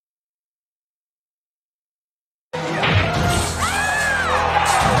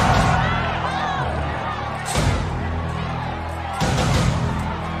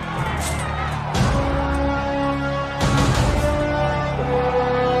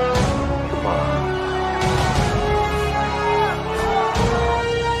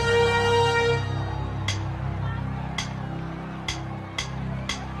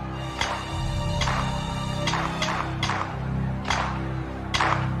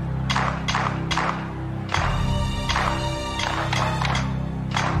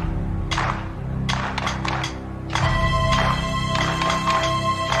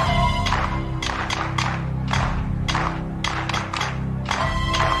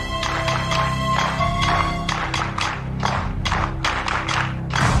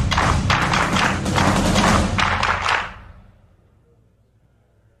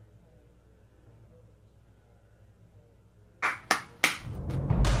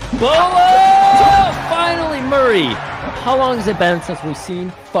Bolo! Finally, Murray. How long has it been since we've seen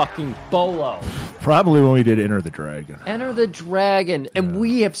fucking Bolo? Probably when we did Enter the Dragon. Enter the Dragon. And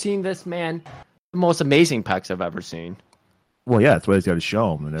we have seen this man, the most amazing pecs I've ever seen. Well, yeah, that's why he's got to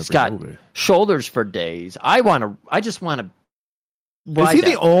show him in every He's got movie. shoulders for days. I just want to. Is he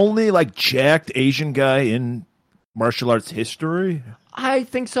the only like jacked Asian guy in martial arts history? I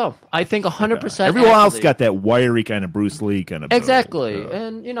think so. I think 100%. Everyone else got that wiry kind of Bruce Lee kind of. Exactly. Build. Yeah.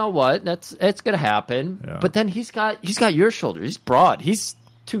 And you know what? It's gonna happen. Yeah. But then he's got your shoulders. He's broad. He's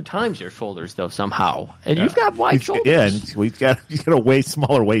 2 times your shoulders though somehow. And you've got wide shoulders. Yeah, and he's got a way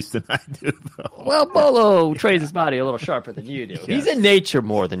smaller waist than I do though. Well, Bolo trains his body a little sharper than you do. Yes. He's in nature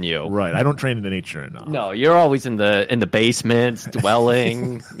more than you. Right. I don't train in the nature enough. No, you're always in the basements,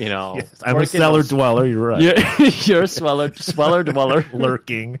 dwelling, you know. Yes, I'm a cellar dweller, you're right. You're a sweller dweller.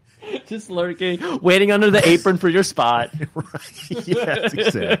 Lurking. Just lurking, waiting under the apron for your spot. Right. Yes,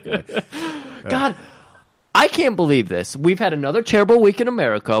 exactly. God, I can't believe this. We've had another terrible week in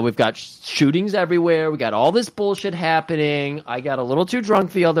America. We've got shootings everywhere. We got all this bullshit happening. I got a little too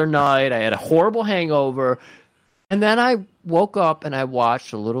drunk the other night. I had a horrible hangover. And then I woke up and I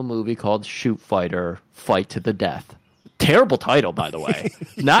watched a little movie called Shoot Fighter, Fight to the Death. Terrible title, by the way.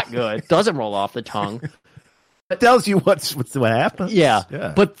 Not good. Doesn't roll off the tongue. It tells you what happens.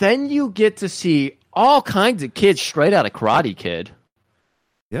 Yeah. But then you get to see all kinds of kids straight out of Karate Kid.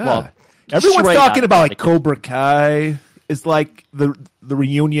 Yeah. Well, everyone's straight talking out about of like Cobra Kai is like the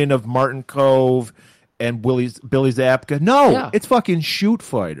reunion of Martin Kove and Billy Zabka. No, it's fucking Shoot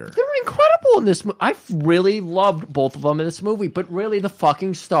Fighter. They're incredible in this movie. I've really loved both of them in this movie, but really the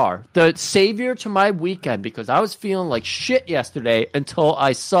fucking star. The savior to my weekend, because I was feeling like shit yesterday until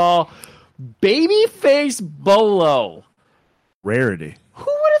I saw Babyface Bolo. Rarity. Who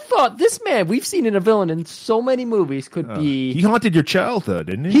would have thought this man we've seen in a villain in so many movies could be... He haunted your childhood,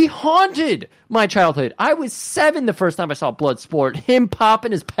 didn't he? He haunted my childhood. I was 7 the first time I saw Bloodsport. Him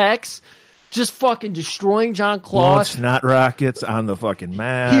popping his pecs, just fucking destroying John Claude. Launched snot rockets on the fucking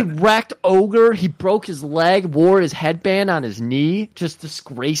mat. He wrecked Ogre. He broke his leg, wore his headband on his knee, just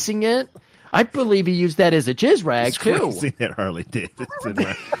disgracing it. I believe he used that as a jizz rag, too. Disgracing that Harley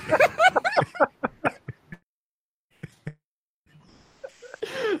Davidson.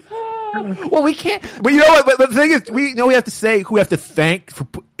 Well, we can't. But you know what? But the thing is, we have to say who we have to thank for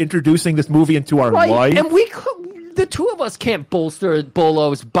introducing this movie into our life. And the two of us can't bolster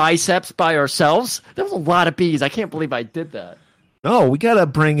Bolo's biceps by ourselves. There was a lot of bees. I can't believe I did that. No, we got to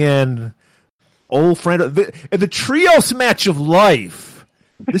bring in old friend. The trios match of life.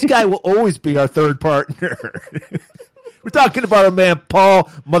 This guy will always be our third partner. We're talking about a man, Paul,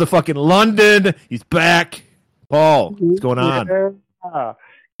 motherfucking London. He's back. Paul, what's going on? Yeah.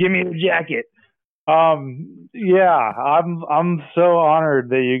 Give me your jacket. Yeah, I'm so honored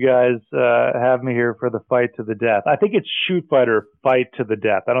that you guys have me here for the fight to the death. I think it's Shoot Fighter, Fight to the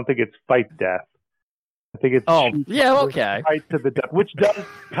Death. I don't think it's Fight Death. I think it's okay. Fight to the Death, which does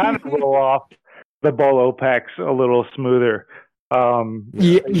kind of roll off the Bolo pecs a little smoother.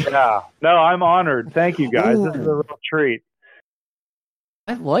 Yeah. No, I'm honored. Thank you guys. This is a real treat.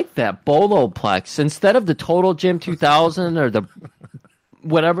 I like that Boloplex instead of the Total Gym 2000 or the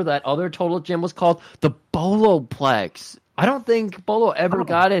whatever that other Total Gym was called, the Boloplex. I don't think Bolo ever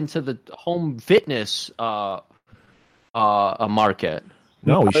got into the home fitness market.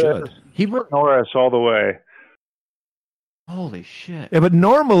 No, he should. He went Norris all the way. Holy shit. Yeah, but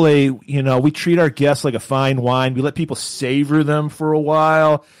normally, we treat our guests like a fine wine. We let people savor them for a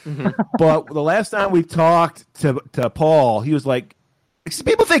while. Mm-hmm. But the last time we talked to Paul, he was like,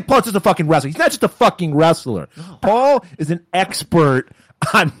 people think Paul's just a fucking wrestler. He's not just a fucking wrestler. No. Paul is an expert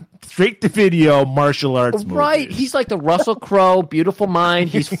on straight-to-video martial arts movies. Right. He's like the Russell Crowe, Beautiful Mind.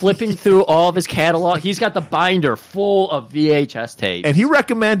 He's flipping through all of his catalog. He's got the binder full of VHS tapes. And he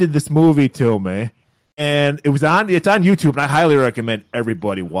recommended this movie to me. And it's on YouTube, and I highly recommend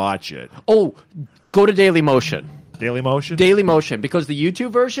everybody watch it. Oh, go to Dailymotion. Dailymotion, because the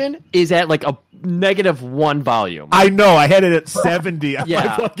YouTube version is at like a -1 volume. I know. I had it at 70 on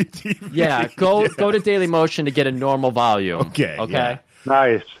my fucking TV. Yeah, go to Dailymotion to get a normal volume. Okay. Yeah.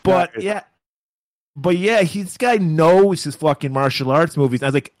 Nice. But this guy knows his fucking martial arts movies. And I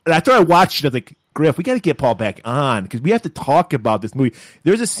was like, after I watched it, I was like, Griff, we got to get Paul back on because we have to talk about this movie.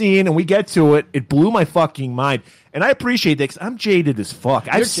 There's a scene, and we get to it. It blew my fucking mind. And I appreciate that because I'm jaded as fuck.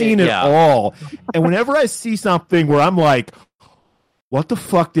 I've seen it all. And whenever I see something where I'm like, what the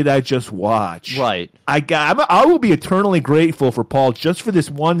fuck did I just watch? Right. I will be eternally grateful for Paul just for this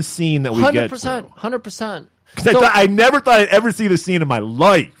one scene that we get to. 100%. I never thought I'd ever see this scene in my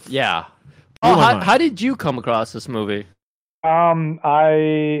life. Yeah. Oh, how did you come across this movie?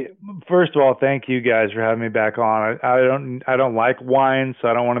 I first of all, thank you guys for having me back on. I don't like wine, so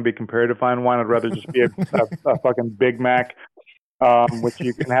I don't want to be compared to fine wine. I'd rather just be a fucking Big Mac, which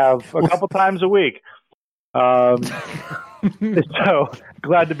you can have a couple times a week. So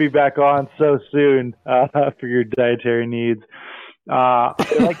glad to be back on so soon for your dietary needs. I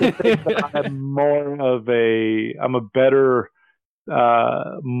like to think that I'm a better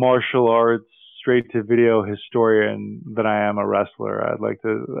martial arts straight to video historian than I am a wrestler. I'd like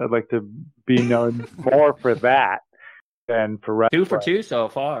to be known more for that than for wrestling. 2 for 2 so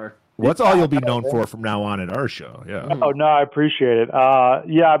far. Well, that's all you'll be known for from now on at our show. Yeah. Oh no, I appreciate it.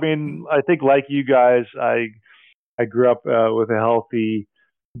 Yeah, I mean, I think like you guys, I grew up with a healthy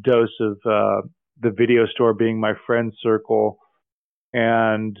dose of the video store being my friend circle,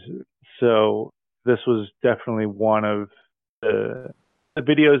 and so this was definitely one of the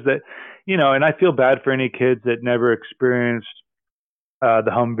videos that, and I feel bad for any kids that never experienced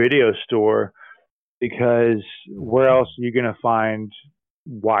the home video store, because where else are you going to find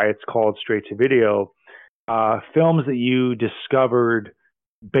why it's called straight to video? Films that you discovered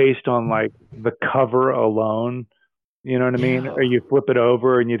based on like the cover alone, you know what I mean? Yeah. Or you flip it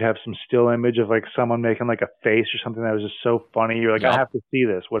over and you'd have some still image of like someone making like a face or something that was just so funny. You're like, Yep. I have to see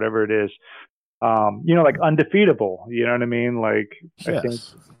this, whatever it is. Like Undefeatable, you know what I mean? Like, I think,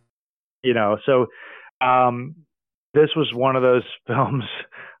 Yes. so this was one of those films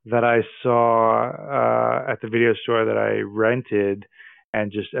that I saw at the video store that I rented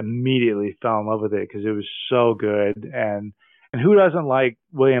and just immediately fell in love with it because it was so good. And who doesn't like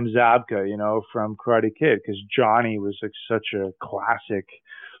William Zabka, from Karate Kid? Because Johnny was like such a classic,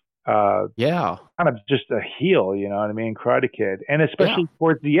 Yeah. kind of just a heel, you know what I mean? Karate Kid. And especially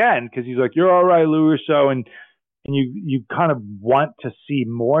towards the end, because he's like, you're all right, Lou Russo. And you kind of want to see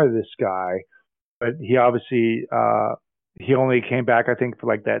more of this guy. But he obviously, he only came back, I think, for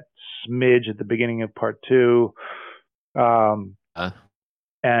like that smidge at the beginning of part 2.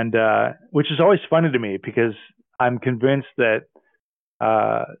 And which is always funny to me because I'm convinced that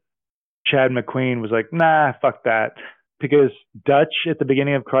Chad McQueen was like, nah, fuck that. Because Dutch at the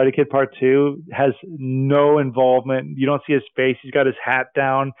beginning of Karate Kid Part 2 has no involvement. You don't see his face. He's got his hat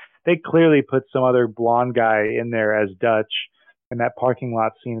down. They clearly put some other blonde guy in there as Dutch in that parking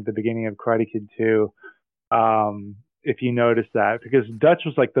lot scene at the beginning of Karate Kid 2. If you notice that, because Dutch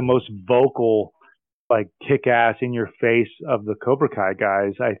was like the most vocal, like kick-ass in your face of the Cobra Kai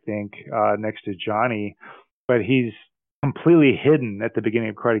guys, I think, next to Johnny, but he's completely hidden at the beginning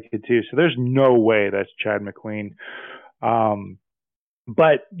of Karate Kid 2. So there's no way that's Chad McQueen.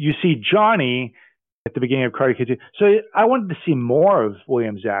 But you see Johnny at the beginning of Karate Kid 2. So I wanted to see more of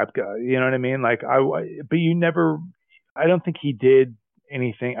William Zabka, you know what I mean? Like but you never, I don't think he did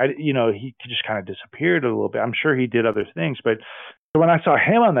anything. He just kind of disappeared a little bit. I'm sure he did other things, but when I saw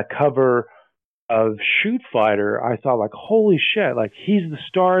him on the cover of Shoot Fighter, I thought like, holy shit, like he's the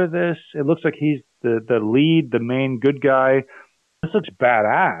star of this. It looks like he's the lead, the main good guy. This looks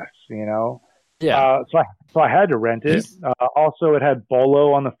badass, Yeah. So I had to rent it. Also, it had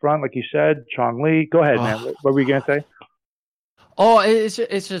Bolo on the front, like you said, Chong Li. Go ahead, man. What were you gonna say? Oh, it's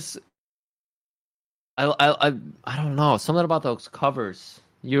just I don't know, something about those covers.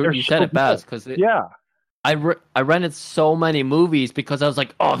 You said it best because yeah. I rented so many movies because I was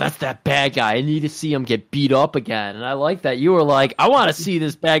like, oh, that's that bad guy. I need to see him get beat up again. And I like that you were like, I want to see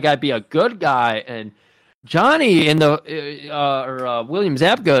this bad guy be a good guy. And Johnny in the William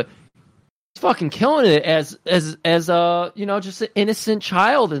Zabka, he's fucking killing it as just an innocent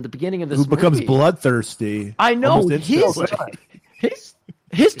child in the beginning of this Who becomes movie. bloodthirsty. I know Almost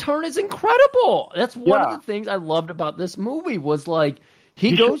his turn is incredible. That's one of the things I loved about this movie was like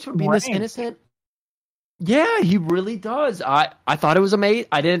he goes from being this innocent. Yeah, he really does. I thought it was amazing.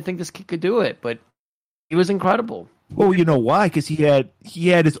 I didn't think this kid could do it, but he was incredible. Well, you know why? Because he had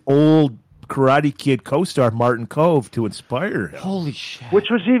his old Karate Kid co-star Martin Kove to inspire him. Holy shit!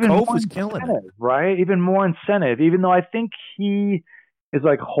 Which was even Kove more was killing incentive, right? Even more incentive. Even though I think he is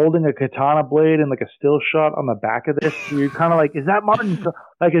like holding a katana blade and like a still shot on the back of this. You're kind of like, is that Martin?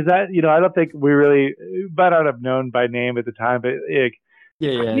 Like, is that I don't think we really might not have known by name at the time, but like.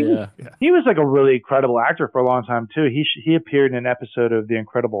 Yeah. He was like a really incredible actor for a long time too. He appeared in an episode of The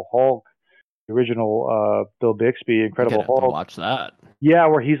Incredible Hulk, the original Bill Bixby Incredible Hulk. Watch that. Yeah,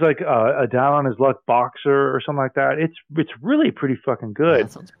 where he's like a down on his luck boxer or something like that. It's really pretty fucking good. Yeah,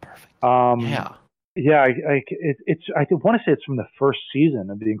 that sounds perfect. Yeah. It's I want to say it's from the first season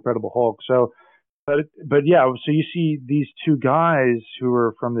of The Incredible Hulk. So, but yeah, so you see these two guys who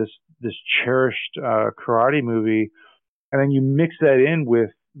are from this cherished karate movie. And then you mix that in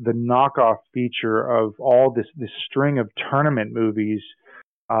with the knockoff feature of all this string of tournament movies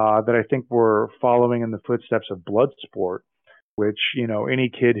that I think were following in the footsteps of Bloodsport, which, any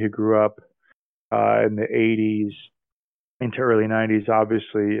kid who grew up in the 80s into early 90s,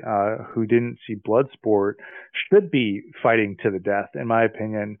 obviously, who didn't see Bloodsport should be fighting to the death, in my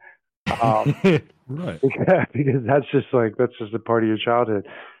opinion. Right. Because that's just a part of your childhood.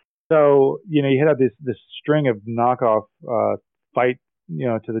 So, you had this string of knockoff fight,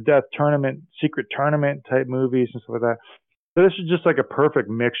 to the death secret tournament type movies and stuff like that. So this is just like a perfect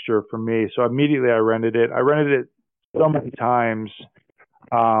mixture for me. So immediately I rented it. I rented it so many times.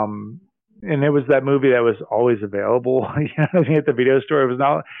 And it was that movie that was always available, at the video store. It was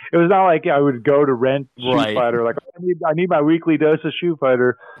not like I would go to rent Shoot Fighter. Like, I need my weekly dose of Shoot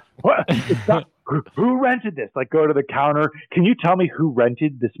Fighter. What? It's not, who rented this? Like, go to the counter. Can you tell me who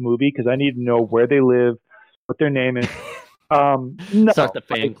rented this movie? Because I need to know where they live, what their name is. No, start the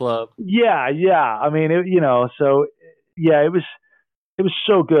fan club. Yeah. I mean, so yeah, it was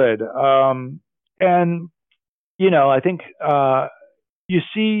so good. And I think you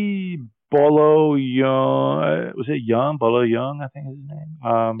see Bolo Young. Was it Young? Bolo Young, I think is his name.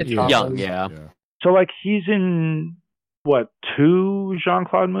 It's Young, yeah. So like he's in what, 2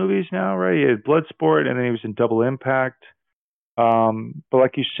 Jean-Claude movies now, right? He had Bloodsport, and then he was in Double Impact. But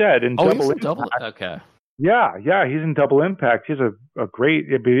like you said, in Double Impact, okay. Yeah, he's in Double Impact. He's a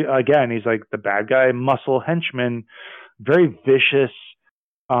great, again, he's like the bad guy, muscle henchman, very vicious.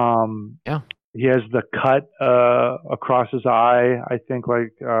 Yeah. He has the cut across his eye. I think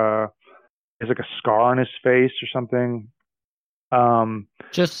there's like a scar on his face or something.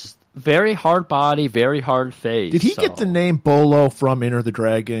 Just very hard body, very hard face. Did he get the name Bolo from Enter the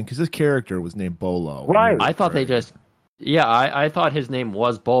Dragon? Because his character was named Bolo. Right. I thought they just... Yeah, I thought his name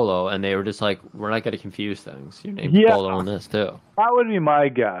was Bolo, and they were just like, we're not going to confuse things. Your name's Bolo in this, too. That would be my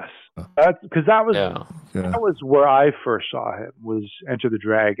guess. Because that was where I first saw him, was Enter the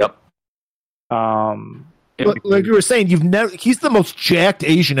Dragon. Yep. Like you were saying, he's the most jacked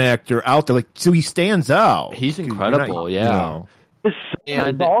Asian actor out there. Like, so he stands out. He's incredible, yeah. His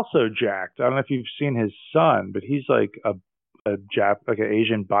son is also jacked. I don't know if you've seen his son, but he's like an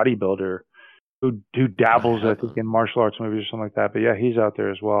Asian bodybuilder who dabbles, I think, in martial arts movies or something like that. But yeah, he's out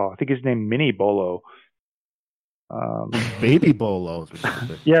there as well. I think his name Mini Bolo. Baby Bolo.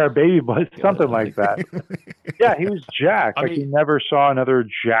 Yeah, Baby Bolo, something like that. Yeah, he was jacked. You never saw another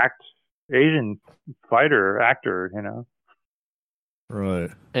jacked Asian actor. Right.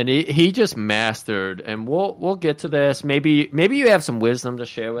 And he just mastered, and we'll get to this. Maybe you have some wisdom to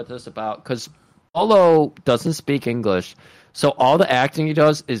share with us about, because Paulo doesn't speak English, so all the acting he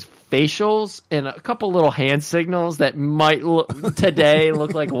does is facials and a couple little hand signals that might today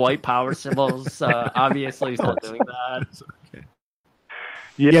look like white power symbols. Obviously, he's not doing that. Okay.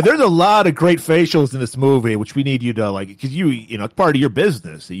 Yeah, there's a lot of great facials in this movie, which we need you to because it's part of your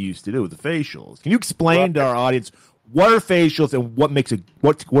business that you used to do with the facials. Can you explain to our audience what are facials and what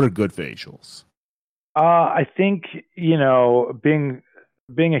are good facials? I think being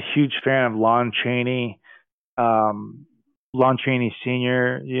a huge fan of Lon Chaney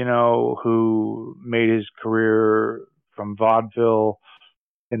Sr., who made his career from vaudeville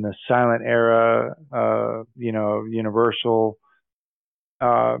in the silent era, Universal. He's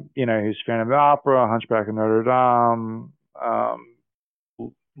a fan of the opera, Hunchback of Notre Dame,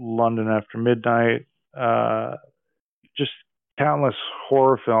 London After Midnight, just countless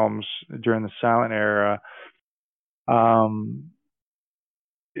horror films during the silent era.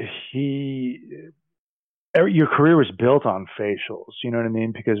 Your career was built on facials, you know what I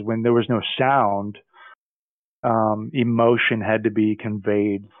mean? Because when there was no sound, emotion had to be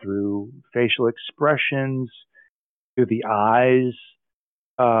conveyed through facial expressions, through the eyes,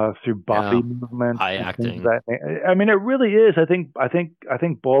 through body movements, eye acting. I mean, it really is. I think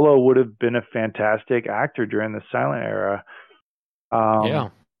Bolo would have been a fantastic actor during the silent era.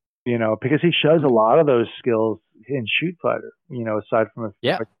 Because he shows a lot of those skills in Shoot Fighter. Aside from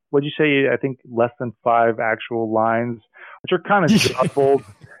what'd you say? I think less than 5 actual lines, which are kind of jumbled,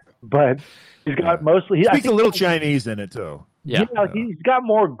 but he's got mostly. He speaks a little Chinese in it too. Yeah, he's got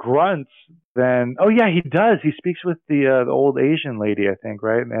more grunts than. Oh yeah, he does. He speaks with the old Asian lady, I think,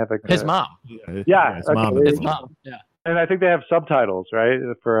 right? And they have his mom. Yeah, his mom. His mom. Yeah. And I think they have subtitles, right,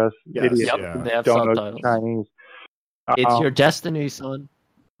 for us idiots. Yep, they have don't subtitles. Know Chinese. It's your destiny, son.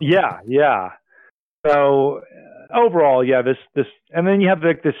 Yeah. So overall, this, and then you have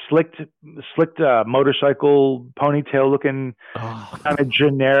this slicked motorcycle ponytail looking kind of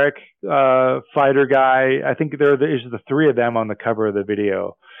generic fighter guy. I think there's the 3 of them on the cover of the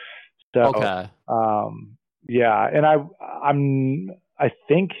video. So, okay. and I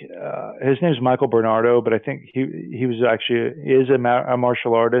think his name's Michael Bernardo, but I think he was actually is a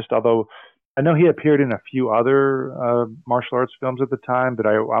martial artist. Although I know he appeared in a few other martial arts films at the time, but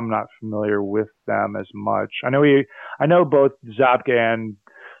I'm not familiar with them as much. I know both Zabka and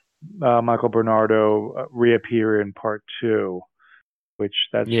Michael Bernardo reappear in part 2, which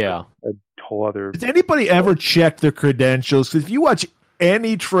that's a whole other. Does anybody ever check their credentials? Because if you watch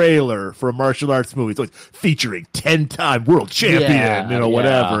any trailer for a martial arts movie, it's like featuring 10-time world champion,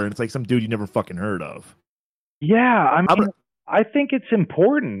 whatever, and it's like some dude you never fucking heard of. Yeah, I mean, I think it's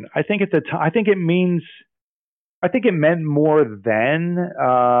important. I think at the time, I think it meant more then.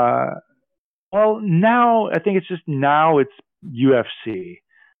 Well, now I think it's UFC.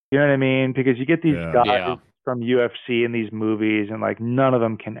 You know what I mean? Because you get these guys from UFC in these movies, and like none of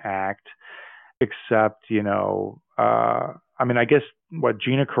them can act, except I mean, I guess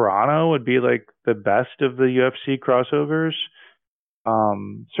Gina Carano would be like the best of the UFC crossovers.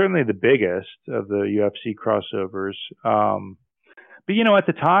 Certainly the biggest of the UFC crossovers. But at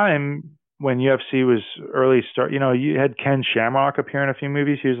the time when UFC was early start, you had Ken Shamrock appear in a few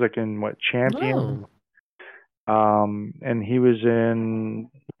movies. He was like in Champion. And he was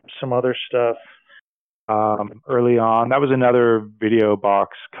in some other stuff early on. That was another video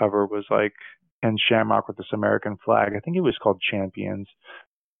box cover, was like Ken Shamrock with this American flag. I think it was called Champions.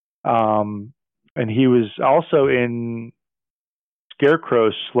 And he was also in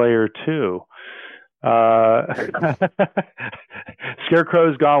Scarecrow's Slayer 2.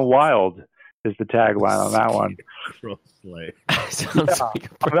 Scarecrow's Gone Wild is the tagline on that one. Scarecrow Slayer. I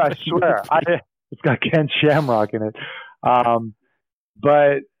swear. It's got Ken Shamrock in it.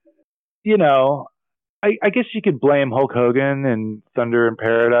 But, I guess you could blame Hulk Hogan and Thunder in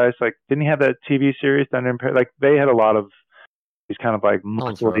Paradise. Like, didn't he have that TV series, Thunder in Paradise? Like, they had a lot of these kind of like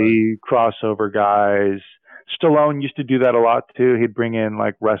muscly crossover guys. Stallone used to do that a lot too. He'd bring in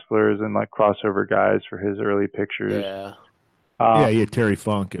like wrestlers and like crossover guys for his early pictures. Yeah. He had Terry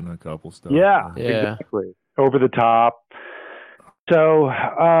Funk in a couple stuff. Yeah, exactly. Over the top. So,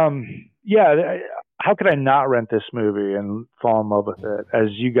 how could I not rent this movie and fall in love with it, as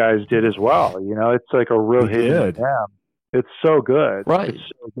you guys did as well? It's like a real hit. It's so good. Right. It's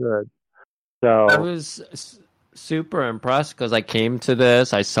so good. So I was super impressed because I came to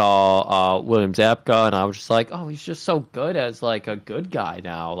this. I saw William Zabka, and I was just like, oh, he's just so good as like a good guy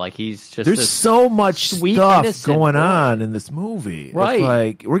now. Like he's just there's so much sweet, stuff going on in this movie. Right. It's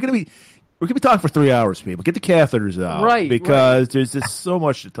like we're gonna be talking for 3 hours, people. Get the catheters out, right? Because there's just so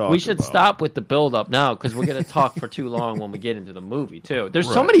much to talk about. We should stop with the build up now because we're going to talk for too long when we get into the movie too.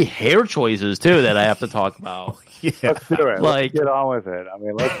 There's so many hair choices too that I have to talk about. Yeah. Let's do it. Let's get on with it. I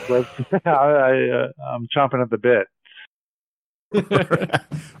mean, let's. I'm chomping at the bit.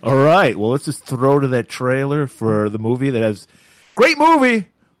 All right. Well, let's just throw to that trailer for the movie that has great movie,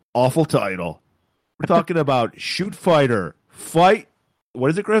 awful title. We're talking about Shoot Fighter, Fight. What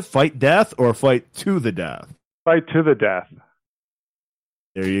is it, Griff? Fight Death or Fight to the Death? Fight to the Death.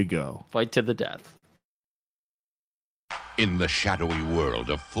 There you go. Fight to the death. In the shadowy world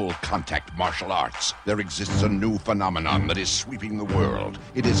of full-contact martial arts, there exists a new phenomenon that is sweeping the world.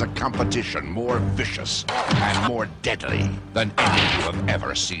 It is a competition more vicious and more deadly than any you have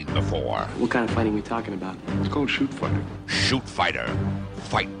ever seen before. What kind of fighting are we talking about? It's called Shoot Fighter. Shoot Fighter.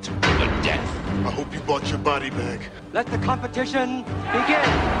 Fight to the death. I hope you bought your body bag. Let the competition begin!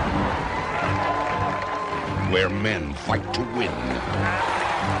 Where men fight to win.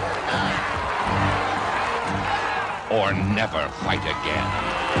 Or never fight again.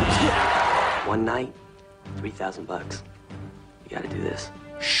 One night, $3,000. You gotta do this.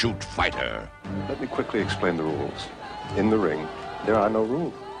 Shoot Fighter. Let me quickly explain the rules. In the ring, there are no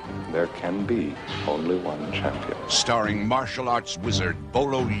rules. There can be only one champion. Starring martial arts wizard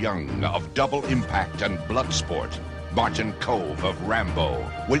Bolo Young of Double Impact and Bloodsport, Martin Kove of Rambo,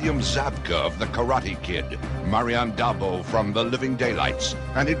 William Zabka of The Karate Kid, Marian Dabo from The Living Daylights,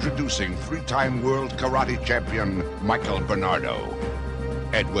 and introducing three-time world karate champion Michael Bernardo,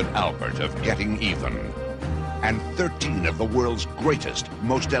 Edward Albert of Getting Even, and 13 of the world's greatest,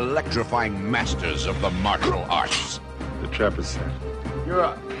 most electrifying masters of the martial arts. The trap is set. You're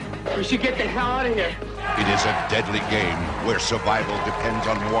up. We should get the hell out of here. It is a deadly game where survival depends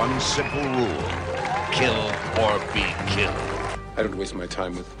on one simple rule. Kill or be killed. I don't waste my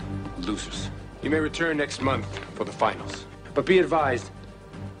time with losers. You may return next month for the finals. But be advised,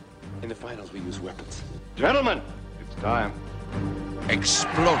 in the finals we use weapons. Gentlemen, it's time.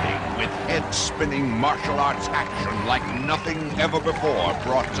 Exploding with head-spinning martial arts action like nothing ever before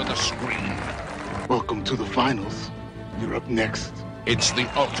brought to the screen. Welcome to the finals. You're up next. It's the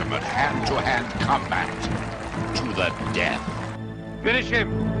ultimate hand-to-hand combat to the death. Finish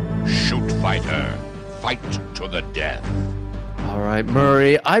him. Shoot fighter. Fight to the death. All right,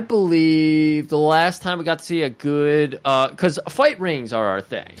 Murray. I believe the last time we got to see a good, because fight rings are our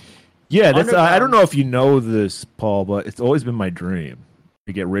thing. Yeah, that's. I don't know if you know this, Paul, but it's always been my dream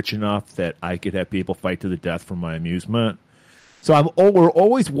to get rich enough that I could have people fight to the death for my amusement. So we're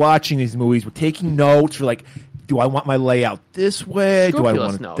always watching these movies. We're taking notes. We're like, do I want my layout this way? Do I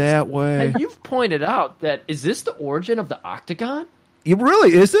want it that way? And you've pointed out that, is this the origin of the octagon? It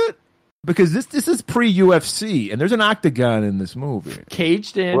really is it? Because this is pre-UFC, and there's an octagon in this movie.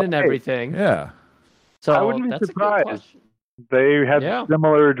 Caged in and everything. Yeah. So I wouldn't be that's surprised. a good question. They had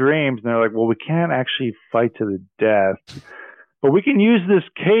similar dreams, and they're like, well, we can't actually fight to the death, but we can use this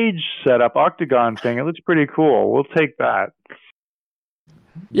cage setup, octagon thing. It looks pretty cool. We'll take that.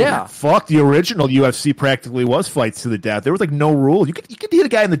 Yeah. Fuck, the original UFC practically was fights to the death. There was like no rule. You could hit a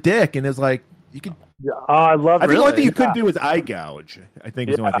guy in the dick, and it's like you could. Yeah, I love. I think the only thing you couldn't do was eye gouge. I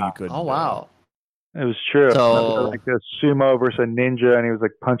think is the only thing you couldn't. Oh wow. It was true. So- Like a sumo versus a ninja, and he was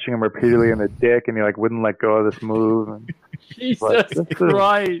like punching him repeatedly in the dick, and he like wouldn't let go of this move. And, Jesus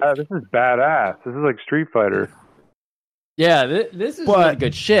Christ! This is badass. This is like Street Fighter. Yeah, this is really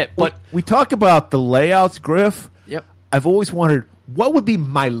good shit. But we talk about the layouts, Griff. Yep. I've always wondered what would be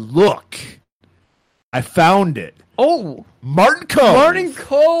my look. I found it. Oh, Martin Cove. Martin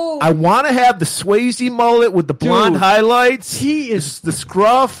Cove. I want to have the Swayze mullet with the blonde highlights. He is the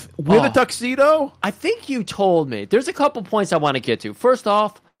scruff with a tuxedo. I think you told me. There's a couple points I want to get to. First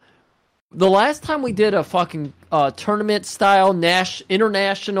off, the last time we did a fucking tournament style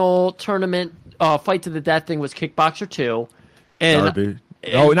international tournament fight to the death thing was Kickboxer 2. And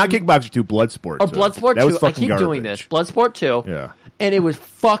not Kickboxer 2, Bloodsport 2. Or Bloodsport 2. I keep doing this. Bloodsport 2. Yeah. And it was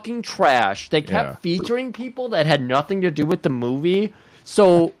fucking trash. They kept featuring people that had nothing to do with the movie.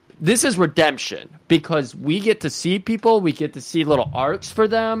 So this is redemption because we get to see people. We get to see little arcs for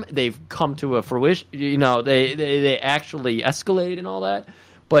them. They've come to a fruition. You know, they actually escalate and all that.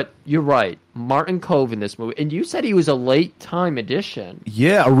 But you're right. Martin Cove in this movie. And you said he was a late time addition.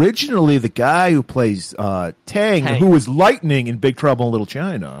 Yeah, originally the guy who plays Tang, who was Lightning in Big Trouble in Little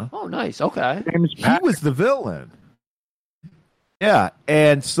China. Oh, nice. Okay. He was the villain. Yeah,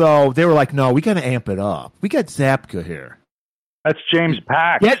 and so they were like, no, we got to amp it up. We got Zapka here. That's James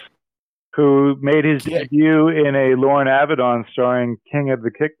Pax, who made his debut in a Lauren Avedon starring King of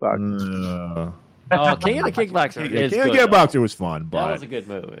the Kickboxer. Oh, King of the Kickboxer is King of the good. Kickboxer was fun, but That was a good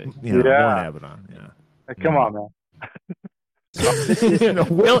movie. You know, Lauren Avedon, Come on, man.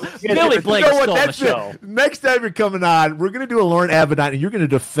 Billy Blake stole the show. Next time you're coming on, we're going to do a Lauren Avedon, and you're going to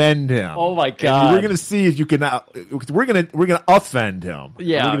defend him. Oh my god! And we're going to see if you can. We're going to offend him.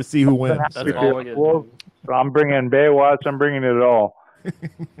 Yeah, we're going to see who wins. That's all we're well, I'm bringing Baywatch. I'm bringing it all.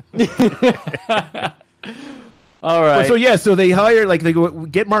 All right. So they hire they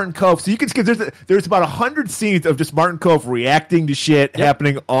get Martin Cove. So you can because there's about 100 scenes of just Martin Cove reacting to shit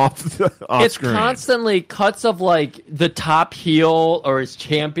happening off it's screen. Constantly cuts of the top heel or his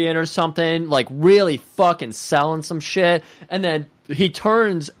champion or something, like really fucking selling some shit, and then he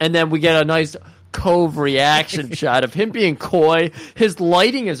turns, and then we get a nice Cove reaction shot of him being coy. His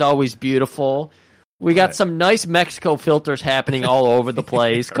lighting is always beautiful. We got some nice Mexico filters happening all over the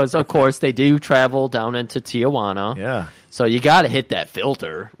place because, of course, they do travel down into Tijuana. Yeah. So you got to hit that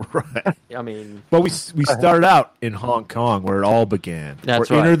filter. Right. I mean. But we started out in Hong Kong where it all began.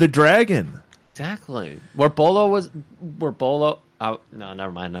 That's right. right. Enter the Dragon. Exactly. Where Bolo. Oh, no,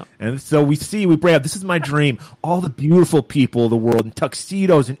 never mind. No. And so we bring up, this is my dream. All the beautiful people of the world in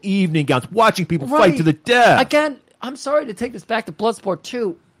tuxedos and evening gowns watching people fight to the death. Again, I'm sorry to take this back to Bloodsport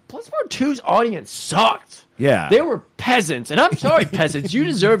 2. Bloodsport 2's audience sucked. Yeah. They were peasants. And I'm sorry, peasants. You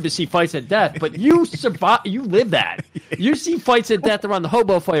deserve to see fights at death, but you survive. You live that. You see fights at death around the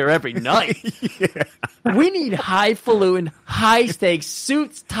hobo fire every night. We need highfalutin, high-stakes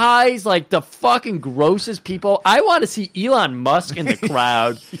suits, ties, like the fucking grossest people. I want to see Elon Musk in the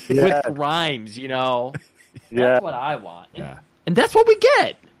crowd with Grimes, you know. That's what I want. And that's what we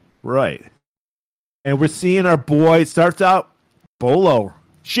get. Right. And we're seeing our boy, it starts out, Bolo.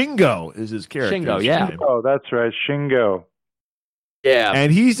 Shingo is his character. Shingo, yeah. Oh, that's right, Shingo. Yeah.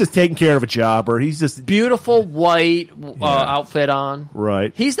 And he's just taking care of a jobber. He's just beautiful white outfit on.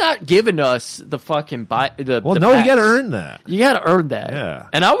 Right. He's not giving us the fucking no, you packs. got to earn that. You got to earn that. Yeah.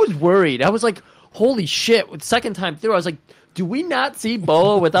 And I was worried. I was like, holy shit. The second time through, I was like, do we not see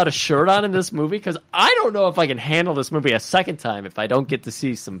Bolo without a shirt on in this movie? Because I don't know if I can handle this movie a second time if I don't get to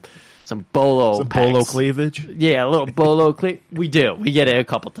see some some bolo Some packs. bolo cleavage. Yeah, a little bolo cleavage. We do. We get it a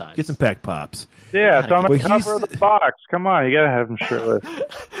couple times. Get some pack pops. Yeah, it's on the Well, cover of the box. Come on, you gotta have him shirtless.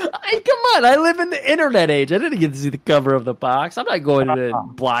 Hey, come on. I live in the internet age. I didn't get to see the cover of the box. I'm not going to the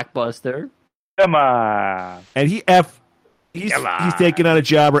Blockbuster. Come on. And he's taking on a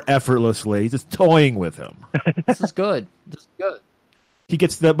jobber effortlessly. He's just toying with him. This is good. This is good.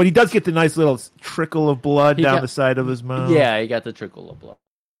 But he does get the nice little trickle of blood He down got- the side of his mouth. Yeah, he got the trickle of blood.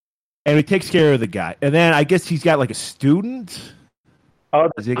 And he takes care of the guy. And then I guess he's got like a student. Oh,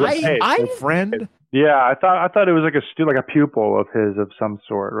 Does he got I- a friend? yeah. I thought it was like a pupil of his of some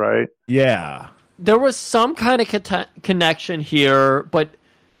sort, right? Yeah. There was some kind of connection here, but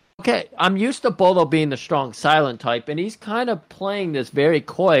okay, I'm used to Bolo being the strong silent type, and he's kind of playing this very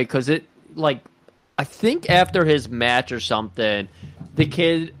coy because I think after his match or something, the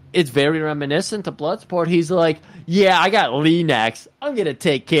kid is very reminiscent to Bloodsport. He's like, yeah, I got Lee next. I'm going to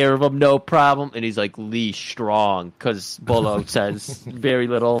take care of him, no problem. And he's like, Lee strong, because Bolo says very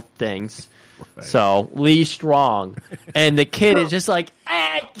little things. So, Lee strong. And the kid is just like,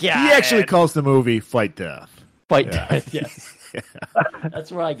 He actually calls the movie Fight Death. Fight Death, yes.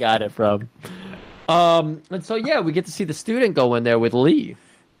 That's where I got it from. And so, yeah, we get to see the student go in there with Lee.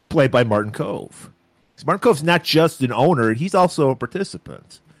 Played by Martin Cove. Martin Cove's not just an owner; he's also a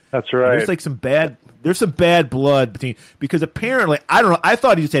participant. That's right. There's like some bad blood because apparently I don't know. I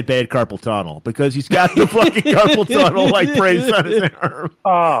thought he just had bad carpal tunnel because he's got the fucking carpal tunnel like brace on his arm.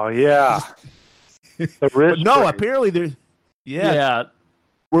 Oh yeah. The But wrist no, brace. apparently there's Yeah.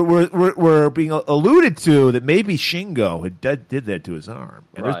 We're being alluded to that maybe Shingo did that to his arm,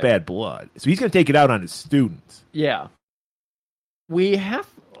 and Right. there's bad blood, so he's going to take it out on his students. Yeah.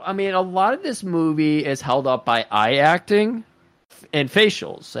 A lot of this movie is held up by eye acting and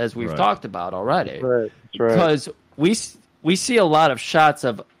facials, as we've Right. talked about already. Right. That's right. Because we see a lot of shots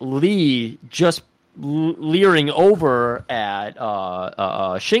of Lee just leering over at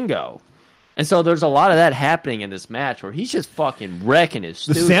Shingo. And so there's a lot of that happening in this match where he's just fucking wrecking his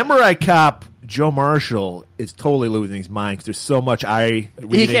The student. samurai cop Joe Marshall is totally losing his mind because there's so much eye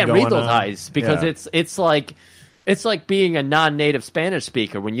reading He can't read going those on. eyes because Yeah. it's like being a non-native Spanish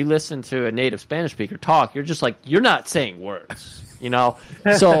speaker. When you listen to a native Spanish speaker talk, you're just like, you're not saying words, you know?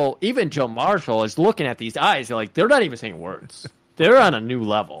 So even Joe Marshall is looking at these eyes. They're not even saying words. They're on a new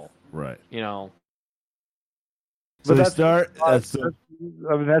level, right. you know? So But they start. that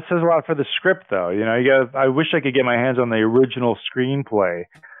says a lot for the script, though. You know, I wish I could get my hands on the original screenplay.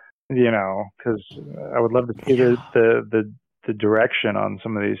 You know, because I would love to see the direction on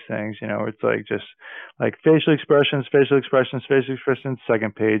some of these things. You know, it's like just like facial expressions,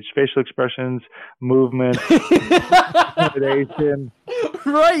 second page, facial expressions, movement, intimidation.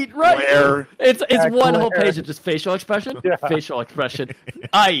 Right. Glare. It's one whole glare. page of just facial expression, Yeah. facial expression,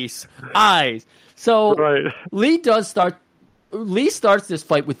 eyes. So Right. Lee starts this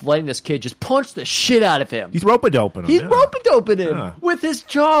fight with letting this kid just punch the shit out of him. He's rope-a-doping him. He's yeah. rope-a-doping him Yeah. with his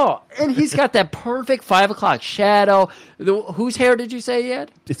jaw. And he's got that perfect 5 o'clock shadow. Whose hair did you say he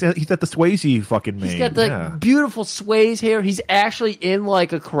had? He's got the Swayze fucking mane. He's got the yeah. beautiful Swayze hair. He's actually in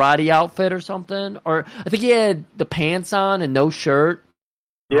like a karate outfit or something. Or I think he had the pants on and no shirt.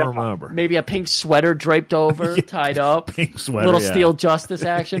 I don't remember. Maybe a pink sweater draped over, tied up. Pink sweater. Little yeah. Steel Justice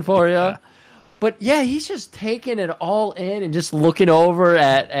action for you. But yeah, he's just taking it all in and just looking over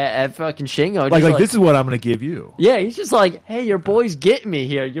at fucking Shingo. Like this is what I'm going to give you. Yeah, he's just like, hey, your boy's getting me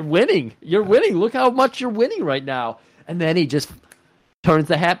here. You're winning. You're winning. Look how much you're winning right now. And then he just turns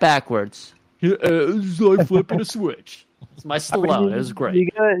the hat backwards. It's like flipping a switch. It's my Stallone. It was great. You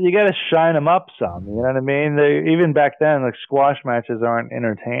gotta shine them up some. You know what I mean? Even back then, like squash matches aren't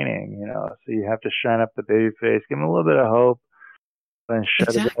entertaining. You know, so you have to shine up the baby face, give him a little bit of hope, then shut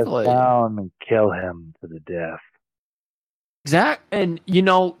Exactly. it down and kill him to the death. And, you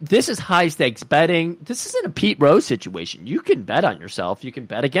know, this is high-stakes betting. This isn't a Pete Rose situation. You can bet on yourself. You can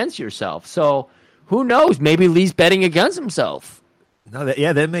bet against yourself. So, who knows? Maybe Lee's betting against himself. No,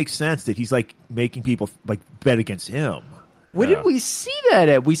 that makes sense that he's like making people like bet against him. Where Yeah. did we see that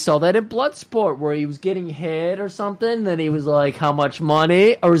at? We saw that in Bloodsport where he was getting hit or something. Then he was like, how much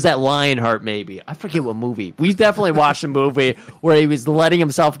money? Or was that Lionheart maybe? I forget what movie. We definitely watched a movie where he was letting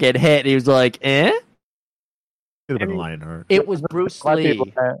himself get hit. And he was like, eh? Could have been Lionheart. It was Bruce A lot of Lee. people,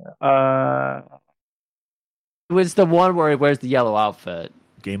 It was the one where he wears the yellow outfit.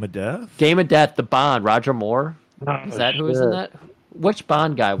 Game of Death. Game of Death, the Bond, Roger Moore. Is that who was in shit. that? Which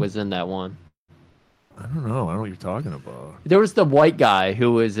Bond guy was in that one? I don't know. I don't know what you're talking about. There was the white guy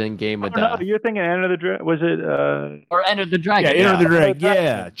who was in Game of Oh, no, Death. you're thinking Enter the Dragon. Was it? Or Enter the Dragon. Yeah, Enter the Dragon.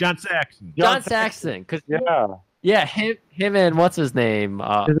 Yeah, John Saxon. John Saxon. 'Cause Yeah. Yeah, him and what's his name?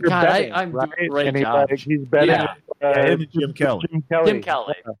 God, I'm right? doing a great and job. he's betting Yeah. Him and Jim Kelly. Jim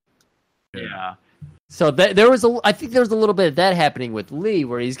Kelly. Yeah. So I think there was a little bit of that happening with Lee,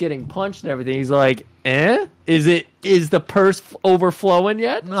 where he's getting punched and everything. He's like, Is the purse overflowing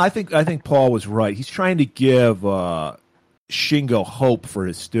yet? No, I think Paul was right. He's trying to give Shingo hope for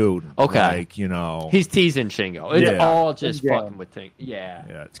his student. Okay. Like, He's teasing Shingo. It's Yeah. all just Yeah. fucking with things. Yeah.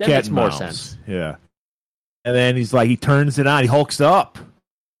 it's That cat makes and more mouse. sense. Yeah. And then he's like, he turns it on. He hulks up.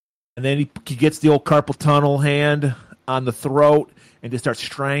 And then he gets the old carpal tunnel hand on the throat and just starts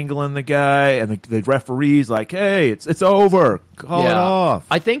strangling the guy. And the referee's like, hey, it's over. Call it off.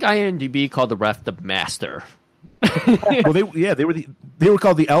 I think IMDb called the ref the master. Well, they were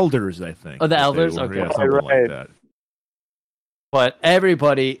called the elders, I think. Oh, the elders? They were, Okay. yeah, something Right. like that. But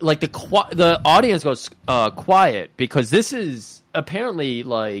everybody, like the audience goes quiet because this is apparently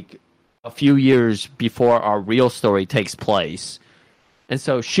like a few years before our real story takes place. And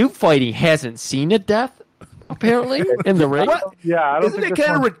so shoot fighting hasn't seen a death, apparently, in the ring. What? Yeah, I don't Isn't think it this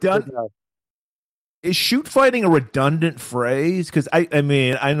kind of one's redundant? good enough. Is shoot fighting a redundant phrase? Because I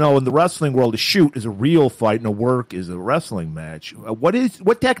mean, I know in the wrestling world, a shoot is a real fight and a work is a wrestling match.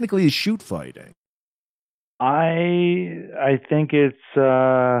 What technically is shoot fighting? I think it's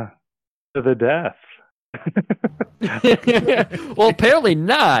to the death. Well, apparently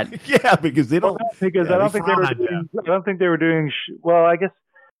not. Yeah, because they don't. Because Yeah, I don't they think they were frown on doing. I don't think they were doing. Well, I guess.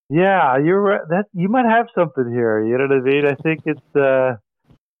 Yeah, you're right. That you might have something here. You know what I mean? I think it's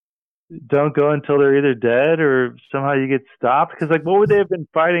don't go until they're either dead or somehow you get stopped. Because like, what would they have been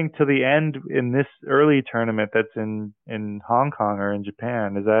fighting to the end in this early tournament that's in Hong Kong or in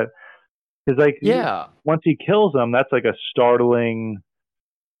Japan? Is that? Because like, Yeah, once he kills them, that's like a startling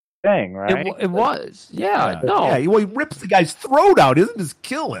thing, right? it was. Yeah, no. Yeah, he rips the guy's throat out. He doesn't just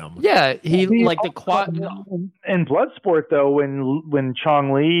kill him. Yeah, he He like the also- in Bloodsport though, when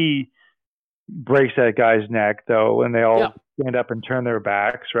Chong Li breaks that guy's neck though, when they all Yeah. stand up and turn their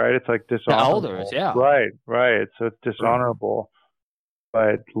backs, right? It's like dishonorable. elders, yeah. Right. So it's dishonorable.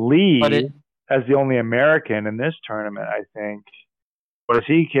 But Lee, as the only American in this tournament, I think, what does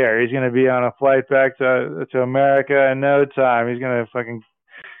he care? He's going to be on a flight back to America in no time. He's going to fucking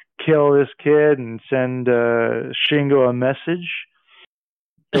kill this kid and send Shingo a message.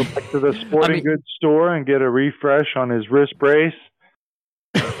 Go back to the sporting goods store and get a refresh on his wrist brace.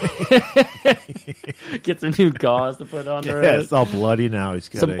 Get some new gauze to put on there. Yeah, it's all bloody now. He's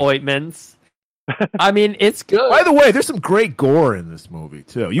got Some ointments. I mean, it's good. By the way, there's some great gore in this movie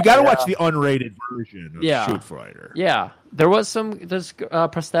too. You got to watch the unrated version of Shoot Fighter. Yeah, there's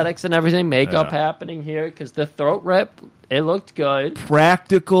prosthetics and everything, makeup happening here because the throat rip, it looked good.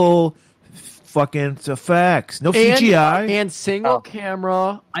 Practical fucking effects. No CGI. And single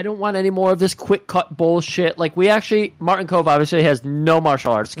camera. I don't want any more of this quick cut bullshit. Like Martin Cove obviously has no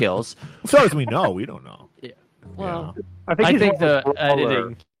martial arts skills. As far as we know, we don't know. Yeah. Well, I I he's think more of the a brawler.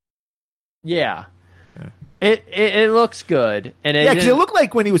 editing. Yeah. It looks good. And Yeah, because it looked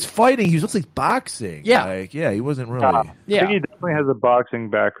like when he was fighting, he looks like boxing. Yeah. Like, yeah, he wasn't really. I think he definitely has a boxing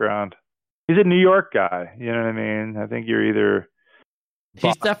background. He's a New York guy. You know what I mean? I think you're either.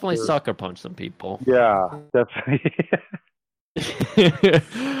 He's definitely sucker punched some people. Yeah, definitely.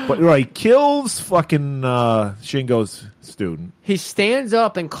 But he kills fucking Shingo's student. He stands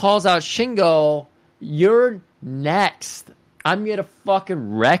up and calls out Shingo, "You're next. I'm gonna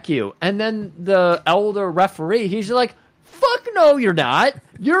fucking wreck you." And then the elder referee, he's like, "Fuck no, you're not.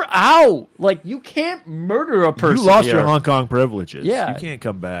 You're out. Like, you can't murder a person. You lost here. your Hong Kong privileges. Yeah. You can't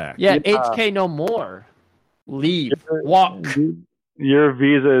come back. Yeah, HK no more. Leave. Walk." Your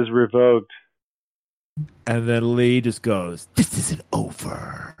visa is revoked. And then Lee just goes, "This isn't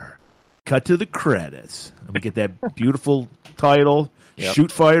over." Cut to the credits. And we get that beautiful title,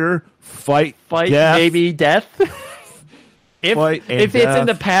 Shoot Fighter, Fight, Death. Maybe death. If Fight and it's in death.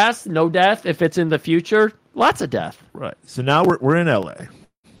 the past, no death. If it's in the future, lots of death. Right. So now we're in LA.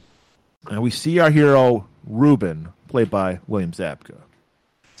 And we see our hero, Ruben, played by William Zabka,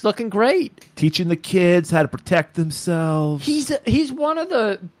 It's looking great. teaching the kids how to protect themselves. He's one of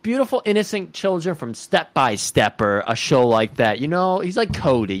the beautiful innocent children from Step by Stepper, a show like that. You know, he's like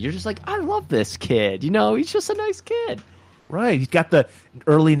Cody. You're just like, I love this kid. You know, he's just a nice kid. Right. He's got the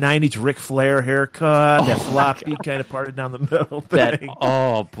early 90s Ric Flair haircut, that floppy kind of parted down the middle thing.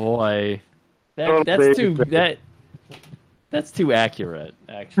 Oh boy, that's too accurate.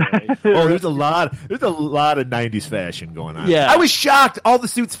 Actually, There's a lot of 90s fashion going on. Yeah. I was shocked all the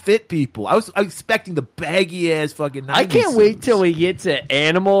suits fit people. I was expecting the baggy ass fucking 90s I can't wait suits. till we get to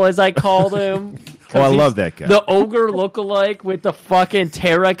Animal, as I called him. Oh, I He's love that guy. The ogre lookalike with the fucking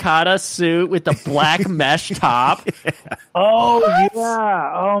terracotta suit with the black mesh top. Oh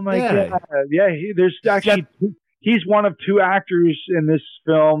yeah! Oh my Yeah. god! Yeah, there's actually he's one of two actors in this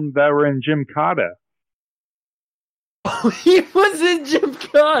film that were in Gymkata. He was in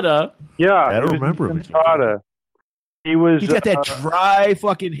Gymkata. Yeah, I don't he was remember in him in Gymkata. He was. He's got that dry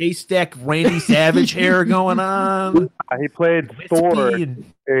fucking haystack Randy Savage hair going on. He played Thor Wispy and-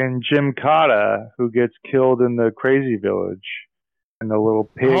 in Gymkata, who gets killed in the Crazy Village, and the little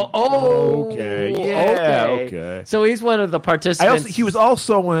pig. Okay, yeah, okay. So he's one of the participants. He was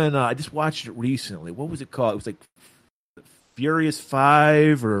also in. I just watched it recently. What was it called? It was like Furious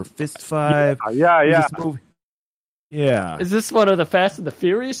 5 or Fist 5. Yeah. This movie- Yeah. Is this one of the Fast and the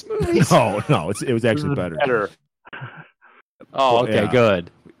Furious movies? No, it was actually This is better. Oh, okay, Yeah.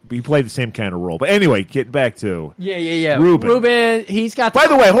 good. He played the same kind of role. But anyway, getting back to Yeah. Ruben. He's got. By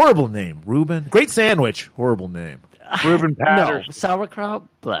the way, horrible name, Ruben. Great sandwich, horrible name. Ruben no Patterson. sauerkraut.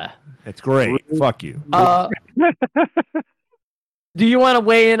 Blah. It's great. Fuck you. Do you want to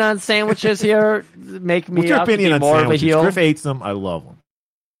weigh in on sandwiches here? Make me What's your out to opinion be on more sandwiches? of a heel. Griff hates them. I love them.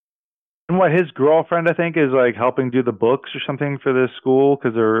 And what his girlfriend, I think, is like helping do the books or something for this school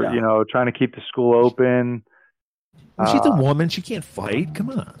because they're trying to keep the school open. Well, she's a woman. She can't fight. Come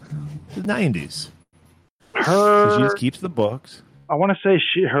on. The 90s. She Her, just keeps the books. I want to say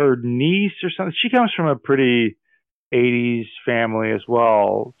her niece or something. She comes from a pretty 80s family as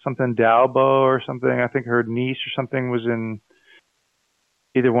well. Something Dalbo or something. I think her niece or something was in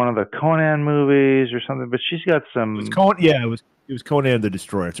either one of the Conan movies or something. But she's got some. It was Conan the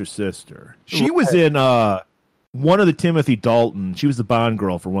Destroyer. It's her sister. She was in one of the Timothy Dalton. She was the Bond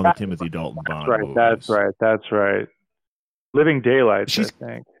girl for one of the Timothy Dalton Bond movies. That's right. Living Daylights, She's- I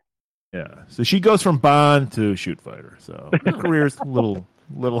think. Yeah. So she goes from Bond to shoot fighter. So her career's a little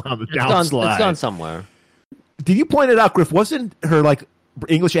on the It's gone downslide. somewhere. Did you point it out, Griff? Wasn't her like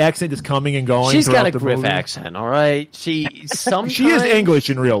English accent just coming and going? She's got throughout a the Griff movie? accent, all right? She sometimes... She is English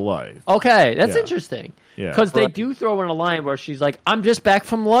in real life. Okay, that's Yeah. interesting. Yeah. Because they do throw in a line where she's like, I'm just back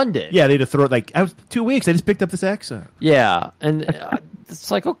from London. Yeah, they just throw it like, I was 2 weeks. I just picked up this accent. Yeah, and it's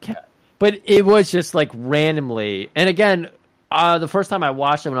like, okay. But it was just like randomly. And again, the first time I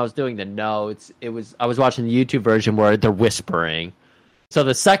watched it when I was doing the notes, I was watching the YouTube version where they're whispering. So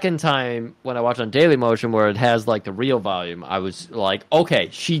the second time when I watched on Daily Motion where it has like the real volume, I was like, okay,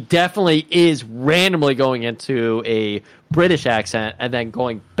 she definitely is randomly going into a British accent and then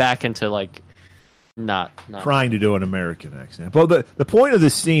going back into like not Trying to do an American accent. But the point of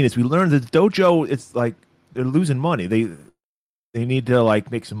this scene is we learned that the dojo, it's like they're losing money. They need to like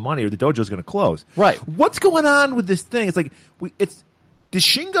make some money or the dojo's going to close. Right. What's going on with this thing? It's like does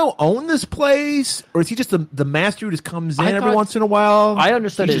Shingo own this place, or is he just the master who just comes in every once in a while? I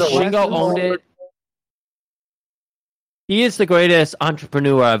understood it. He's the Shingo last owned it. He is the greatest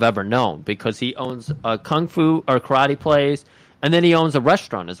entrepreneur I've ever known because he owns a kung fu or karate place, and then he owns a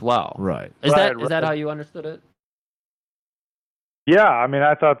restaurant as well. Right. Is Right, that right. how you understood it? Yeah, I mean,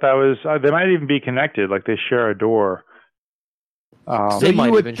 I thought that was. They might even be connected, like they share a door. So They might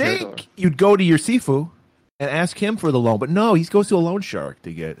you would even share a door. think you'd go to your Sifu and ask him for the loan, but no, he goes to a loan shark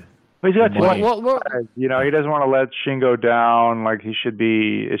to get. But he's got too Money. much. Well, He doesn't want to let Shingo down. Like he should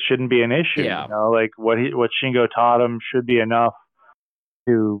be. It shouldn't be an issue. Yeah. Like what Shingo taught him should be enough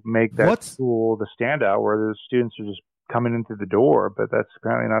to make that school the standout, where the students are just coming in through the door. But that's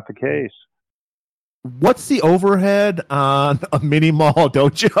apparently not the case. What's the overhead on a mini mall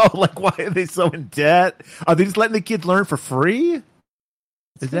dojo? Like, why are they so in debt? Are they just letting the kids learn for free?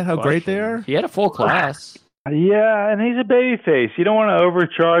 Is that how great they are? he had a full class. Yeah, and he's a baby face. You don't want to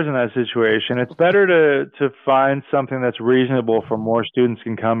overcharge in that situation. It's better to find something that's reasonable for more students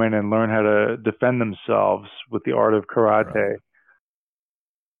can come in and learn how to defend themselves with the art of karate. Right.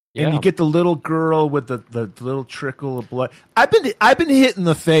 Yeah. And you get the little girl with the little trickle of blood. I've been hit in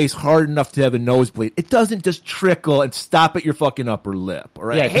the face hard enough to have a nosebleed. It doesn't just trickle and stop at your fucking upper lip. All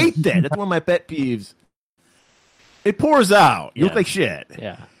right, Yeah. I hate that. That's one of my pet peeves. It pours out. You look Yeah. like shit.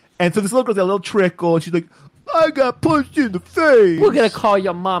 Yeah. And so this little girl's got a little trickle, and she's like, "I got punched in the face." We're going to call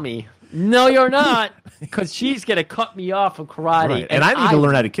your mommy. No, you're not. Because she's going to cut me off of karate. Right. And I need to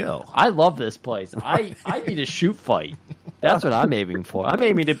learn how to kill. I love this place. I need a shoot fight. That's what I'm aiming for. I'm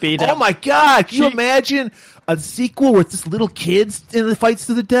aiming to be that. Oh my god! Can you imagine a sequel where it's just little kids in the fights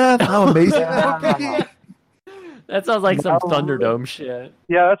to the death? How amazing that would be! That sounds like some Thunderdome shit.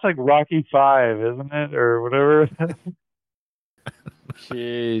 Yeah, that's like Rocky 5, isn't it, or whatever?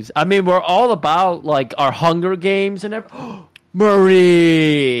 Jeez. I mean, we're all about like our Hunger Games and everything.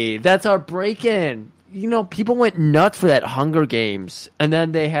 Marie, that's our break-in. people went nuts for that Hunger Games, and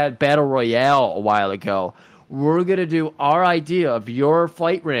then they had Battle Royale a while ago. We're going to do our idea of your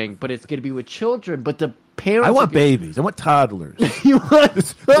fight ring, but it's going to be with children, but the parents... I want babies. I want toddlers. You want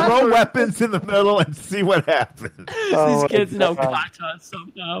Throw weapons in the middle and see what happens. These kids know kata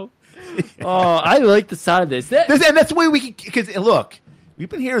somehow. Oh, I like the sound of this. And that's the way we can... Because, look, we've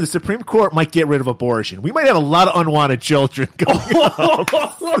been hearing the Supreme Court might get rid of abortion. We might have a lot of unwanted children going on.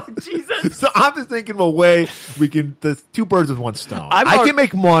 Oh, Jesus. So I'm just thinking of a way we can... The two birds with one stone. I already- can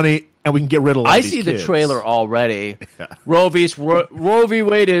make money... And we can get rid of. I see the trailer already. Roe v.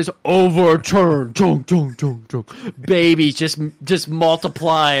 Wade is overturned. Chung, chung, chung, chung. Babies just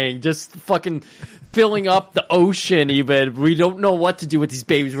multiplying, just fucking filling up the ocean. Even we don't know what to do with these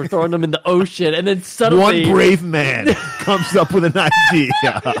babies. We're throwing them in the ocean, and then suddenly one brave man comes up with an idea.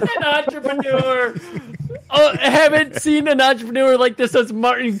 An entrepreneur. I haven't seen an entrepreneur like this as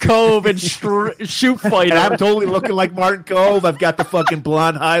Martin Cove and Shoot Fighter. And I'm totally looking like Martin Cove. I've got the fucking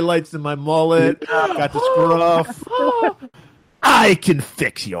blonde highlights in my mullet. Got the scruff. I can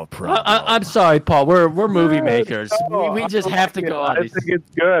fix your problem. I'm sorry, Paul. We're movie makers. We just have to go on. I think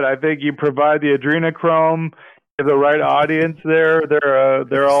it's good. I think you provide the adrenochrome, have the right audience there.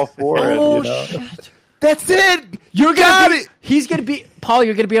 They're all for it. You know? Shit. That's it. You got it. He's gonna be Paul.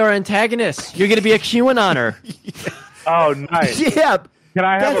 You're gonna be our antagonist. You're gonna be a QAnoner. Oh, nice. Yeah. Can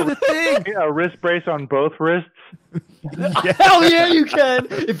I have That's the thing. a wrist brace on both wrists? Hell yeah, you can.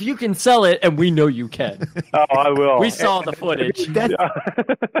 If you can sell it, and we know you can. Oh, I will. We saw the footage.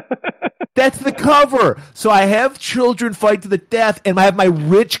 That's the cover. So I have children fight to the death, and I have my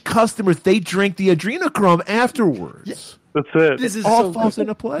rich customers. They drink the adrenochrome afterwards. That's it. This is All so falls good.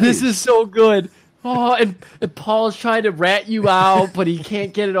 into place. This is so good. Oh, and Paul's trying to rat you out, but he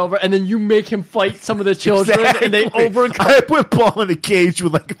can't get it over. And then you make him fight some of the children, and they overcome. I put Paul in a cage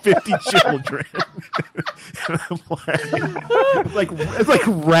with like 50 children. It's like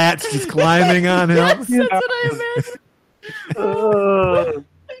rats just climbing on him. That's what I imagine.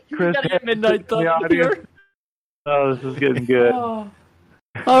 Chris, You got Midnight Thunder here. Oh, this is getting good. Oh.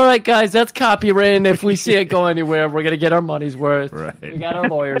 All right, guys, that's copywritten. If we see it go anywhere, we're going to get our money's worth. Right. We got our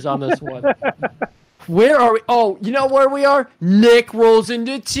lawyers on this one. Where are we? Oh, you know where we are? Nick rolls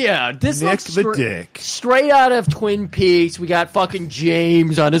into town. This Nick looks the Dick. straight out of Twin Peaks. We got fucking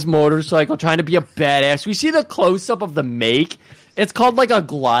James on his motorcycle trying to be a badass. We see the close-up of the make. It's called like a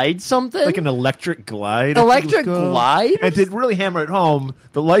glide something. Like an electric glide. I think Electric it was called. glide? And to really hammer it home,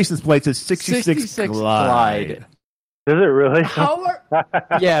 the license plate says 66 glide. Does it really? How are...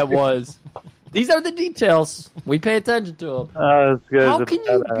 Yeah, it was. These are the details. We pay attention to them. Oh, that's good. How That's can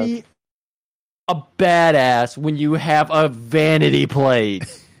you badass. be a badass when you have a vanity plate?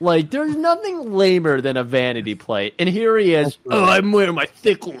 Like, there's nothing lamer than a vanity plate. And here he is. Oh, I'm wearing my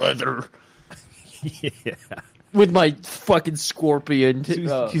thick leather. Yeah. With my fucking scorpion.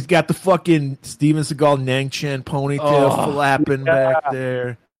 She's got the fucking Steven Seagal Nang-Chan ponytail flapping back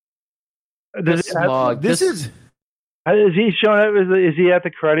there. the smog. This is... Is he showing up? Is he at the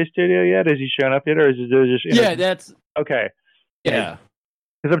karate studio yet? Is he showing up yet, or is it just? Yeah, that's... Okay. Yeah.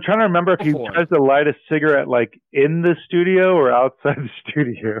 Because I'm trying to remember if he tries to light a cigarette like in the studio or outside the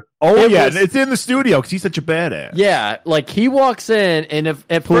studio. Oh, yeah, it's in the studio because he's such a badass. Yeah, like he walks in and if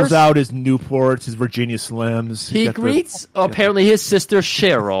at Pulls first out his Newports, his Virginia Slims. he Got the- greets apparently his sister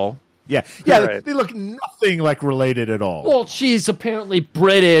Cheryl. Yeah, Right. they look nothing like related at all. Well, she's apparently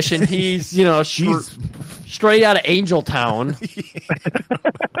British and he's, She's straight out of Angel Town.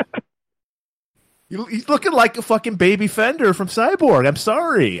 he's looking like a fucking baby Fender from Cyborg. I'm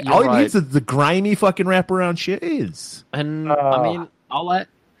sorry. You're All he right. needs is the grimy fucking wraparound shades. And I mean,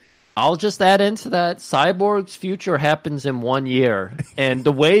 I'll just add into that. Cyborg's future happens in 1 year. And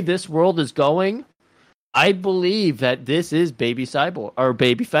the way this world is going, I believe that this is Baby Cyborg or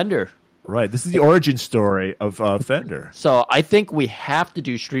Baby Fender. Right. This is the origin story of Fender. So I think we have to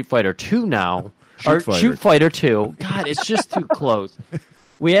do Street Fighter 2 now. Shoot Fighter 2. God, it's just too close.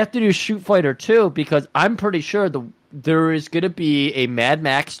 We have to do Shoot Fighter 2 because I'm pretty sure there is going to be a Mad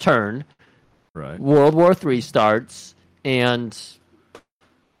Max turn. Right. World War III starts, and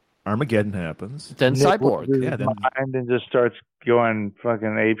Armageddon happens. then Nick Cyborg. loses Yeah, his then- mind and just starts going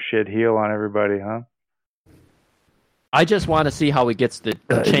fucking ape shit heel on everybody, huh? I just want to see how he gets the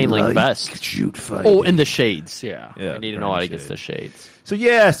chain link vest. Shoot fight. Oh, and the shades. Yeah. Yeah, I need to know how he gets the shades.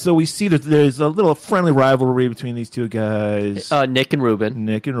 shades. So we see that there's a little friendly rivalry between these two guys, Nick and Ruben.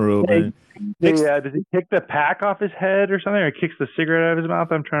 Nick and Ruben. Does he kick the pack off his head or something, or kicks the cigarette out of his mouth?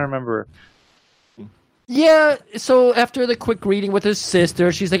 I'm trying to remember. Yeah, so after the quick greeting with his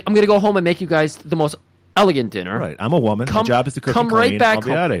sister, she's like, I'm going to go home and make you guys the most elegant dinner. Right. I'm a woman. My job is to cook come and clean. right back I'll be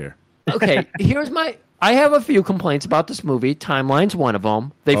home. out of here. Okay, I have a few complaints about this movie. Timeline's one of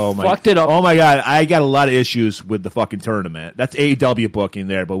them. They fucked it up. Oh my god, I got a lot of issues with the fucking tournament. That's AEW booking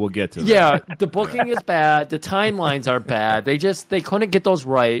there, but we'll get to that. Yeah, the booking is bad. The timelines are bad. They couldn't get those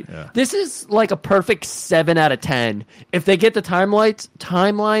right. Yeah. This is like a perfect 7 out of 10. If they get the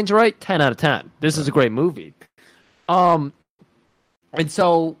timelines right, 10 out of 10. This is a great movie. And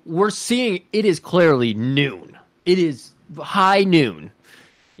so we're seeing it is clearly noon. It is high noon.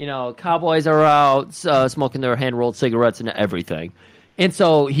 You know, cowboys are out smoking their hand-rolled cigarettes and everything. And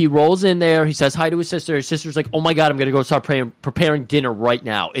so he rolls in there. He says hi to his sister. His sister's like, oh, my God, I'm going to go start preparing dinner right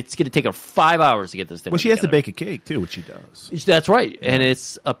now. It's going to take her 5 hours to get this dinner Well, she has to together. bake a cake, too, which she does. That's right. And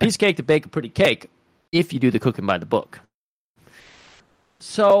it's a piece of cake to bake a pretty cake if you do the cooking by the book.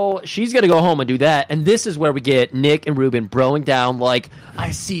 So she's going to go home and do that. And this is where we get Nick and Ruben broing down like,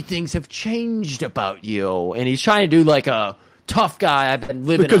 I see things have changed about you. And he's trying to do like a tough guy. I've been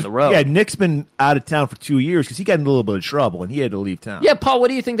living on the road. Yeah, Nick's been out of town for 2 years because he got in a little bit of trouble and he had to leave town. Yeah, Paul, what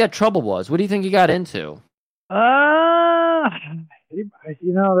do you think that trouble was? What do you think he got into? That's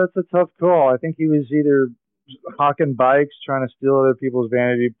a tough call. I think he was either hawking bikes, trying to steal other people's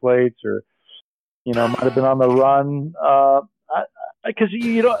vanity plates, or, might have been on the run. Because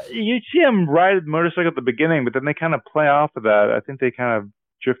you see him ride a motorcycle at the beginning, but then they kind of play off of that. I think they kind of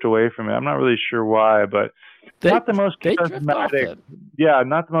drift away from it. I'm not really sure why, but not the most charismatic. Yeah,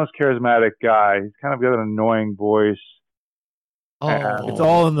 not the most charismatic guy. He's kind of got an annoying voice. Oh, It's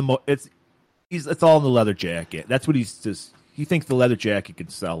all in the it's all in the leather jacket. That's what he thinks the leather jacket can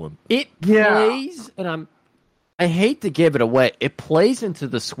sell him. It plays, and I hate to give it away. It plays into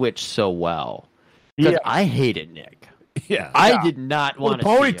the Switch so well because I hated Nick. Yeah, I did not want the to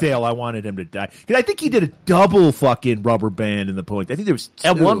see him. ponytail. I wanted him to die because I think he did a double fucking rubber band in the ponytail. I think there was two.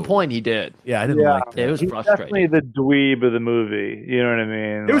 At one point he did. Yeah, I didn't like that. It was He's frustrating. definitely the dweeb of the movie. You know what I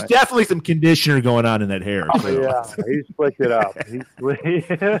mean? There was definitely some conditioner going on in that hair. Too. Yeah, he slicked it up.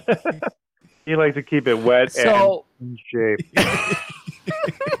 He likes to keep it wet and in shape.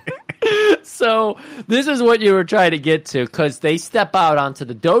 So this is what you were trying to get to because they step out onto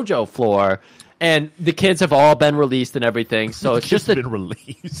the dojo floor. And the kids have all been released and everything, so it's just been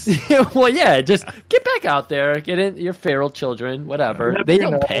released. Well, yeah, just get back out there, get in your feral children, whatever. They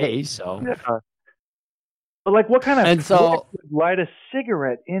don't pay, so. Yeah. But what kind of And so- prick would light a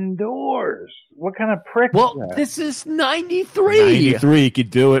cigarette indoors? What kind of prick? Well, is that? this is 93. 93, you could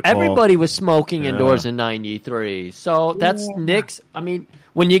do it. Paul. Everybody was smoking indoors in 93, so that's Nick's. I mean,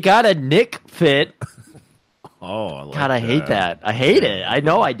 when you got a Nick fit. Oh, I like God, I hate that. I hate it. I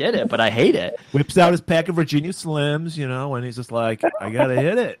know I did it, but I hate it. Whips out his pack of Virginia Slims, and he's just like, I gotta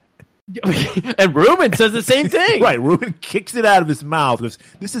hit it. And Ruben says the same thing. Right, Ruben kicks it out of his mouth. Goes,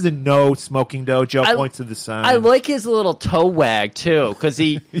 this is a no smoking dojo. Points to the sign. I like his little toe wag too, because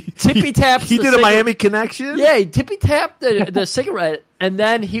he tippy taps. He did a Miami Connection. Yeah, he tippy tapped the cigarette, and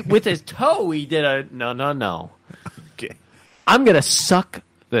then he with his toe he did a no. Okay, I'm gonna suck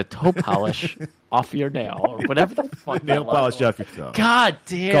the toe polish off your nail or whatever the fuck. nail polish off your toe. God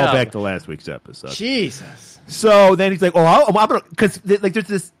damn. Call back to last week's episode. Jesus. So then he's like, "Oh, I'm gonna," because there's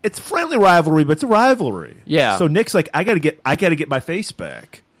this. It's friendly rivalry, but it's a rivalry. Yeah. So Nick's like, I gotta get my face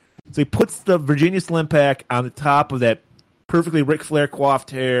back. So he puts the Virginia Slim Pack on the top of that perfectly Ric Flair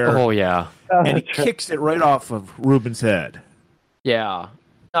coiffed hair. Oh yeah. And he kicks it right off of Ruben's head. Yeah.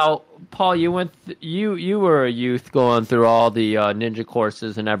 Now, Paul, you were a youth going through all the ninja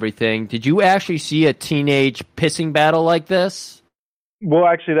courses and everything. Did you actually see a teenage pissing battle like this? Well,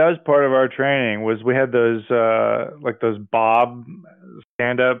 actually, that was part of our training. Was we had those those Bob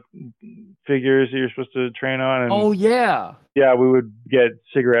stand-up figures that you're supposed to train on. And oh yeah. Yeah, we would get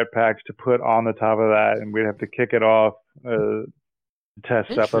cigarette packs to put on the top of that, and we'd have to kick it off,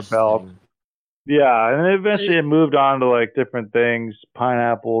 test up a belt. Yeah, and then eventually it moved on to different things,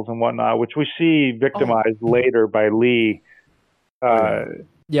 pineapples and whatnot, which we see victimized later by Lee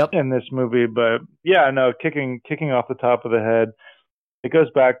in this movie. But yeah, no, kicking off the top of the head. It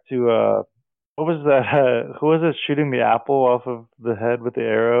goes back to what was that? Who was it shooting the apple off of the head with the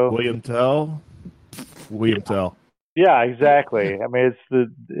arrow? William Tell. Yeah, exactly. I mean,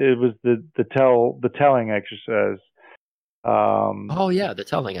 it was the telling exercise. Oh yeah, the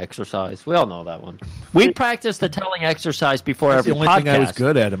telling exercise. We all know that one. We practiced the telling exercise before That's every the only podcast. thing I was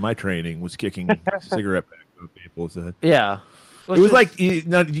good at in my training was kicking cigarette packs of people's head. Yeah. It was like, you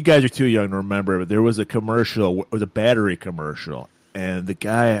guys are too young to remember, but there was a commercial, it was a battery commercial, and the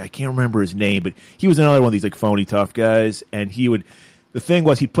guy, I can't remember his name, but he was another one of these phony tough guys, and the thing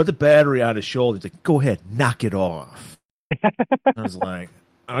was, he'd put the battery on his shoulder, he's like, go ahead, knock it off. I was like,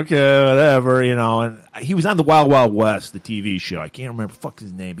 okay, whatever, and he was on the Wild Wild West, the TV show. I can't remember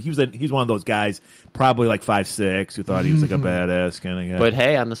his name, but he's one of those guys, probably like 5'6", who thought he was like a badass kind of guy. But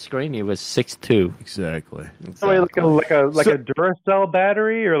hey, on the screen he was 6'2". Exactly. So like a Duracell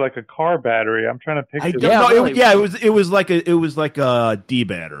battery or like a car battery. I'm trying to picture. It was like a D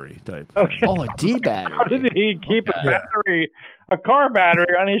battery type. Okay. Oh, a D battery. How did he keep a car battery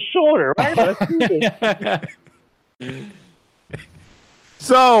on his shoulder? Right?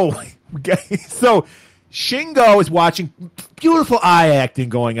 So Shingo is watching beautiful eye acting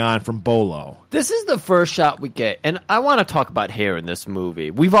going on from Bolo. This is the first shot we get, and I want to talk about hair in this movie.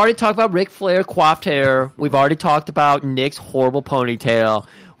 We've already talked about Ric Flair coiffed hair. We've already talked about Nick's horrible ponytail.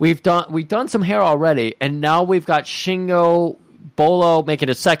 We've done some hair already, and now we've got Shingo Bolo making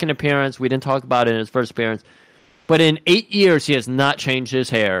a second appearance. We didn't talk about it in his first appearance, but in 8 years he has not changed his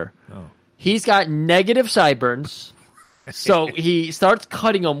hair. Oh. He's got negative sideburns. So he starts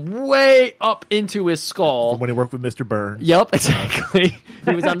cutting them way up into his skull. From when he worked with Mr. Burns. Yep, exactly.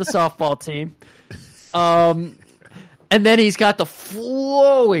 He was on the softball team. And then he's got the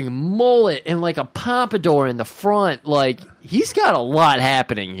flowing mullet and like a pompadour in the front. Like, he's got a lot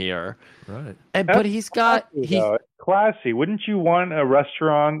happening here. Right. But he's got... It's classy. Wouldn't you want a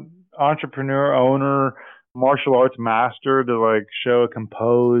restaurant entrepreneur, owner, martial arts master to like show a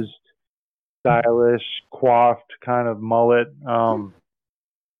composed, stylish, coiffed kind of mullet?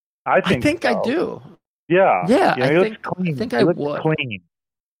 I think I do. Yeah. Yeah, he looks clean. I think he I looks would. clean.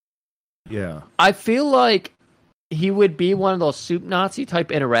 Yeah. I feel like he would be one of those soup Nazi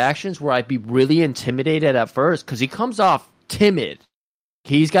type interactions where I'd be really intimidated at first because he comes off timid.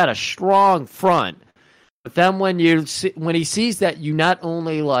 He's got a strong front. But then when he sees that you not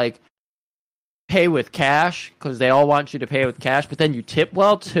only like pay with cash, because they all want you to pay with cash, but then you tip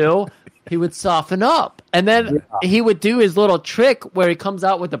well too, he would soften up. And then he would do his little trick where he comes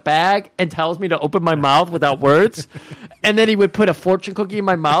out with a bag and tells me to open my mouth without words. And then he would put a fortune cookie in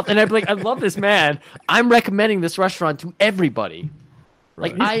my mouth. And I'd be like, I love this man. I'm recommending this restaurant to everybody.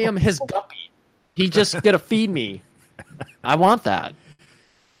 Like, I am his guppy. He just going to feed me. I want that.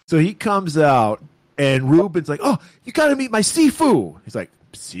 So he comes out, and Ruben's like, oh, you got to meet my Sifu. He's like,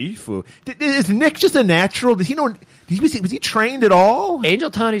 Sifu? Is Nick just a natural? Did he know? Was he trained at all? Angel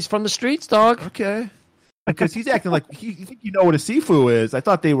Town, he's from the streets, dog. Okay. Because he's acting like you think you know what a Sifu is. I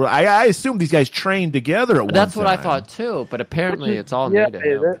thought they were. I assumed these guys trained together at one time. That's what I thought too. But apparently, it's all new to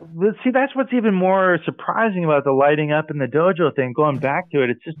him. See, that's what's even more surprising about the lighting up in the dojo thing. Going back to it,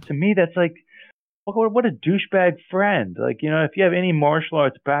 it's just, to me, that's like, what a douchebag friend. Like, if you have any martial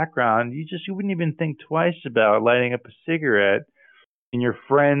arts background, you wouldn't even think twice about lighting up a cigarette in your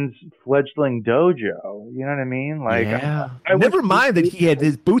friend's fledgling dojo. You know what I mean? Like, yeah. Never mind that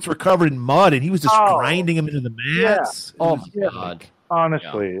his boots were covered in mud and he was just grinding them into the mats. Yeah. Oh my God.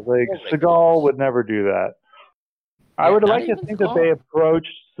 Honestly, Seagal would never do that. I would like to think that they approached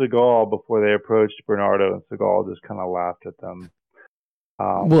Seagal before they approached Bernardo, and Seagal just kind of laughed at them.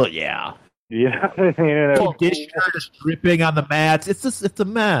 Well, yeah. Yeah. Dish is dripping on the mats. It's a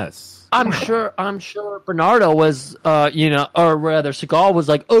mess. I'm sure Bernardo was, or rather Seagal was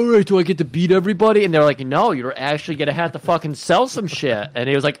like, all right, do I get to beat everybody? And they're like, no, you're actually going to have to fucking sell some shit. And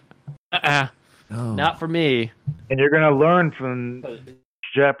he was like, not for me. And you're going to learn from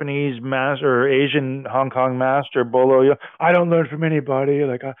Japanese master or Asian Hong Kong master Bolo. I don't learn from anybody.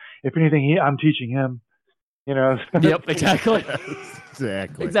 Like, if anything, I'm teaching him. Yep, exactly.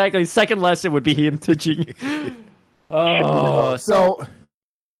 Exactly. Second lesson would be him teaching. So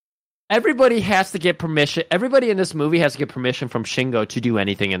everybody has to get permission. Everybody in this movie has to get permission from Shingo to do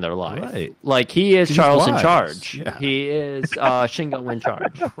anything in their life. Right. Like, he is Charles in charge. Yeah. He is Shingo in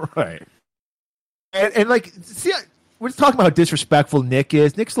charge. Right. And like, see, we're just talking about how disrespectful Nick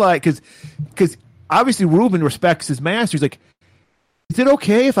is. Nick's like, because obviously Ruben respects his master. He's like, is it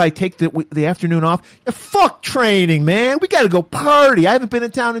okay if I take the afternoon off? Yeah, fuck training, man. We got to go party. I haven't been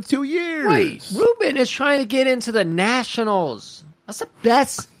in town in 2 years. Right. Ruben is trying to get into the Nationals. That's the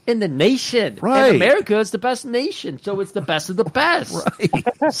best in the nation. Right. And America is the best nation, so it's the best of the best.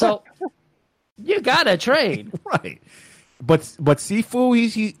 Right. So you got to train. Right. But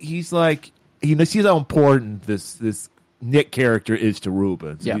Sifu, he's like, he sees how important this Nick character is to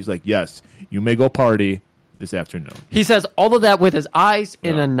Ruben. So he's like, yes, you may go party this afternoon. He says all of that with his eyes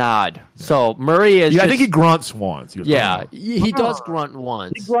in a nod. Yeah. So Murray is. Yeah, I think he grunts once. He does grunt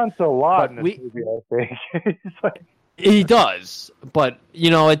once. He grunts a lot in this movie, I think. He does, but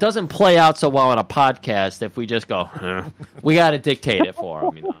it doesn't play out so well on a podcast if we just go. We got to dictate it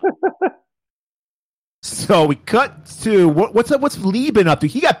for him. So we cut to what's Lee been up to?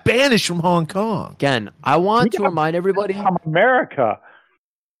 He got banished from Hong Kong. Again, I want to remind everybody from America.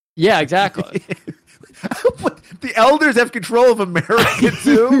 Yeah, exactly. The elders have control of America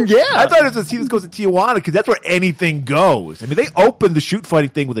too. Yeah. I thought it was he goes to Tijuana because that's where anything goes. I mean, they opened the shoot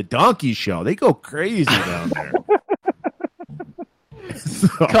fighting thing with a donkey show. They go crazy down there. So,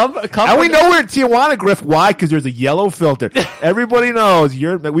 Come and we know we're in Tijuana, Griff. Why? Because there's a yellow filter. Everybody knows.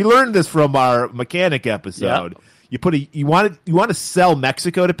 We learned this from our mechanic episode. Yep. You want to sell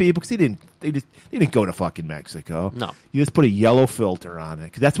Mexico to people because they didn't go to fucking Mexico. No. You just put a yellow filter on it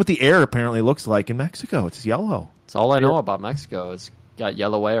because that's what the air apparently looks like in Mexico. It's yellow. That's all I know about Mexico. It's got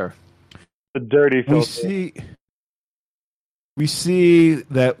yellow air. The dirty filter. We see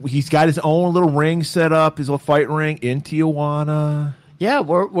that he's got his own little ring set up, his little fight ring in Tijuana. Yeah,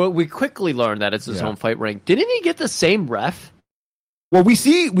 we quickly learned that it's his own fight ring. Didn't he get the same ref? Well, we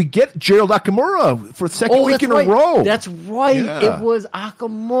get Gerald Nakamura for the second week in right. a row. That's right. Yeah. It was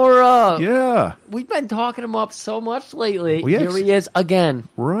Akamura. Yeah. We've been talking him up so much lately. Well, yes. Here he is again.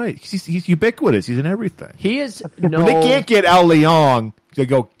 Right. He's ubiquitous. He's in everything. He is When they can't get Al Leong, they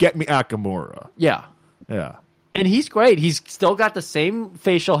go, get me Akamura. Yeah. Yeah. And he's great. He's still got the same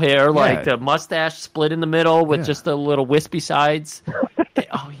facial hair, like the mustache split in the middle with just the little wispy sides.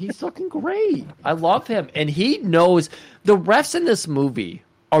 Oh, he's looking great. I love him. And he knows the refs in this movie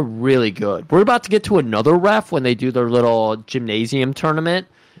are really good. We're about to get to another ref when they do their little gymnasium tournament.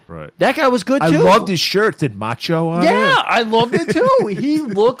 Right. That guy was good, too. I loved his shirt. It said macho on it. Yeah, I loved it, too. He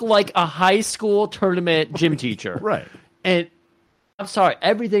looked like a high school tournament gym teacher. Right. And I'm sorry,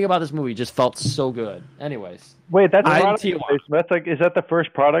 everything about this movie just felt so good. Anyways. Wait, that's product Tijuana. placement. That's is that the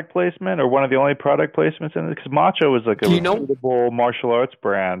first product placement or one of the only product placements in it? Because Macho was like a reputable martial arts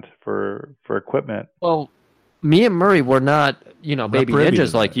brand for equipment. Well, me and Murray were not, baby privy to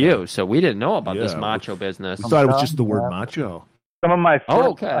ninjas like that, you, so we didn't know about this macho business. I thought it was just the word macho. Some of my first,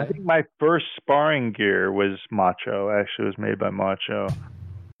 okay. I think my first sparring gear was Macho. Actually, it was made by Macho.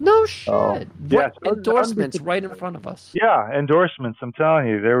 No shit. Yes. Endorsements right in front of us. Yeah, endorsements. I'm telling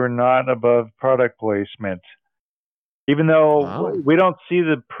you, they were not above product placement. Even though we don't see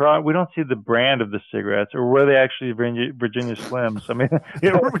the brand of the cigarettes or were they actually Virginia Slims. I mean,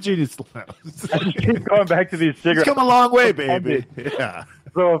 we're Virginia Slims. I just keep going back to these cigarettes. It's come a long way, baby. Yeah.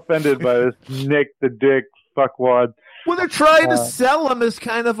 So offended by this Nick the Dick fuckwad. Well, they're trying to sell him as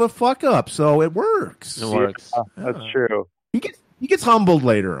kind of a fuck up, so it works. It works. That's true. He gets humbled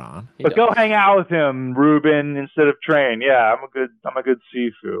later on. But go hang out with him, Ruben, instead of Train. Yeah, I'm a good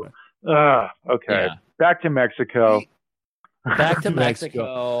Sifu. Okay. Yeah. Back to Mexico. Back to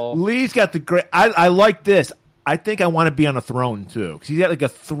Mexico. Lee's got the great. I like this. I think I want to be on a throne too because he's got like a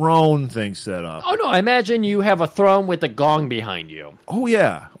throne thing set up. Oh no! I imagine you have a throne with a gong behind you. Oh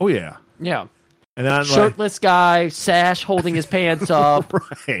yeah. Yeah. And then I'm shirtless guy, sash holding his pants up.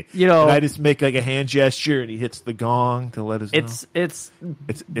 Right. And I just make like a hand gesture and he hits the gong to let us know. It's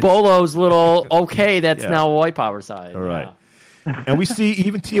Bolo's little that's now white power side. All right. And we see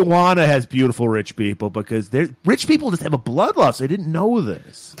even Tijuana has beautiful rich people because rich people just have a bloodlust. I didn't know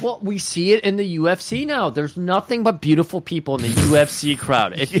this. Well, we see it in the UFC now. There's nothing but beautiful people in the UFC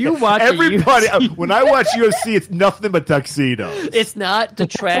crowd. If you watch everybody, UFC, when I watch UFC, it's nothing but tuxedos. It's not the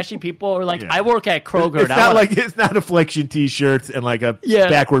trashy people or like I work at Kroger. It's not affliction T-shirts and like a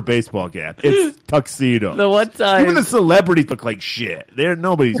backward baseball cap. It's tuxedos. The one time, even the celebrities look like shit.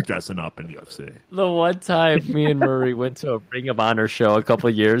 Nobody's dressing up in UFC. The one time me and Murray went to a Ring of Honor show a couple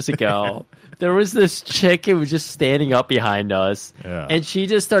of years ago, there was this chick who was just standing up behind us, and she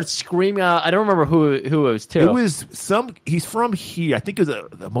just started screaming out. I don't remember who it was to. It was he's from here. I think it was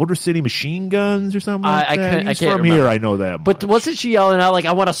the Motor City Machine Guns or something like that. He's from here. I know that. But wasn't she yelling out like,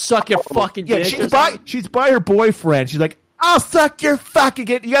 "I want to suck your fucking dick"? She's by her boyfriend. She's like, "I'll suck your fucking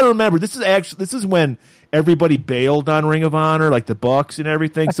dick." You got to remember, this is when everybody bailed on Ring of Honor, like the Bucks and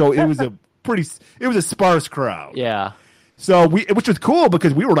everything. So it was a sparse crowd. Yeah. So which was cool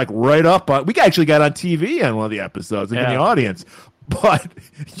because we were like right up on. We actually got on TV on one of the episodes in the audience. But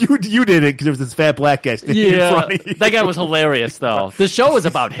you did it because there was this fat black guy standing in front of you. That guy was hilarious though. The show was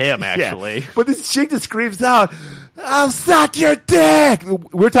about him actually. Yeah. But this chick just screams out, "I'll suck your dick." We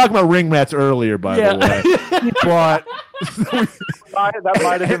were talking about ring mats earlier, by the way. But that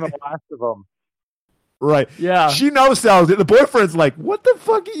might have been the last of them. Right. Yeah. She no-sells it. The boyfriend's like, "What the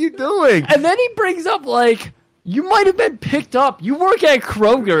fuck are you doing?" And then he brings up like, "You might have been picked up. You work at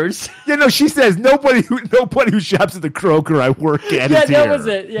Kroger's." Yeah, no, she says nobody who shops at the Kroger I work at. Yeah, is that here. was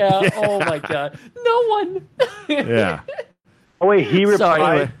it. Yeah. Oh my god. No one. Yeah. Oh wait, he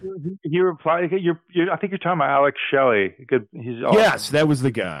replied. Sorry. He replied. I think you're talking about Alex Shelley. He's awesome. Yes, that was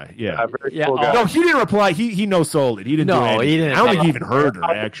the guy. Yeah. Very cool guy. No, he didn't reply. He no sold it. He didn't. No, do anything. he didn't. I don't think he even heard her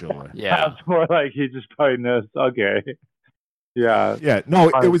actually. Yeah. It's more like he just probably knows. Okay. Yeah. Yeah, no,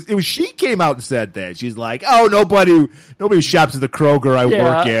 it was she came out and said that. She's like, "Oh, nobody who shops at the Kroger I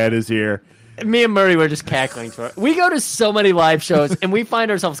work at is here." Me and Murray were just cackling for it. We go to so many live shows and we find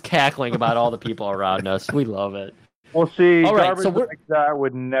ourselves cackling about all the people around us. We love it. Well, see, All right, garbage so we're- like that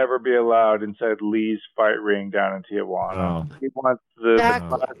would never be allowed inside Lee's fight ring down in Tijuana. Oh. He wants the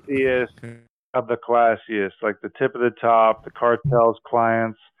classiest of the classiest, like the tip of the top, the cartel's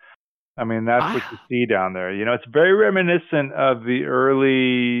clients. I mean, that's what you see down there. You know, it's very reminiscent of the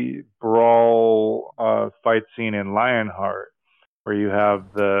early brawl fight scene in Lionheart, where you have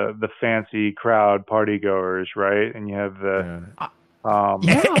the fancy crowd party goers, right? And you have the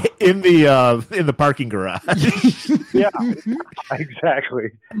in the parking garage. yeah,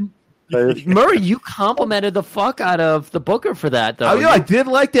 exactly. Murray, you complimented the fuck out of the booker for that, though. Oh, yeah, I did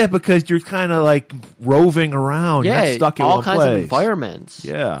like that because you're kind of like roving around. You're not stuck in all one kinds place. of environments.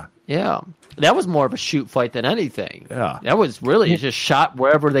 Yeah. Yeah. That was more of a shoot fight than anything. Yeah. That was really just shot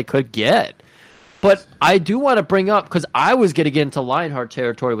wherever they could get. But I do want to bring up, because I was getting into Lionheart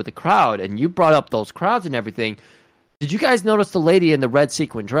territory with the crowd, and you brought up those crowds and everything. Did you guys notice the lady in the red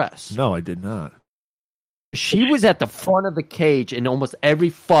sequin dress? No, I did not. She was at the front of the cage in almost every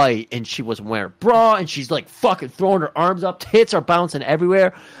fight, and she was wearing a bra, and she's like fucking throwing her arms up. Tits are bouncing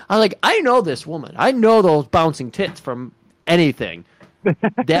everywhere. I'm like, I know this woman. I know those bouncing tits from anything.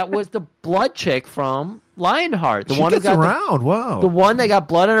 That was the blood chick from Lionheart. The She one who gets got around. Wow. the one that got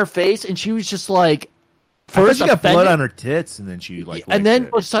blood on her face, and she was just like, I thought first she got offended, blood on her tits, and then she like. and then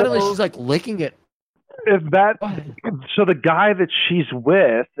licked it. suddenly she's like licking it. If that, so the guy that she's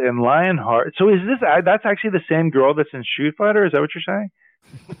with in Lionheart. So is this? That's actually the same girl that's in Shoot Fighter. Is that what you're saying?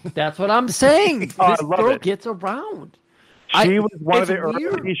 That's what I'm saying. Oh, I This love girl it. gets around. She was one of it's the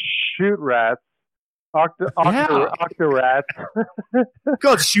weird. early Shoot Rats. Octorats.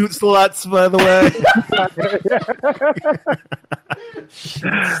 Called shoot sluts, by the way.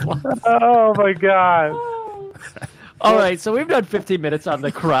 Oh my god. All right, so we've done 15 minutes on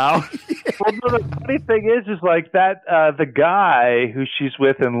the crowd. Well, no, the funny thing is like that the guy who she's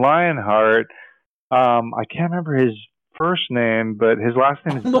with in Lionheart, I can't remember his first name, but his last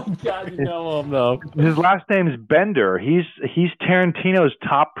name is Oh my God, you know him though. his last name is Bender. He's Tarantino's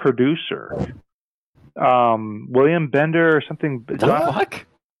top producer. William Bender or something. The fuck?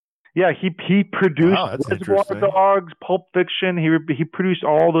 Yeah, he produced Wow, that's Reservoir interesting. Dogs, Pulp Fiction. He produced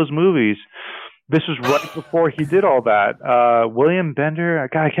all those movies. This was right before he did all that. William Bender,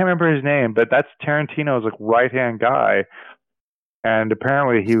 God, I can't remember his name, but that's Tarantino's like right hand guy. And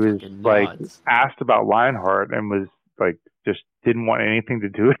apparently he was Fucking like nuts. asked about Lionheart and was like just didn't want anything to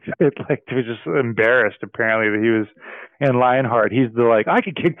do with it. Like he was just embarrassed apparently that he was in Lionheart. He's the like I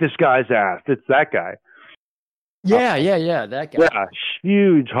could kick this guy's ass. It's that guy. Yeah, that guy. Yeah,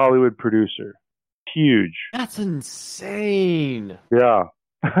 huge Hollywood producer. Huge. That's insane. Yeah.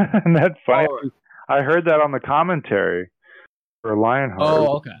 And that's funny. Oh. I heard that on the commentary for Lionheart.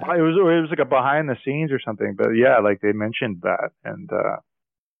 Oh, okay. It was like a behind the scenes or something, but yeah, like they mentioned that and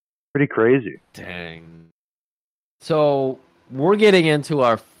pretty crazy. Dang. So we're getting into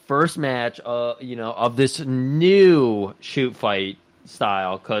our first match, of this new shoot fight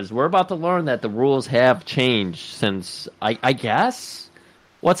style, because we're about to learn that the rules have changed since I guess.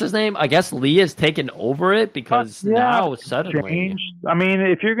 What's his name? I guess Lee has taken over it because now suddenly. Changed. I mean,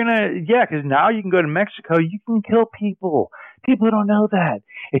 if you're because now you can go to Mexico, you can kill people. People don't know that.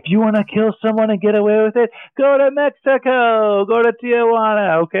 If you want to kill someone and get away with it, go to Mexico. Go to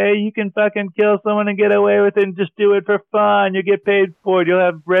Tijuana, okay? You can fucking kill someone and get away with it and just do it for fun. You'll get paid for it. You'll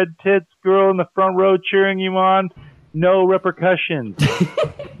have red tits girl in the front row cheering you on. No repercussions.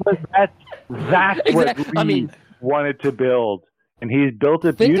 that's what Exactly. Lee I mean, wanted to build. And he's built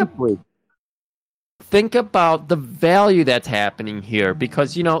it beautifully. think about the value that's happening here,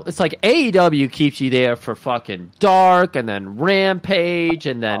 because it's like AEW keeps you there for fucking Dark and then Rampage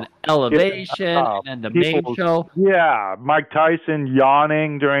and then Elevation and then the main show. Yeah, Mike Tyson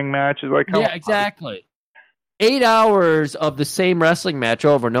yawning during matches. Like, come Yeah, on. exactly. 8 hours of the same wrestling match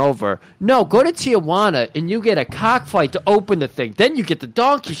over and over. No, go to Tijuana and you get a cockfight to open the thing. Then you get the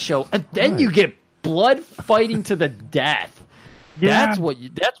donkey show, and then you get blood fighting to the death. Yeah. That's what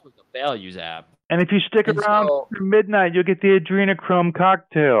the value's at. And if you stick And around so- through midnight, you'll get the Adrenochrome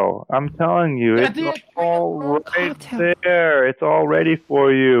cocktail. I'm telling you, Yeah, it's the all Adrenochrome right cocktail. there. It's all ready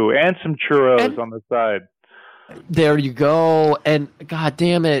for you, and some churros And- on the side. There you go. And god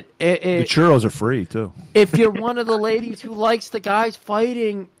damn it, The churros are free too. if you're one of the ladies who likes the guys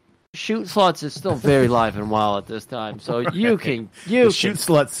fighting, Shoot Sluts is still very live and well at this time, so you can The shoot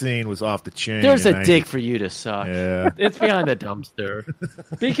slut scene was off the chain. There's a and dick for you to suck. Yeah. It's behind the dumpster.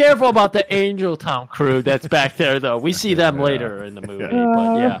 Be careful about the Angel Town crew that's back there, though. We see them later in the movie,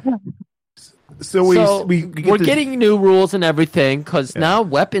 but yeah. So we're getting new rules and everything because now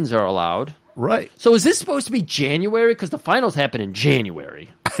weapons are allowed. Right. So is this supposed to be January? Because the finals happen in January.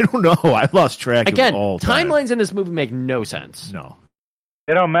 I don't know. I lost track Again, of all time. timelines in this movie make no sense. No.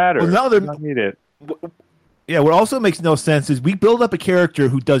 They don't matter. Well, now they don't need it. Yeah, what also makes no sense is we build up a character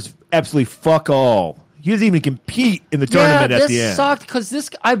who does absolutely fuck all. He doesn't even compete in the tournament at the end. This sucked because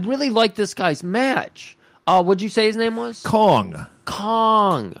I really like this guy's match. What'd you say his name was? Kong.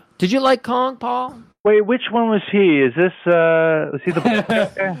 Did you like Kong, Paul? Wait, which one was he? Is this was he the black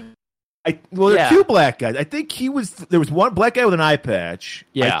guy? There are two black guys. I think there was one black guy with an eye patch.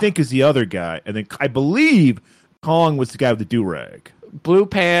 Yeah. I think is the other guy. And then I believe Kong was the guy with the do-rag. Blue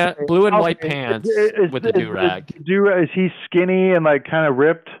and white pants with the do-rag. Is he skinny and like kind of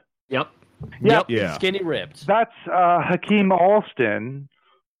ripped? Yep. Yeah. Skinny ripped. That's Hakeem Alston,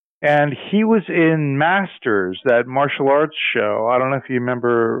 and he was in Masters, that martial arts show. I don't know if you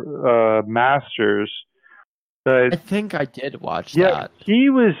remember Masters. But I think I did watch that. He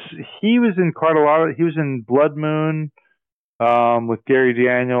was in quite a lot of. He was in Blood Moon with Gary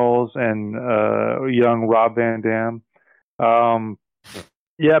Daniels and young Rob Van Dam.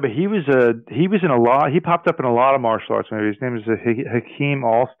 Yeah, but he was in a lot. He popped up in a lot of martial arts movies. His name is Hakeem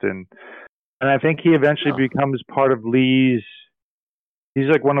Alston, and I think he eventually becomes part of Lee's. He's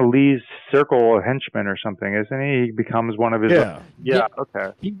like one of Lee's circle of henchmen or something, isn't he? He becomes one of his. Yeah.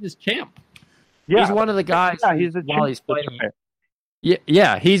 Okay. He's his champ. Yeah. He's one of the guys. Yeah, he's a while he's fighting.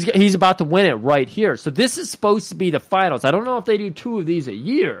 Yeah. He's about to win it right here. So this is supposed to be the finals. I don't know if they do 2 of these a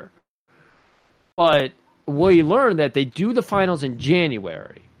year, but we learned that they do the finals in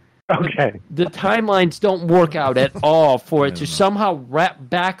January. Okay. The timelines don't work out at all for it to somehow wrap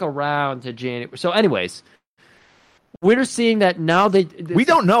back around to January. So, anyways, we're seeing that now we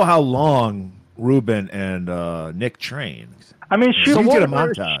don't know how long Ruben and Nick train. I mean, Shoot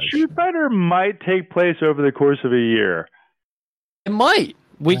Fighter might take place over the course of a year. It might.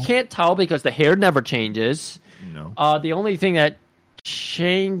 We can't tell because the hair never changes. No. The only thing that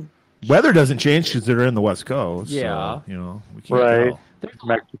changed. Weather doesn't change because they're in the West Coast. Yeah. So, we can't tell.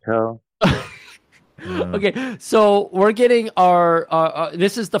 Mexico. Okay, so we're getting our.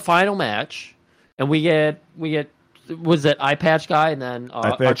 This is the final match, and we get. Was that eye patch guy and then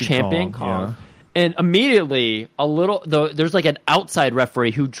our champion Kong. Yeah. And immediately, there's like an outside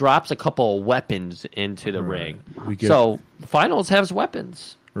referee who drops a couple of weapons into the ring. So finals has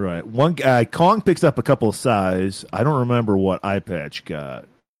weapons. Right. One guy, Kong picks up a couple of size. I don't remember what eye patch got.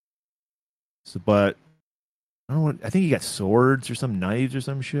 But I don't know. I think he got swords or some knives or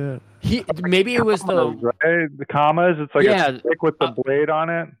some shit. Maybe it was the commas. It's like a stick with the blade on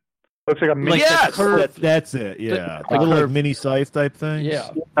it. Looks like a mini. Yes, that's it. Yeah, a little like mini scythe type thing.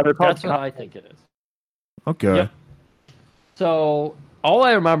 Yeah, that's what I think it is. Okay. Yep. So all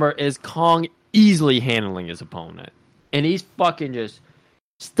I remember is Kong easily handling his opponent, and he's fucking just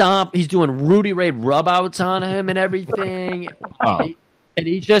stomp. He's doing Rudy Ray rub outs on him and everything, and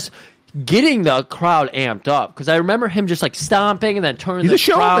he's just getting the crowd amped up because I remember him just like stomping and then turning. He's the a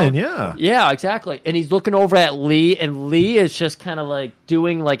showman, crowd. Yeah, exactly. And he's looking over at Lee, and Lee is just kind of like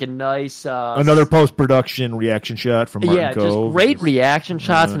doing like a nice another post-production reaction shot from Martin Cove. Just great reaction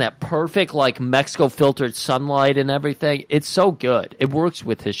shots and that perfect like Mexico filtered sunlight and everything. It's so good. It works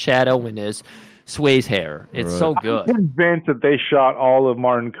with his shadow and his Sway's hair. It's so good. I'm convinced that they shot all of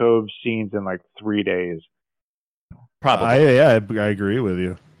Martin Cove's scenes in like 3 days. Probably. I agree with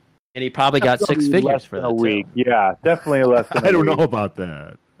you. And he probably got 6 figures for that a week. Yeah, definitely less than I don't know about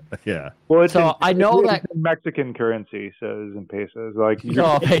that. Yeah. Well, it's I know that in Mexican currency, so it's in pesos. Like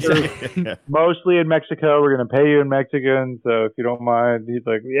pesos. Mostly in Mexico, we're going to pay you in Mexican. So if you don't mind, he's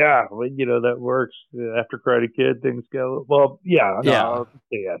like, yeah, well, that works. After Karate Kid, things go well. Yeah, no,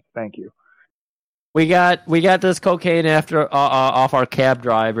 yes, thank you. We got this cocaine off our cab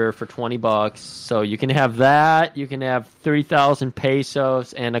driver for $20. So you can have that. You can have 3,000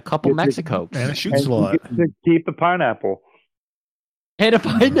 pesos and a couple Mexicokes and a shoot slot. Keep the pineapple. And a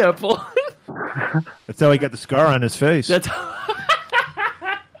pineapple. That's how he got the scar on his face. That's but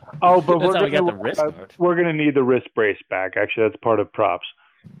that's how we got the wrist guard. We're going to need the wrist brace back. Actually, that's part of props.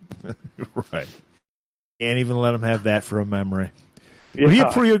 Right. Can't even let him have that for a memory.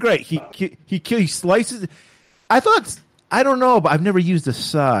 Yeah. But you're great. He slices. I don't know, but I've never used a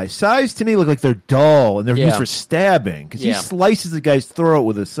size. Size to me look like they're dull and they're used for stabbing because he slices the guy's throat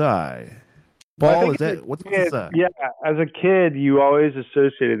with a size. I Paul, think is that as what's a kid, that? yeah, as a kid, you always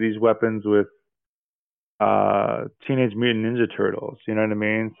associated these weapons with Teenage Mutant Ninja Turtles. You know what I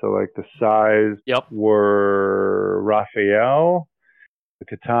mean? So like the sais Yep. were Raphael, the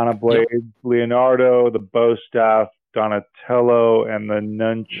katana blades, Leonardo, the bow staff, Donatello, and the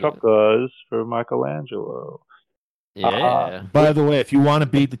nunchuckas for Michelangelo. Yeah. By the way, if you want to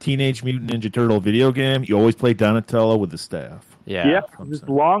beat the Teenage Mutant Ninja Turtle video game, you always play Donatello with the staff. Yeah. It's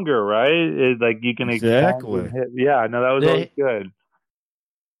longer, right? Like you can Exactly. hit. Yeah, no, that was always good.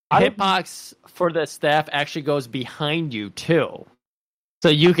 Hitbox for the staff actually goes behind you too, so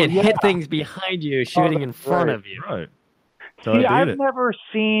you can hit things behind you, shooting in front of you. Right. So See, I I've beat it. never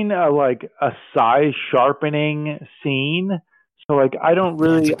seen a size sharpening scene, so like I don't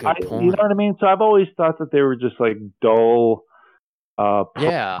really, That's a good point. you know what I mean. So I've always thought that they were just like dull,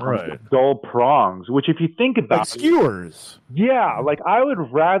 Yeah. Right. dull prongs. Which, if you think about Like skewers. yeah, like I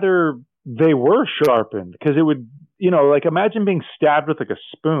would rather they were sharpened because it would, you know, like imagine being stabbed with like a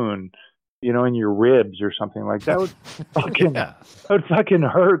spoon, you know, in your ribs or something like that. Would fucking Yeah. that would fucking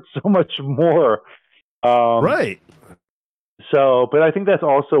hurt so much more. Right. So, but I think that's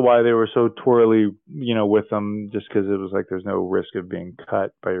also why they were so twirly, you know, with them, just because it was like there's no risk of being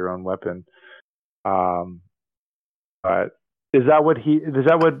cut by your own weapon. But is that what he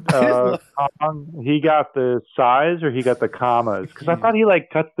got the size or he got the commas? Because I thought he like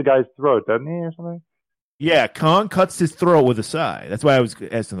cuts the guy's throat, doesn't he, or something? Yeah, Kong cuts his throat with a sai. That's why I was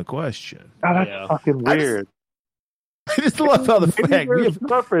asking the question. Oh, that's fucking weird. I just love how the fact we have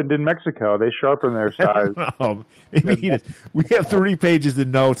sharpened in Mexico. They sharpen their size. we have 3 pages of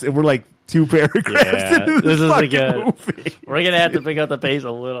notes, and we're like 2 paragraphs Yeah, into this is fucking good. movie. We're gonna have to pick up the pace a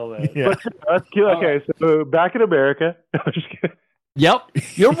little bit. Yeah. That's cute. Okay, so back in America. I'm just kidding. Yep,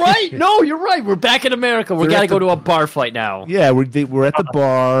 you're right. No, you're right. We're back in America. We We're gotta at go to a bar fight now. Yeah, we're at the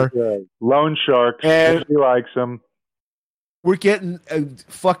bar. Yeah. Loan sharks. And- He likes them. We're getting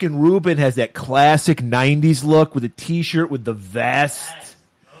fucking Ruben has that classic 90s look with a t-shirt with the vest.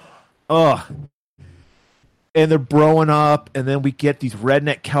 Ugh. And they're broing up, and then we get these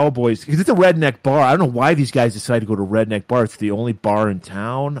redneck cowboys. Because it's a redneck bar. I don't know why these guys decide to go to redneck bar. It's the only bar in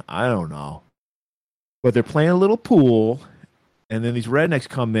town. I don't know. But they're playing a little pool, and then these rednecks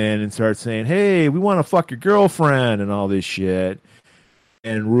come in and start saying, hey, we want to fuck your girlfriend and all this shit.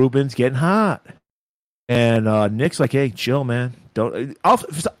 And Ruben's getting hot. And Nick's like, hey, chill, man. Don't.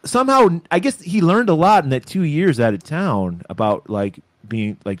 Somehow, I guess he learned a lot in that 2 years out of town about like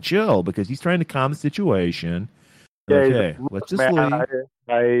being like chill because he's trying to calm the situation. Yeah, Okay, let's just leave.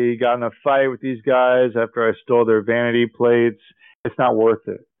 I got in a fight with these guys after I stole their vanity plates. It's not worth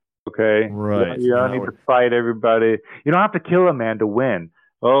it. Okay, Right. You don't need to fight everybody. You don't have to kill a man to win.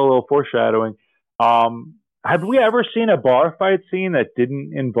 Oh, a little foreshadowing. Have we ever seen a bar fight scene that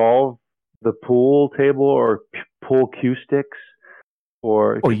didn't involve the pool table or pool cue sticks?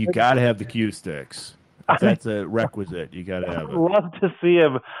 Or you got to have the cue sticks. That's a requisite. You got to have I'd it. love to see a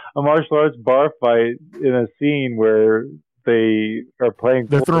martial arts bar fight in a scene where they are playing.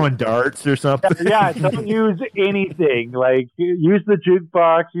 They're throwing darts or something. Yeah, don't use anything. Like, use the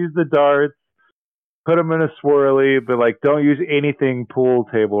jukebox, use the darts, put them in a swirly, but like, don't use anything pool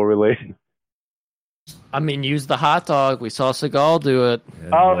table related. I mean, use the hot dog. We saw Seagal do it.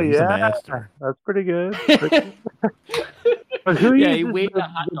 Oh he's a yeah, master. that's pretty good. But who Yeah, he uses waved a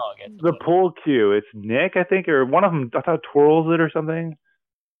hot dog at the pool cue? It's Nick, I think, or one of them. I thought twirls it or something.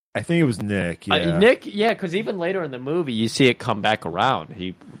 I think it was Nick. Yeah. Nick, yeah, because even later in the movie, you see it come back around.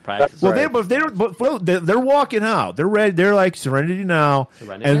 He practices. Well, they're walking out. They're ready. They're like Serenity now,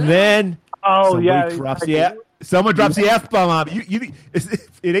 Serenity and now. then Oh someone drops the F bomb on you.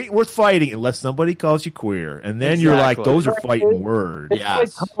 It ain't worth fighting unless somebody calls you queer, and then you're like, Exactly. those are fighting words. It's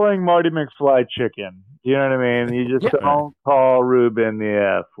Yes. like calling Marty McFly chicken. You know what I mean? You just don't call Ruben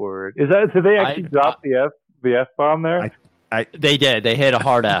the F word. Did they actually drop the F bomb there? They did. They hit a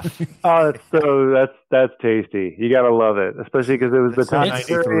hard F. That's tasty. You gotta love it, especially because it was the time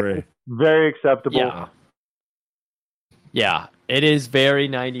 93. very acceptable. Yeah. Yeah, it is very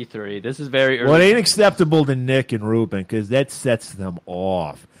 93. This is very early. Well, it ain't acceptable to Nick and Ruben because that sets them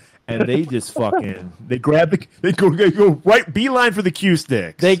off, and they just fucking they go right beeline for the cue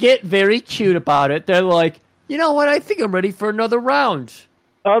sticks. They get very cute about it. They're like, you know what? I think I'm ready for another round.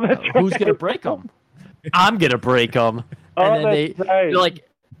 Oh, that's right. Who's gonna break them? I'm gonna break them. And then they're like,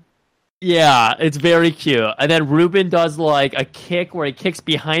 yeah, it's very cute. And then Ruben does like a kick where he kicks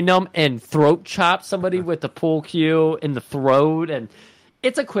behind them and throat chops somebody with the pool cue in the throat, and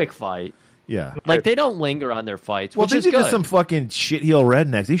it's a quick fight. Yeah, like they don't linger on their fights. Well, which they is did good. to some fucking shitheel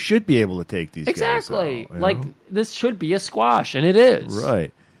rednecks. They should be able to take these exactly. guys out, like this should be a squash, and it is.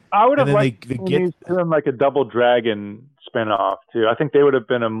 Right. I would have And then liked they to get- see them like a Double Dragon spinoff too. I think they would have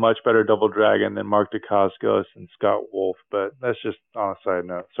been a much better Double Dragon than Mark Dacascos and Scott Wolf. But that's just on a side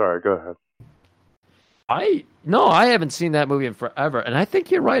note. Sorry, go ahead. I haven't seen that movie in forever, and I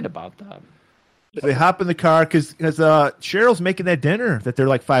think you're right about that. They hop in the car because Cheryl's making that dinner that they're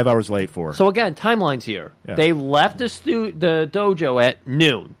like 5 hours late for. So again, timelines here. Yeah. They left the dojo at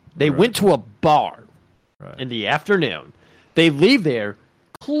noon. They went to a bar in the afternoon. They leave there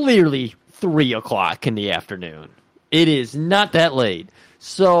clearly 3:00 in the afternoon. It is not that late.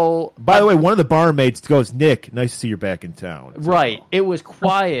 So, by the way, one of the barmaids goes, "Nick, nice to see you're back in town." Right. It was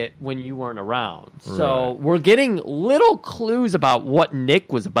quiet when you weren't around. So Right. we're getting little clues about what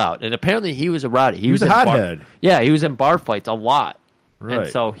Nick was about. And apparently he was a rowdy. He was a in hothead. Yeah, he was in bar fights a lot. Right. And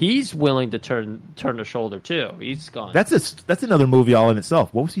so he's willing to turn the shoulder too. He's gone. That's another movie all in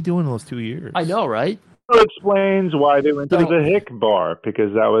itself. What was he doing in those 2 years? I know, right? It explains why they went to So- the Hick bar,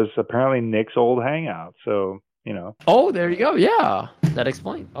 because that was apparently Nick's old hangout. So, you know. Oh, there you go. Yeah, that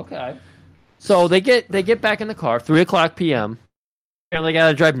explains. Okay. So they get back in the car 3:00 p.m. And they got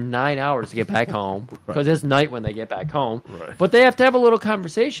to drive 9 hours to get back home because it's night when they get back home. Right. But they have to have a little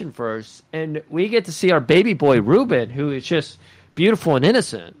conversation first, and we get to see our baby boy Ruben, who is just beautiful and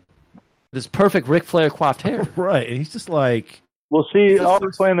innocent. This perfect Ric Flair coiffed hair. Right, and he's just like, We'll see. I'll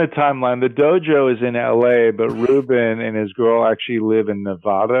explain the timeline. The dojo is in L.A., but Ruben and his girl actually live in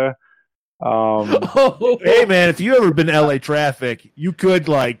Nevada. "Hey man, if you ever been to LA traffic, you could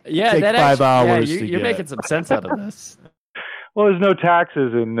take that 5 hours Yeah, to you're get." making some sense out of this. Well, there's no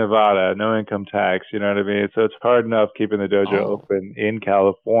taxes in Nevada, no income tax. You know what I mean? So it's hard enough keeping the dojo open in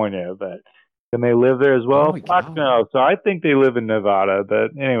California, but can they live there as well? Oh my Fuck God. no. So I think they live in Nevada.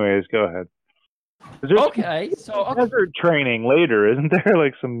 But anyways, go ahead. There's Okay, so desert training later, isn't there?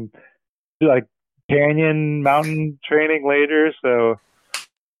 Like some canyon mountain training later. So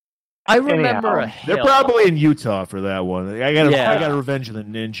I remember Anyhow, a They're hill. probably in Utah for that one. I got Yeah. a Revenge of the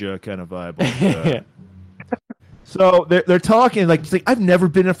Ninja kind of vibe. on that. So they're talking like, it's like, I've never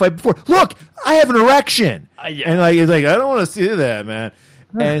been in a fight before. Look, I have an erection, Yeah. and he's like, I don't want to see that, man.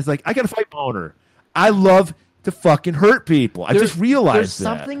 And it's like, I got to fight my owner. I love to fucking hurt people. I just realized there's that.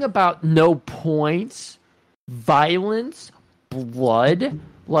 something about no points, violence, blood.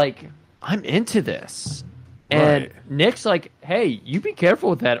 Like, I'm into this. And Right. Nick's like, hey, you be careful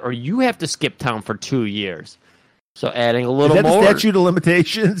with that, or you have to skip town for 2 years. So adding a Is little that more. the statute of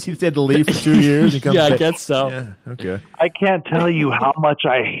limitations? He had to leave for 2 years. And come Yeah, I back? guess so. Yeah, okay. I can't tell you how much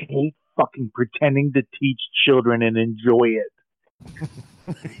I hate fucking pretending to teach children and enjoy it.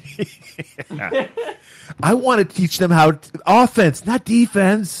 I want to teach them how offense, not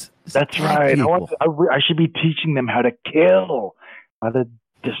defense. That's Attack right. people. I should be teaching them how to kill, how to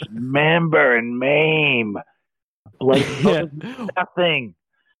dismember and maim. Blood Yeah. nothing.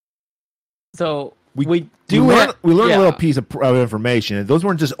 So We we do learn, have, we learn yeah. a little piece of information. Those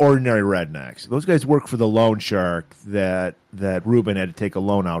weren't just ordinary rednecks. Those guys work for the loan shark that Ruben had to take a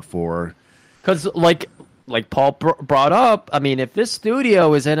loan out for. Because, like Paul brought up, I mean, if this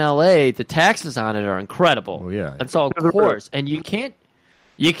studio is in L.A., the taxes on it are incredible. Oh, yeah. And so, of course, and you can't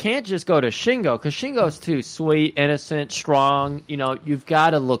just go to Shingo, because Shingo's too sweet, innocent, strong. You know, you've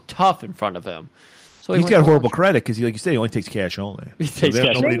got to look tough in front of him. So He's went got to- horrible credit because, like you said, he only takes cash only. He takes then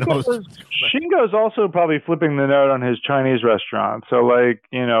cash nobody only. knows. Shingo's also probably flipping the note on his Chinese restaurant. So, like,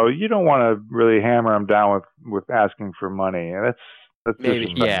 you know, you don't want to really hammer him down with asking for money. That's Maybe,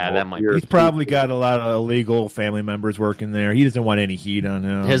 disrespectful. yeah, that might be. He's probably got a lot of illegal family members working there. He doesn't want any heat on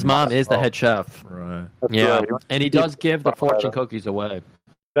him. His mom is the head chef. Right. That's Yeah, right. and he does give the fortune cookies away.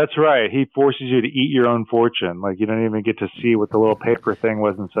 That's right. He forces you to eat your own fortune. Like, you don't even get to see what the little paper thing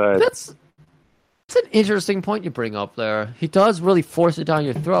was inside. That's an interesting point you bring up there. He does really force it down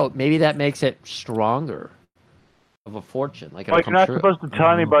your throat. Maybe that makes it stronger of a fortune. Like, it'll Like, come you're not true. supposed to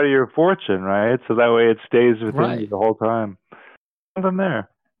tell anybody your fortune, right? So that way it stays within Right. you the whole time. Something there.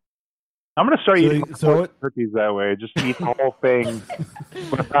 I'm going to start So- eating so fortune it- cookies that way. Just eat the whole thing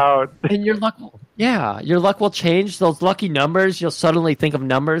without... And your luck, your luck will change. Those lucky numbers, you'll suddenly think of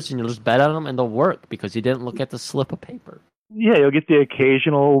numbers and you'll just bet on them, and they'll work because you didn't look at the slip of paper. Yeah, you'll get the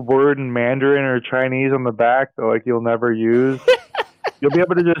occasional word in Mandarin or Chinese on the back that, like, you'll never use. You'll be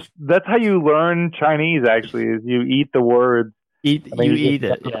able to just... That's how you learn Chinese, actually, is you eat the words. You you eat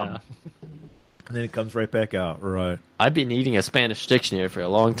just- it, yeah. And then it comes right back out. Right. I've been eating a Spanish dictionary for a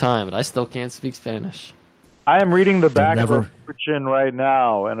long time, and I still can't speak Spanish. I am reading the back never- of a fortune right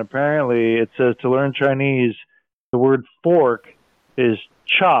now, and apparently it says to learn Chinese, the word fork is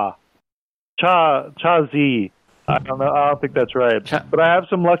cha. Cha-zi. I don't know. I don't think that's right. Cha- But I have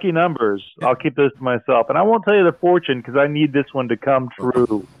some lucky numbers. I'll keep this to myself. And I won't tell you the fortune because I need this one to come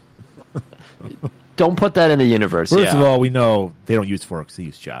true. Don't put that in the universe. First of all, we know they don't use forks; they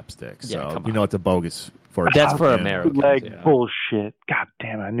use chopsticks. Yeah, So come we on. know it's a bogus fork. That's for Yeah. Americans. Like Yeah. bullshit. God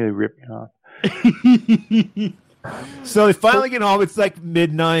damn it! I knew he ripped me off. So they finally get home. It's like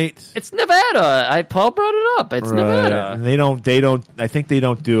midnight. It's Nevada. Paul brought it up. It's Right. Nevada. And they don't. I think they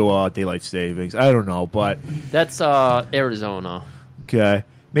don't do daylight savings. I don't know, but That's Arizona. okay.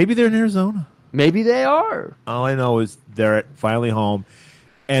 Maybe they're in Arizona. Maybe they are. All I know is they're finally home,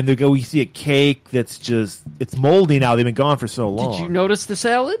 and they go. We see a cake that's it's moldy now. They've been gone for so long. Did you notice the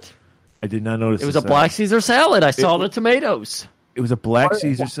salad? I did not notice. It was the a black salad. Caesar salad. I saw the tomatoes. It was a black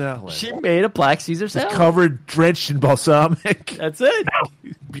Caesar salad. She made a black Caesar salad. Covered, drenched in balsamic. That's it.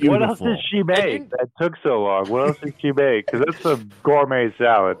 Beautiful. What else did she make that took so long? What else did she make? Because that's a gourmet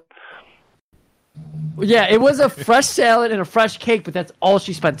salad. Yeah, it was a fresh salad and a fresh cake, but that's all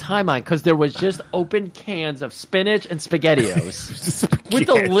she spent time on because there was just open cans of spinach and SpaghettiOs. With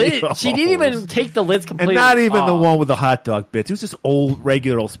the lid, she didn't even take the lids completely And not even the off. one with the hot dog bits. It was just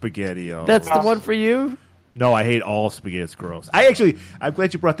regular old spaghetti. That's the one for you? No, I hate all spaghetti. It's gross. I'm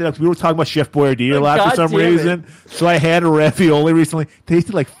glad you brought that up. 'Cause we were talking about Chef Boyardee a lot God for some damn it. reason. So I had a ravioli recently.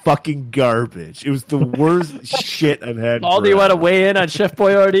 Tasted like fucking garbage. It was the worst shit I've had. Paul, do you want to weigh in on Chef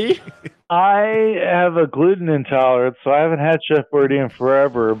Boyardee? I have a gluten intolerance, so I haven't had Chef Boyardee in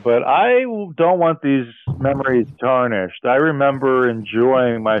forever, but I don't want these memories tarnished. I remember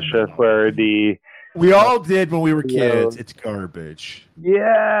enjoying my Chef Boyardee. We all did when we were kids. It's garbage.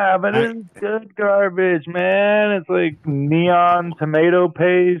 Yeah, but it's good garbage, man. It's like neon tomato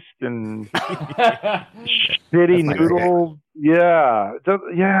paste and shitty noodle. Yeah.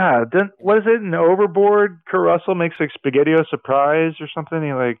 What is it? An Overboard? Kurt Russell makes like SpaghettiO surprise or something.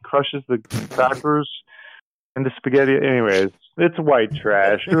 He like crushes the crackers into spaghetti. Anyways, it's white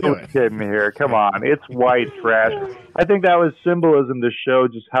trash. Who's kidding me here? Come on. It's white trash. I think that was symbolism to show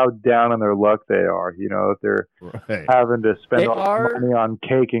just how down on their luck they are. You know, that they're Right. having to spend They all are- this money on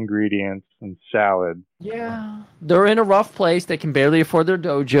cake ingredients and salad. Yeah. They're in a rough place. They can barely afford their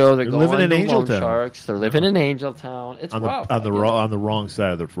dojo. They're living going in to Angel loan Town. sharks. They're living in Angel Town. It's On rough. the wrong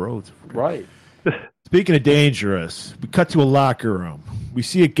side of the road. Right. Speaking of dangerous, we cut to a locker room. We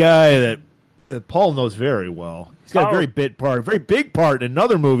see a guy that Paul knows very well. He's got a very big part in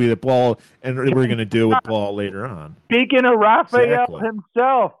another movie that Paul and we're going to do with Paul later on. Speaking of Raphael Exactly.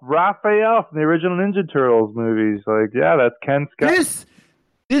 himself, Raphael from the original Ninja Turtles movies. Like, yeah, that's Ken Scott.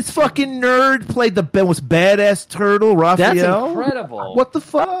 This fucking nerd played the most badass turtle, Raphael. That's incredible. What the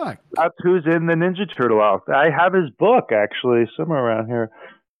fuck? That's who's in the Ninja Turtle outfit. I have his book, actually, somewhere around here.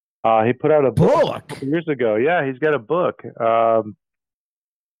 He put out a book a couple years ago. Yeah, he's got a book.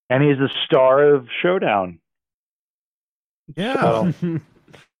 And he's the star of Showdown. Yeah.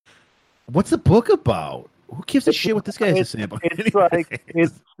 What's the book about? Who gives a shit what this guy has to say about it?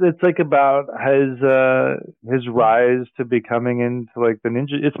 It's like about his rise to becoming into like the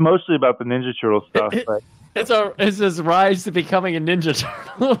ninja. It's mostly about the Ninja Turtle stuff. But It's his rise to becoming a Ninja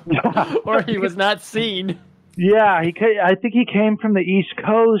Turtle, or he was not seen. yeah, I think he came from the East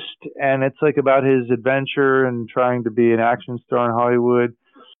Coast, and it's like about his adventure and trying to be an action star in Hollywood,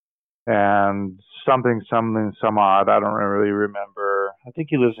 and something, some odd. I don't really remember. I think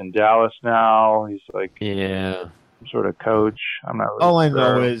he lives in Dallas now. He's like some sort of coach. I'm not. Really All I sure,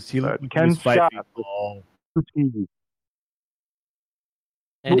 know is he but was Ken fighting Scott. Paul.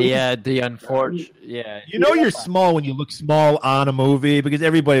 And he had the unfortunate. Yeah. You know you're small when you look small on a movie because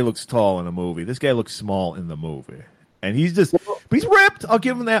everybody looks tall in a movie. This guy looks small in the movie, and he's ripped. I'll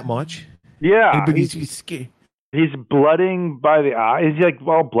give him that much. Yeah, But he's skinny. he's blooding by the eye. He's like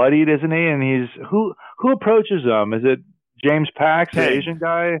all bloodied, isn't he? And he's who approaches him? Is it James Pax, the Tang. Asian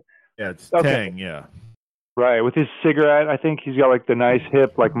guy? Yeah, it's Okay. Tang, yeah. Right, with his cigarette. I think he's got like the nice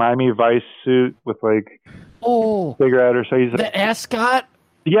hip, like Miami Vice suit with like cigarette or so. He's The ascot?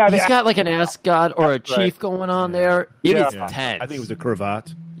 Yeah, he's got like an ascot or a chief right. going on there. It is Yeah. tense. I think it was a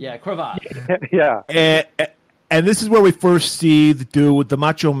cravat. Yeah, cravat. yeah. And this is where we first see the dude with the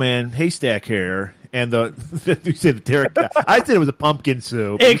Macho Man haystack hair and the you said the terracotta. I said it was a pumpkin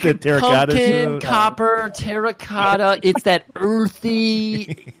soup. You said terracotta Pumpkin, soup. copper, terracotta. It's that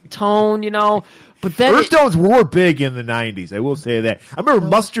earthy tone, you know. But then Earth tones were big in the 90s. I will say that. I remember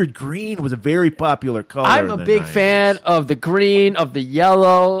mustard green was a very popular color. I'm in a the big 90s. fan of the green, of the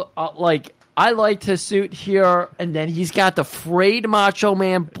yellow. I liked his suit here, and then he's got the frayed Macho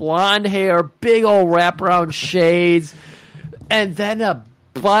Man, blonde hair, big old wraparound shades, and then a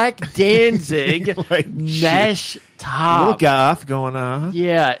black Danzig mesh top. Little goth going on.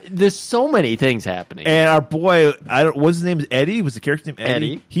 Yeah, there's so many things happening. And our boy, what's his name? Is Eddie? Was the character name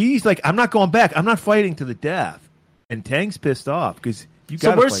Eddie? Eddie. He's like, I'm not going back. I'm not fighting to the death. And Tang's pissed off because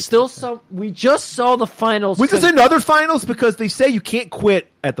So we're still we just saw the finals. Was this another finals? Because they say you can't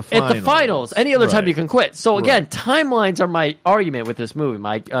quit at the finals. At the finals. Any other time you can quit. So again, timelines are my argument with this movie,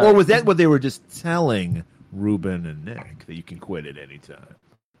 Mike. Or was that what they were just telling Ruben and Nick, that you can quit at any time?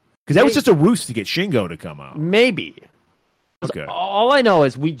 Because that was just a ruse to get Shingo to come out. Maybe. Okay. All I know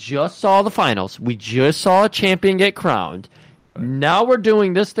is we just saw the finals. We just saw a champion get crowned. Now we're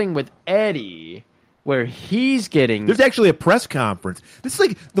doing this thing with Eddie, where he's getting... There's actually a press conference. This is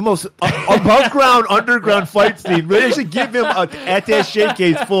like the most above-ground, underground fight scene. They actually give him an attaché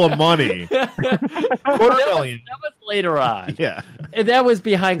case full of money. $250,000. That was later on. Yeah. And that was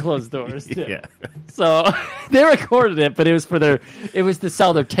behind closed doors, too. Yeah. So they recorded it, but it was to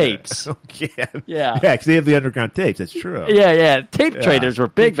sell their tapes. Yeah. Yeah. Yeah, because they have the underground tapes. That's true. Yeah. Tape traders were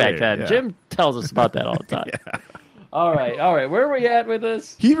big back then. Yeah. Jim tells us about that all the time. Yeah. All right. Where are we at with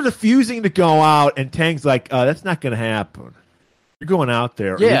this? He's refusing to go out, and Tang's like, that's not going to happen. You're going out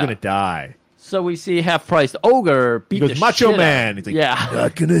there, or you're going to die. So we see half-priced Ogre beat the Macho shit Man. out. He's like,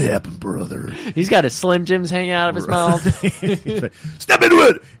 not going to happen, brother. He's got his Slim Jims hanging out of his mouth. Like, step into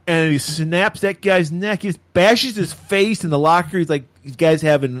it! And he snaps that guy's neck. He just bashes his face in the locker. He's like, these guys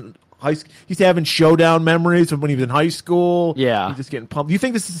having... He's having Showdown memories from when he was in high school. Yeah. He's just getting pumped. Do you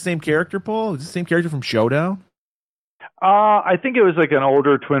think this is the same character, Paul? Is this the same character from Showdown? I think it was like an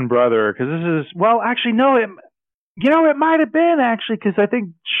older twin brother, because this is, well, actually, no, it might have been, actually, because I think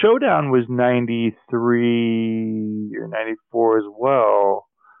Showdown was 93 or 94 as well.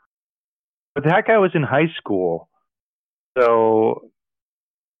 But that guy was in high school. So,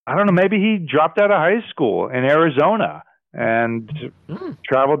 I don't know, maybe he dropped out of high school in Arizona and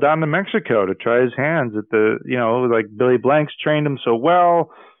traveled down to Mexico to try his hands at the, like Billy Blanks trained him so well.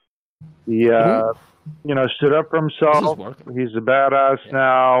 He, stood up for himself. He's a badass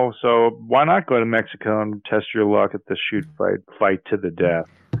now. So why not go to Mexico and test your luck at the shoot fight to the death?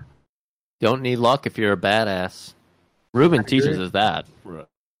 Don't need luck if you're a badass. Ruben teaches us that. Right.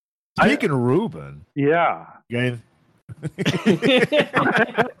 Speaking of Ruben. Yeah.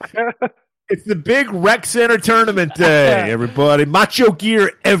 It's the big Rec Center tournament day, everybody. Macho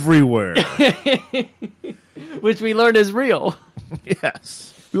gear everywhere. Which we learned is real. Yes.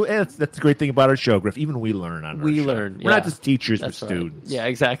 That's the great thing about our show, Griff. Even we learn on our show. Learn. We're not just teachers, That's we're right. students. Yeah,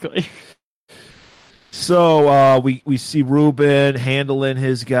 exactly. So we see Ruben handling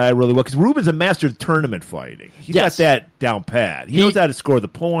his guy really well, because Ruben's a master of tournament fighting. He's got that down pat. He knows how to score the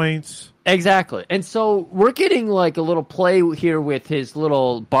points. Exactly. And so we're getting like a little play here with his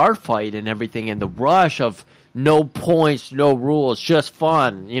little bar fight and everything, and the rush of no points, no rules, just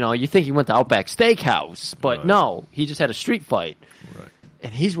fun. You think he went to Outback Steakhouse, but no, he just had a street fight. Right.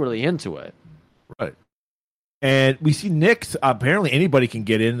 And he's really into it. Right. And we see Nick, apparently anybody can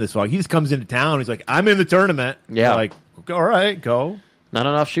get in this fight. He just comes into town. He's like, I'm in the tournament. Yeah. We're like, all right, go. Not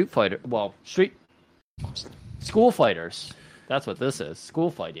enough school fighters. That's what this is.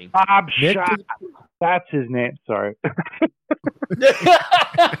 School fighting. Bob Shot. That's his name. Sorry.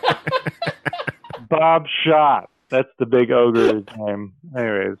 Bob Shot. That's the big ogre's name.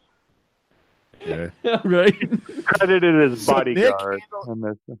 Anyways. Yeah. Right. Credited as bodyguard.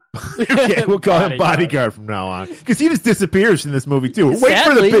 Okay, we'll call him bodyguard from now on, because he just disappears in this movie too. We're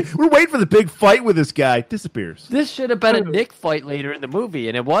waiting for the big fight with this guy. Disappears. This should have been a Nick fight later in the movie,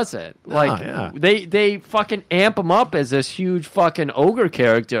 and it wasn't. They fucking amp him up as this huge fucking ogre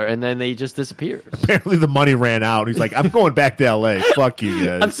character, and then they just disappear. Apparently, the money ran out. He's like, I'm going back to L.A. Fuck you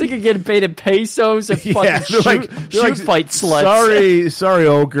guys. I'm sick of getting paid in pesos and fucking shoot fight sluts. Sorry,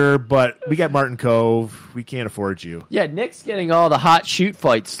 ogre, but we got Martin Cove. We can't afford you. Yeah, Nick's getting all the hot shoot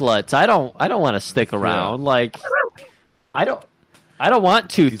fight sluts. I don't want to stick around. Like, I don't want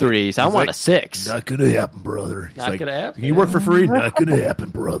 2 threes. I want a 6. Not gonna happen, brother. Not gonna happen. You work for free. Not gonna happen,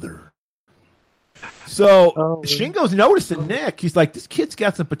 brother. So Shingo's noticing Nick. He's like, this kid's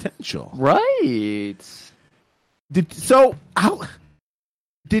got some potential. Right.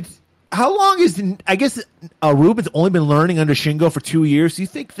 How long is, I guess, Ruben's only been learning under Shingo for 2 years. Do you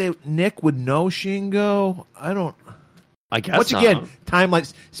think that Nick would know Shingo? I guess once again,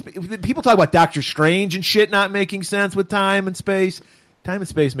 timelines. People talk about Doctor Strange and shit not making sense with time and space. Time and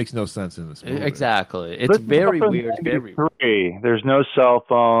space makes no sense in this movie. Exactly. It's very weird. There's no cell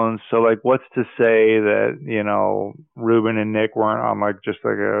phones, so like, what's to say that Ruben and Nick weren't on like just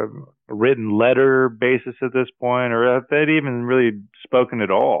like a written letter basis at this point, or if they'd even really spoken at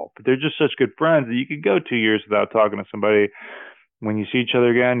all? But they're just such good friends that you could go 2 years without talking to somebody. When you see each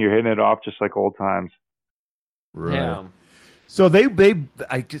other again, you're hitting it off just like old times. Right. Yeah. So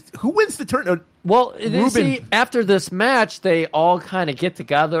who wins the tournament? Well, Ruben- see, after this match, they all kind of get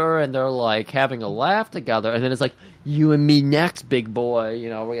together and they're like having a laugh together, and then it's like, you and me next, big boy. You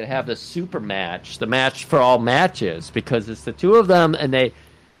know, we're gonna have the super match, the match for all matches, because it's the two of them, and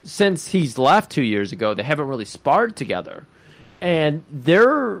since he's left 2 years ago, they haven't really sparred together. And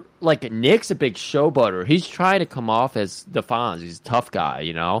they're like, Nick's a big showboater. He's trying to come off as the Fonz. He's a tough guy,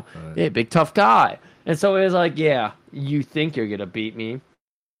 you know? Right. Yeah, big tough guy. And so it was like, yeah, you think you're going to beat me.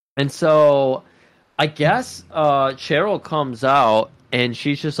 And so I guess Cheryl comes out and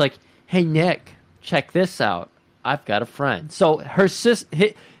she's just like, hey, Nick, check this out. I've got a friend. So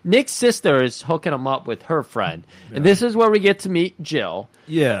Nick's sister is hooking him up with her friend. Yeah. And this is where we get to meet Jill.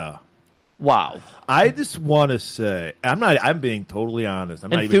 Yeah. Wow. I just want to say, I'm being totally honest.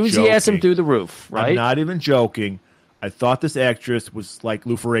 I'm not even enthusiasm joking. through the roof, right? I'm not even joking. I thought this actress was like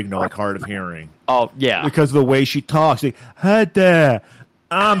Lou Ferrigno, like hard of hearing. Oh, yeah. Because of the way she talks. Like, hi there,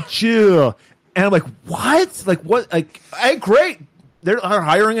 I'm Jill. And I'm like, what? Like, what? Like, great. They're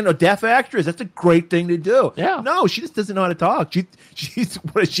hiring a deaf actress. That's a great thing to do. Yeah. No, she just doesn't know how to talk. She's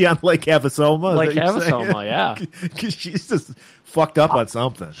what is she on, Lake Havassoma? Lake Havassoma, yeah. Because she's just fucked up on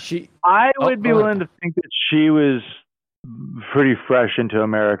something. I would be willing to think that she was pretty fresh into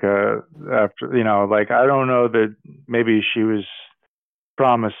America after, you know, like, I don't know that maybe she was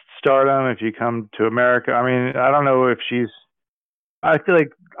promised stardom if you come to America. I mean, I don't know if I feel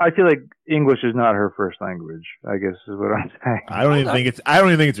like English is not her first language, I guess is what I'm saying. I don't even think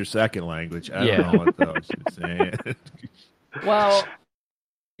it's her second language. I don't know what those she's saying. Well,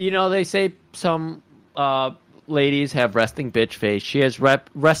 you know, they say some ladies have resting bitch face. She has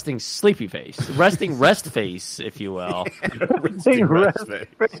resting sleepy face. Resting rest face, if you will. Resting rest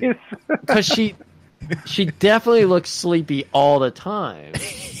face. Because she definitely looks sleepy all the time.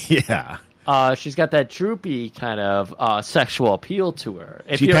 Yeah. She's got that droopy kind of sexual appeal to her.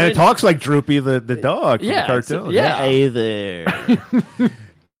 She kind of talks like Droopy the dog from the cartoon. Yeah. Hey there.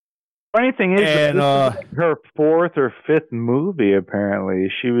 Funny thing is, this is her fourth or fifth movie, apparently.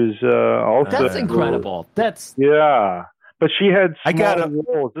 She was also... That's incredible. Yeah. But she had small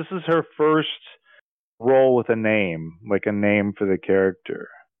roles. This is her first role with a name, like a name for the character.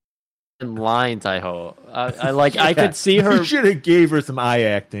 In lines, I hope. I could see her. You should have gave her some eye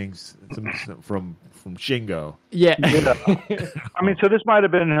actings from Shingo. Yeah. I mean, so this might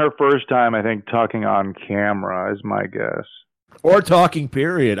have been her first time, I think, talking on camera, is my guess. Or talking,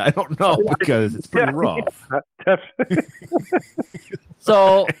 period. I don't know, because it's pretty rough. Definitely.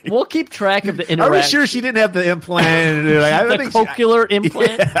 So we'll keep track of the interaction. Are we sure she didn't have the implant? The cochlear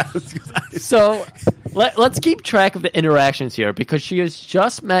implant? Yeah. So let's keep track of the interactions here, because she has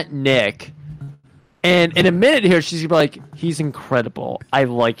just met Nick. And in a minute here, she's going to be like, he's incredible. I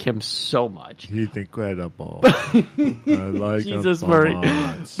like him so much. He's incredible. I like Jesus him Murray.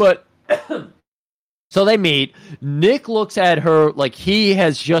 much. But... So they meet. Nick looks at her like he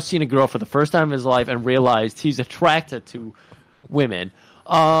has just seen a girl for the first time in his life and realized he's attracted to women.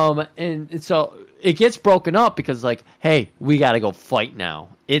 And so it gets broken up because, like, hey, we got to go fight now.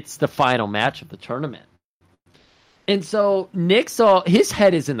 It's the final match of the tournament. And so Nick his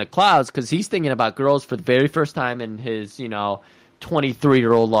head is in the clouds because he's thinking about girls for the very first time in his,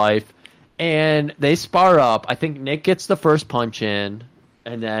 23-year-old life. And they spar up. I think Nick gets the first punch in,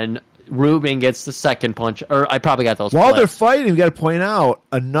 and then Ruben gets the second punch, or I probably got those. While they're fighting, we got to point out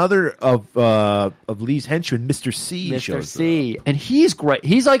another of Lee's henchmen, Mr. C. Mr. C, and he's great.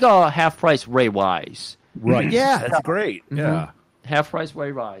 He's like a half-price Ray Wise. Right? Yeah, that's great. Mm-hmm. Yeah, half-price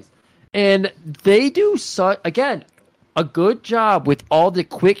Ray Wise, and they do a good job with all the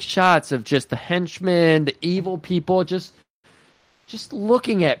quick shots of just the henchmen, the evil people, just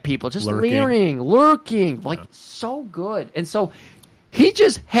looking at people, just lurking, like so good, and so. He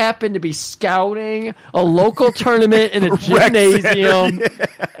just happened to be scouting a local tournament in a gymnasium,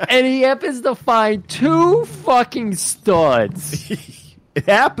 and he happens to find two fucking studs. It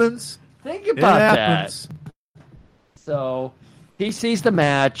happens. Think about that. So he sees the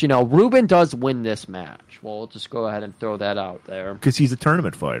match. Ruben does win this match. Well, we'll just go ahead and throw that out there. Because he's a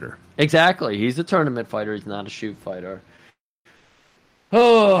tournament fighter. Exactly. He's a tournament fighter. He's not a shoot fighter.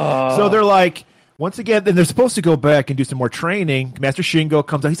 Oh. So they're like... Once again, then they're supposed to go back and do some more training. Master Shingo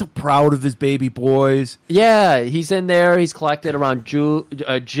comes out. He's so proud of his baby boys. Yeah, he's in there. He's collected around Jill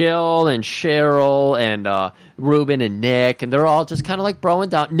and Cheryl and Ruben and Nick, and they're all just kind of like broing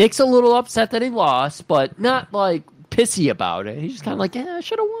down. Nick's a little upset that he lost, but not like pissy about it. He's just kind of like, I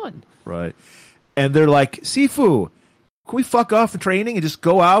should have won. Right. And they're like, Sifu, can we fuck off the training and just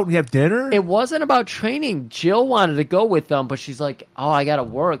go out and have dinner? It wasn't about training. Jill wanted to go with them, but she's like, I got to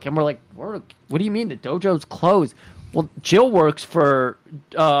work. And we're like, work? What do you mean? The dojo's closed. Well, Jill works for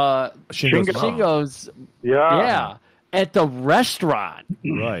Shingo's mom. Shingo's, Yeah. at the restaurant.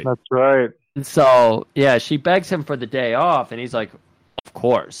 Right. That's right. And so, yeah, she begs him for the day off, and he's like, of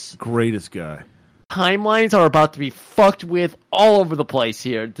course. Greatest guy. Timelines are about to be fucked with all over the place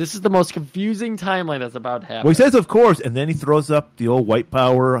here. This is the most confusing timeline that's about to happen. Well, he says, of course, and then he throws up the old white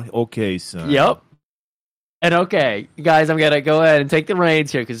power. Okay, son. Yep. And okay, guys, I'm going to go ahead and take the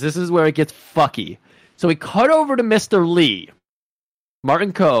reins here because this is where it gets fucky. So we cut over to Mr. Lee,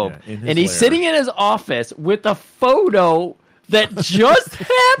 Martin Cove, Yeah, in his and he's lair. sitting in his office with a photo that just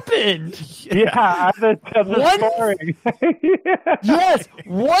happened. Yeah, I have to tell the One- story. Yeah. Yes,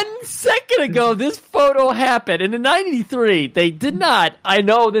 1 second ago, this photo happened. And in '93, they did not, I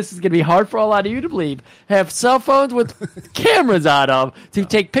know this is going to be hard for a lot of you to believe, have cell phones with cameras on them to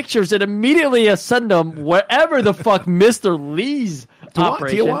take pictures and immediately send them wherever the fuck Mr. Lee's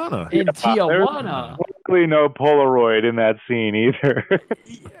operation. Tijuana. In There's Tijuana. clearly no Polaroid in that scene either.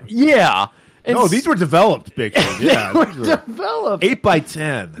 Yeah. And No, these were developed pictures. Yeah. they were these were developed,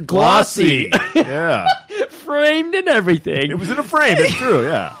 8x10. Glossy. Yeah. framed and everything. It was in a frame. It's true.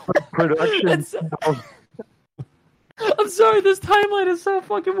 Yeah. Production. And so- I'm sorry, this timeline is so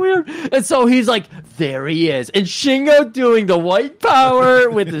fucking weird. And so he's like, there he is. And Shingo doing the white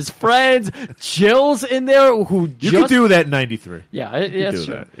power with his friends. Jill's in there who You just... could do that in 93. Yeah, You could that's do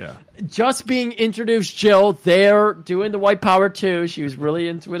true. that. Yeah. Just being introduced, Jill there doing the white power too. She was really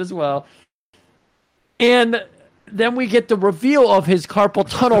into it as well. And then we get the reveal of his carpal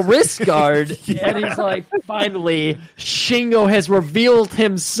tunnel wrist guard. And he's like, finally, Shingo has revealed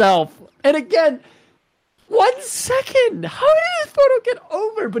himself. And again, 1 second. How did this photo get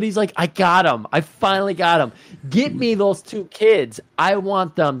over? But he's like, I got him. I finally got him. Get me those 2 kids. I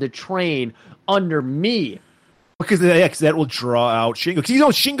want them to train under me. Because that will draw out Shingo. Because you know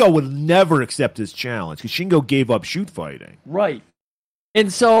Shingo would never accept his challenge. Because Shingo gave up shoot fighting. Right.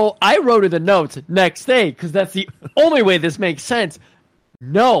 And so I wrote in the notes next day, because that's the only way this makes sense.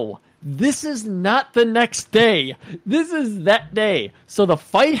 No, this is not the next day. This is that day. So the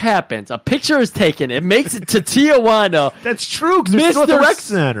fight happens. A picture is taken. It makes it to Tijuana. That's true. Because they're still at the rec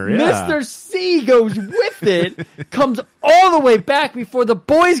center. Yeah. Mr. C goes with it, comes all the way back before the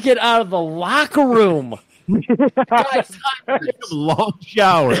boys get out of the locker room. Guys, Long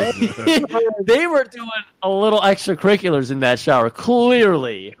shower. they were doing a little extracurriculars in that shower,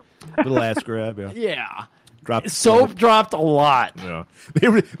 clearly. Little ass grab. Yeah. Yeah. Drop the Soap dropped a lot. Yeah. They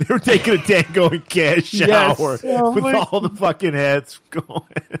were taking a Tango and Cash Yes. shower Oh with my- all the fucking heads going.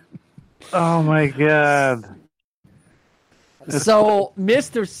 Oh my god. So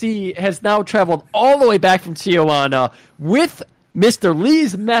Mr. C has now traveled all the way back from Tijuana with Mr.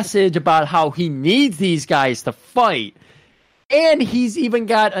 Lee's message about how he needs these guys to fight. And he's even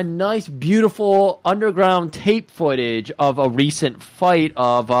got a nice, beautiful underground tape footage of a recent fight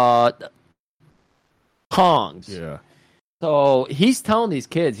of Kongs. Yeah. So he's telling these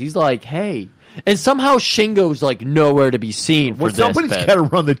kids, he's like, hey. And somehow Shingo's like nowhere to be seen for Well, this somebody's bit. got to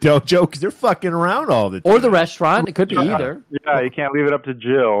run the dojo because they're fucking around all the time. Or the restaurant. It could be either. Yeah, you can't leave it up to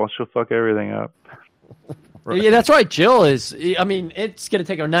Jill. She'll fuck everything up. Right. Yeah, that's right. Jill is. I mean, it's going to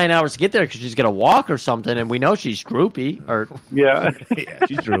take her 9 hours to get there because she's going to walk or something, and we know she's droopy. Or Yeah. Yeah,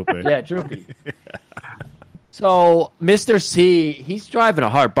 she's drooping. yeah, droopy. So Mr. C, he's driving a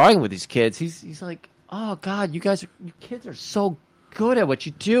hard bargain with these kids. He's like, oh God, you kids are so good at what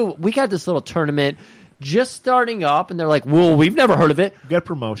you do. We got this little tournament just starting up, and they're like, well, we've never heard of it. We got a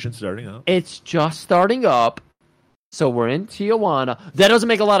promotion starting up. It's just starting up, so we're in Tijuana. That doesn't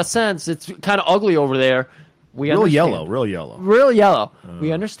make a lot of sense. It's kind of ugly over there. We Real understand. yellow, real yellow. Real yellow.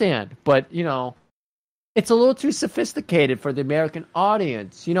 We understand, but it's a little too sophisticated for the American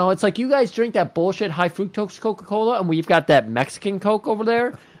audience. It's like you guys drink that bullshit high fructose Coca-Cola, and we've got that Mexican Coke over there.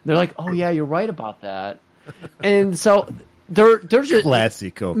 And they're like, oh yeah, you're right about that. And so there's just Classy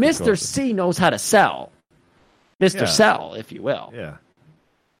Coke. Mr. C knows how to sell. Mr. Yeah. Sell, if you will. Yeah.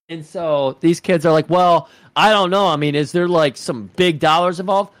 And so these kids are like, well, I don't know. I mean, is there like some big dollars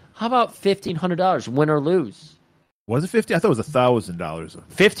involved? How about $1,500, win or lose? Was it 50? I thought it was $1,000.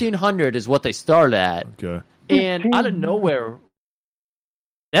 $1,500 is what they start at. Okay. And out of nowhere,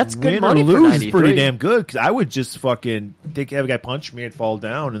 that's good Win money or for lose is 93. pretty damn good because I would just fucking have a guy punch me and fall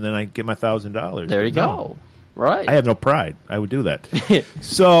down and then I get my $1,000. There you go. Right. I have no pride. I would do that.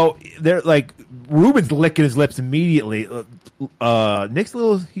 So they're like Ruben's licking his lips immediately. Nick's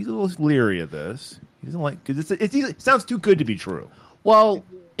he's a little leery of this. He doesn't like because it sounds too good to be true. Well,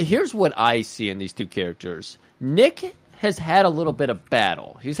 here's what I see in these two characters. Nick has had a little bit of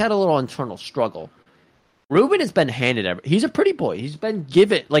battle. He's had a little internal struggle. Ruben has been handed he's a pretty boy. He's been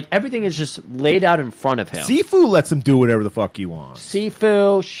given, like, everything is just laid out in front of him. Sifu lets him do whatever the fuck he wants.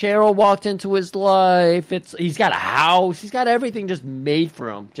 Sifu, Cheryl walked into his life. He's got a house. He's got everything just made for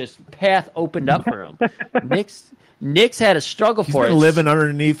him. Just path opened up for him. Nick's had a struggle He's for been it. living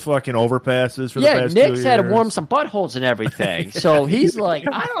underneath fucking overpasses for the past 2 years. Nick's had to warm some buttholes and everything. So he's like,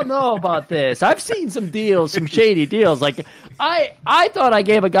 I don't know about this. I've seen some deals, some shady deals. Like, I thought I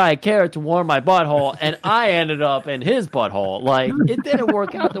gave a guy a carrot to warm my butthole, and I ended up in his butthole. Like, it didn't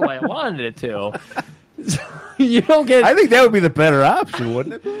work out the way I wanted it to. So, you don't get. I think that would be the better option,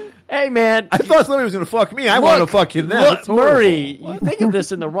 wouldn't it? Hey, man. I thought somebody was going to fuck me. I want to fuck you now. Look, Murray, you think of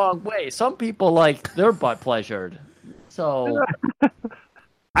this in the wrong way. Some people like their butt pleasured. So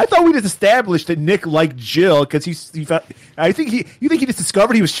I thought we just established that Nick liked Jill because he felt. You think he just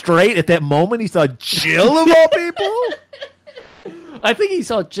discovered he was straight at that moment. He saw Jill of all people. I think he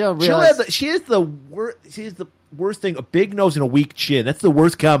saw Jill. She is the worst thing. A big nose and a weak chin. That's the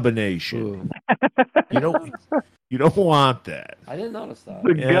worst combination. You don't want that. I didn't notice that.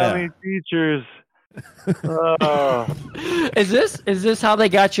 The gummy features. Is this how they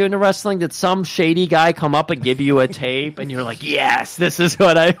got you into wrestling? Did some shady guy come up and give you a tape and you're like, yes, this is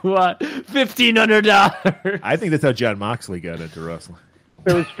what I want, $1,500? I think that's how John Moxley got into wrestling.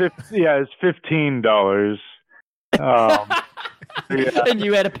 It was $15. And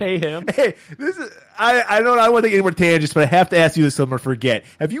you had to pay him. Hey, I don't want to take any more tangents, but I have to ask you this so I'm gonna forget.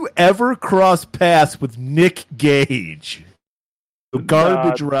 Have you ever crossed paths with Nick Gage, the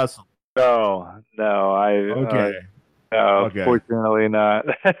garbage wrestler? No, fortunately not.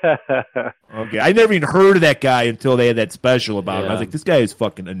 Okay, I never even heard of that guy until they had that special about him. I was like, this guy is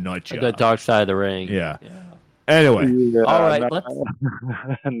fucking a nut job. The dark side of the ring. Yeah. Anyway, all right, let's well,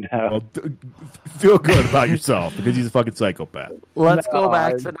 feel good about yourself because he's a fucking psychopath. Let's go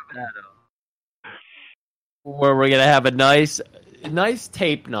back to Nevada, where we're gonna have a nice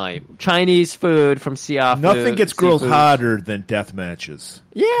tape night. Chinese food from Siafu. Nothing gets girls hotter than death matches.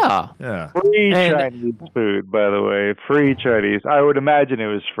 Yeah. Free Chinese food, by the way. Free Chinese. I would imagine it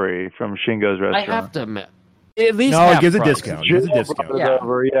was free from Shingo's restaurant. I have to admit. At least no, it gives a discount. Jill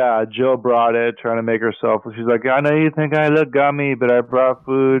brought it, trying to make herself. She's like, I know you think I look gummy, but I brought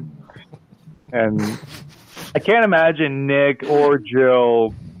food. And I can't imagine Nick or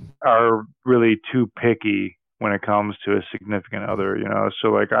Jill are really too picky when it comes to a significant other, So,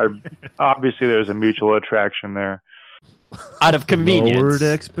 like, obviously there's a mutual attraction there. Out of convenience. Lowered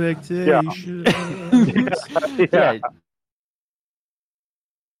expectations. Yeah.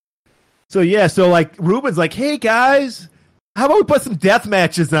 So like Ruben's like, hey guys, how about we put some death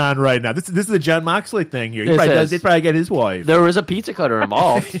matches on right now? This is a John Moxley thing here. They probably get his wife. There was a pizza cutter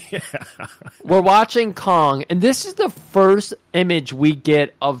involved. We're watching Kong, and this is the first image we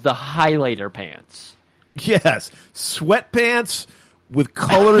get of the highlighter pants. Yes, sweatpants with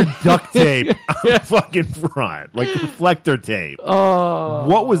colored duct tape on the fucking front, like reflector tape. Oh,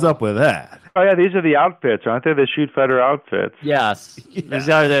 what was up with that? Oh yeah, these are the outfits, aren't they? The Shoot Fighter outfits. Yes, these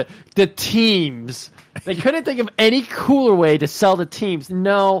are the teams. They couldn't think of any cooler way to sell the teams.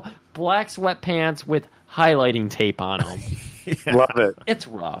 No, black sweatpants with highlighting tape on them. Love it. It's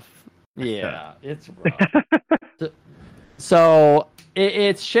rough. Yeah, it's rough. So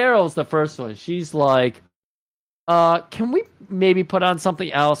it's Cheryl's the first one. She's like, can we maybe put on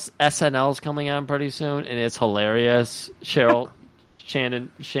something else? SNL's coming on pretty soon, and it's hilarious. Shannon,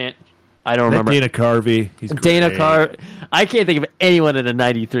 I don't remember. Dana Carvey. He's Dana Carvey. I can't think of anyone in the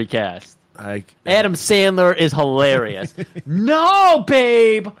 93 cast. Adam Sandler is hilarious. No,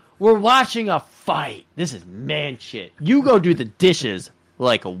 babe. We're watching a fight. This is man shit. You go do the dishes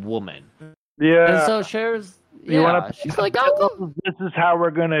like a woman. Yeah. And so Cher's... she's like, oh, this is how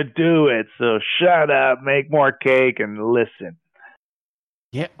we're going to do it. So shut up, make more cake, and listen.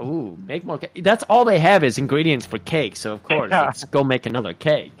 Yeah, make more cake. That's all they have is ingredients for cake. So, of course, let's go make another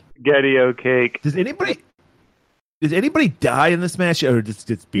cake. Spaghetti-O cake. Does anybody die in this match, or just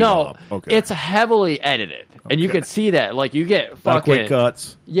beat up? Okay. It's heavily edited, and you can see that. Like, you get fucking quick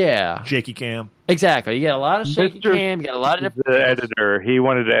cuts. Yeah, shaky cam. Exactly. You get a lot of shaky cam. You get a lot of different. The editor, he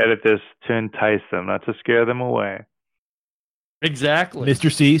wanted to edit this to entice them, not to scare them away. Exactly.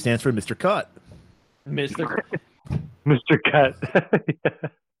 Mr. C stands for Mr. Cut. Mr. Cut. Yeah.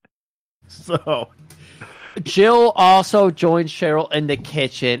 So, Jill also joins Cheryl in the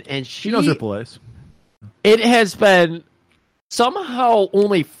kitchen, and she knows her place. It has been somehow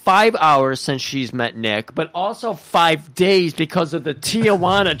only 5 hours since she's met Nick, but also 5 days because of the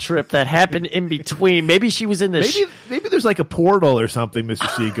Tijuana trip that happened in between. Maybe she was in the... Maybe there's like a portal or something Mr.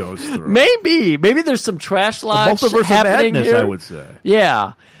 C goes through. Maybe there's some trash logs happening madness, here. I would say.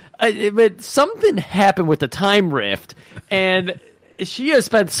 Yeah. but something happened with the time rift, and she has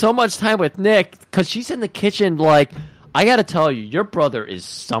spent so much time with Nick because she's in the kitchen like, I got to tell you, your brother is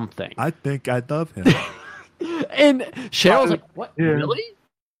something. I think I love him. And Cheryl's like, what, really?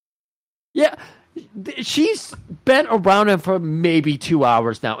 Yeah. She's been around him for maybe 2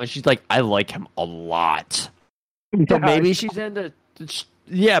 hours now, and she's like, I like him a lot. So maybe she's into,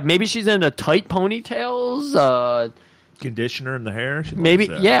 maybe she's into tight ponytails. Conditioner in the hair. Maybe,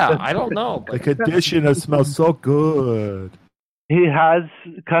 I don't know. The conditioner smells so good. He has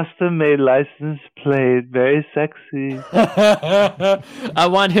custom-made license plate, very sexy. I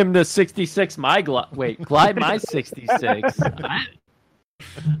want him to 66 my glide my 66.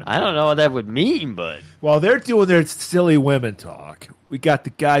 I don't know what that would mean, but while they're doing their silly women talk, we got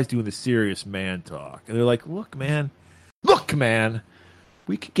the guys doing the serious man talk, and they're like, "Look, man,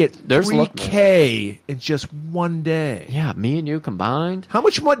 we could get $3K in just one day." Yeah, me and you combined. How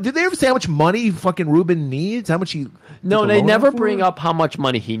much money? Did they ever say how much money fucking Ruben needs? How much he? No, they never bring up how much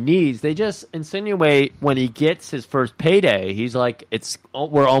money he needs. They just insinuate when he gets his first payday, he's like,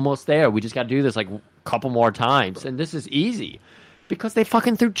 we're almost there. We just got to do this like a couple more times, and this is easy. Because they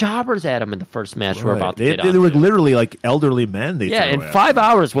fucking threw jobbers at him in the first match we're about to get on. They were literally like elderly men. In 5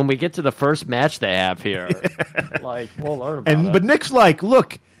 hours when we get to the first match they have here. Like, we'll learn about it. But Nick's like,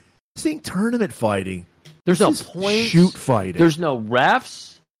 look, this ain't tournament fighting. There's no points. Shoot fighting. There's no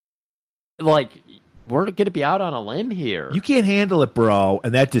refs. Like, we're going to be out on a limb here. You can't handle it, bro.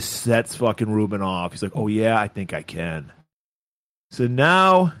 And that just sets fucking Ruben off. He's like, oh, yeah, I think I can. So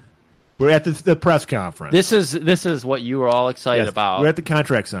now we're at the press conference. This is what you were all excited about. We're at the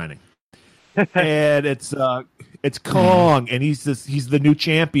contract signing, and it's Kong, and he's the new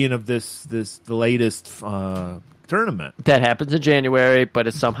champion of the latest tournament that happens in January, but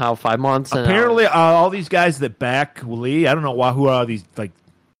it's somehow 5 months. Apparently, all these guys that back Lee, I don't know who all these like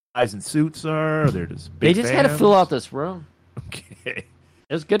guys in suits are. Or they're just big they just fans. had to fill out this room. Okay, it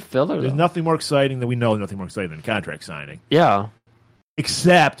was good filler. There's nothing more exciting than nothing more exciting than contract signing. Yeah,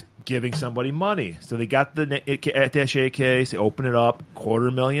 except giving somebody money. So they got the attache case, they open it up,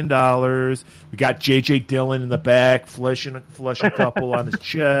 $250,000. We got J.J. Dillon in the back, flush a couple on his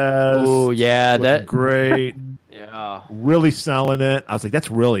chest. Oh, yeah. That's great. Yeah. Really selling it. I was like, that's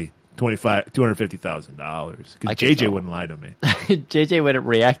really $250,000. Because J.J. wouldn't lie to me. J.J. wouldn't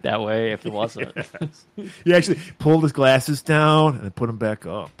react that way if it wasn't. He actually pulled his glasses down and put them back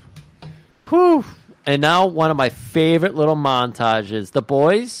up. Whew. And now one of my favorite little montages. The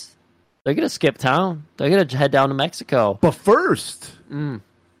boys, they're going to skip town. They're going to head down to Mexico. But first, got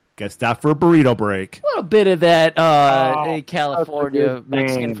to stop for a burrito break. A little bit of that California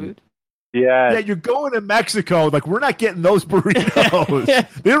Mexican food. Yeah, you're going to Mexico. Like, we're not getting those burritos.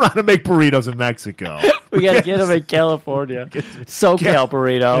 They don't know how to make burritos in Mexico. We got to get them in California. SoCal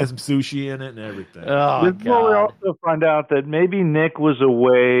burrito. Has some sushi in it and everything. Oh, this is where we also find out that maybe Nick was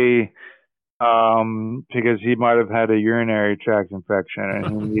away because he might have had a urinary tract infection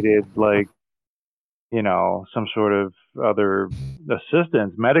and he needed some sort of other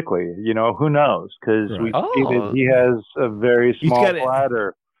assistance medically. Who knows? Because we see that he has a very small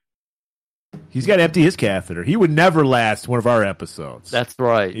bladder. He's got to empty his catheter. He would never last one of our episodes. That's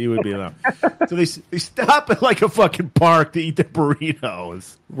right. He would be alone. So they stop at like a fucking park to eat their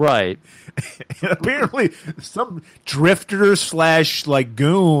burritos. Right. And apparently some drifter /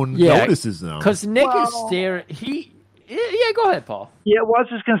 goon notices them. Because Nick is staring. Yeah, go ahead, Paul. Yeah, well, I was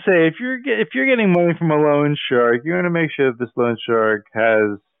just gonna say, if you're getting money from a loan shark, you're gonna make sure that this loan shark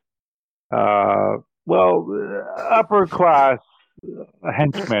has, upper class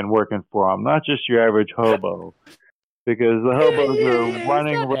henchmen working for him, not just your average hobo. Because the hobos are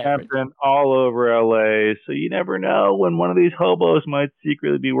running rampant all over LA, so you never know when one of these hobos might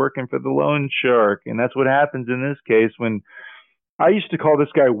secretly be working for the loan shark, and that's what happens in this case. When I used to call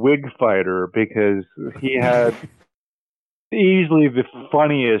this guy Wig Fighter because he had easily the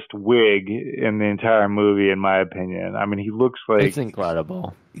funniest wig in the entire movie, in my opinion. I mean, he looks like it's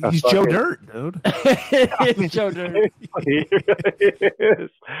incredible. He's Joe Dirt, dude. It's Joe Dirt.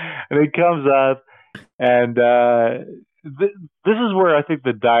 And he comes up, and this is where I think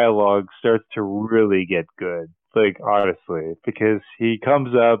the dialogue starts to really get good. Like, honestly, because he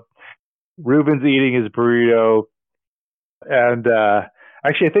comes up, Ruben's eating his burrito, and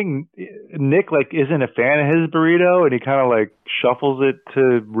actually, I think Nick isn't a fan of his burrito, and he kind of shuffles it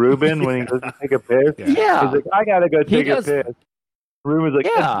to Ruben when he goes to take a piss. Yeah, he's like, "I gotta go take a piss." Ruben's like,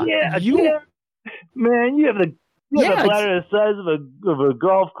 "Yeah, man, you have the bladder the size of a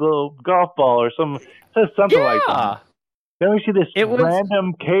golf ball or something like that." Then we see this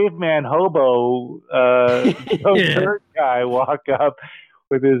random caveman hobo dirt guy walk up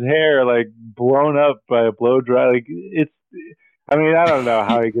with his hair like blown up by a blow dry. Like it's. I mean, I don't know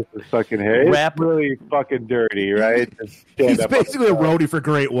how he gets his fucking hair. It's really fucking dirty, right? He's basically a roadie for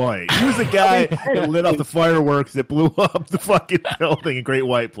Great White. He was the guy that lit up the fireworks that blew up the fucking building and Great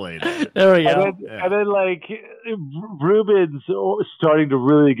White played. There we go. And then like, Ruben's starting to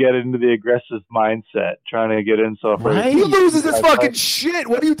really get into the aggressive mindset, trying to get himself right. He loses his fucking shit.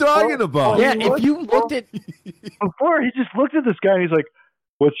 What are you talking about? Yeah, if you looked at... Before, he just looked at this guy and he's like,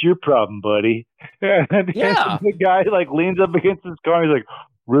 what's your problem, buddy? And the guy like leans up against his car and he's like,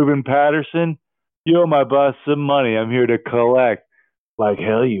 Ruben Patterson, you owe my boss some money. I'm here to collect. Like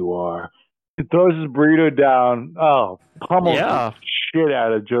hell you are. He throws his burrito down. Oh, pummels the shit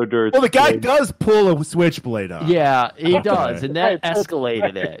out of Joe Dirt. Well, the guy does pull a switchblade out. Yeah, he does, and that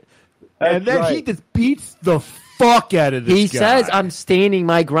escalated it. And then he just beats the fuck out of this He guy. says, I'm standing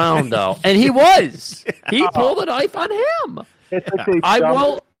my ground, though. And he was. He pulled a knife on him. It's like they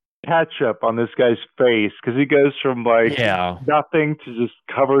ketchup on this guy's face because he goes from like nothing to just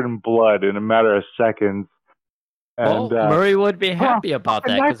covered in blood in a matter of seconds. And Murray would be happy about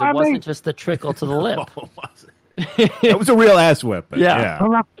that because it wasn't just a trickle to the lip. That was a real ass whip. Yeah.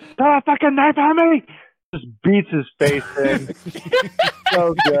 Throw a fucking knife on me! Just beats his face in.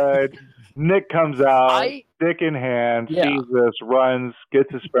 So good. Nick comes out, dick in hand, sees this, runs,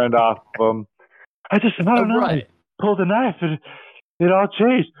 gets his friend off of him. I don't know. Right. Pulled a knife and it all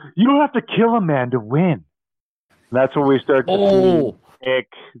changed. You don't have to kill a man to win. And that's when we start to see Nick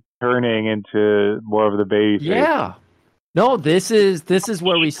turning into more of the baby face. Yeah. No, this is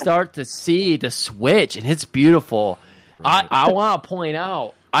where we start to see the switch, and it's beautiful. Right. I want to point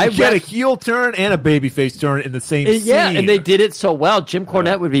out, you get a heel turn and a babyface turn in the same scene. Yeah, and they did it so well. Jim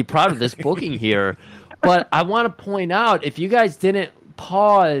Cornette would be proud of this booking here. But I want to point out, if you guys didn't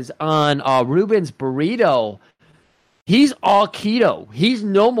pause on Ruben's burrito, he's all keto. He's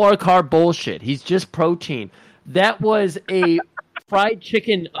no more carb bullshit. He's just protein. That was a fried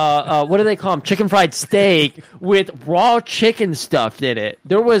chicken, what do they call them? Chicken fried steak with raw chicken stuffed in it.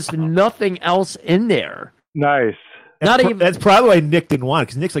 There was nothing else in there. Nice. That's probably why Nick didn't want it,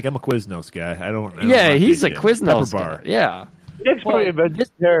 because Nick's like, I'm a Quiznos guy. I don't he's a Quiznos guy. Yeah. Nick's probably a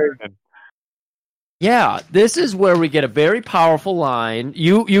vegetarian. Yeah, this is where we get a very powerful line.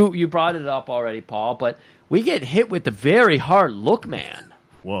 You brought it up already, Paul, but we get hit with the very hard look, man.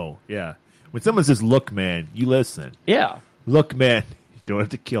 Whoa, yeah. When someone says, look, man, you listen. Yeah. Look, man, you don't have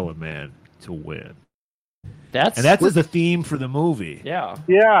to kill a man to win. That's the theme for the movie. Yeah.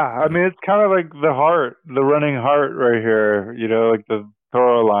 Yeah, I mean, it's kind of like the running heart right here, you know, like the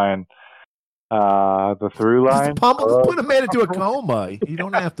throw line, the through line. Put a man into a coma. You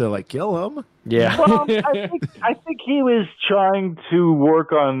don't have to, like, kill him. Yeah. Well, I think he was trying to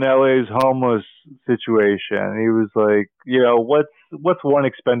work on LA's homeless situation. He was like, you know, what's one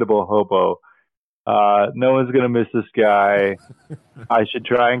expendable hobo? No one's going to miss this guy. I should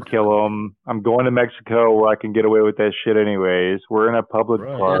try and kill him. I'm going to Mexico where I can get away with that shit anyways. We're in a public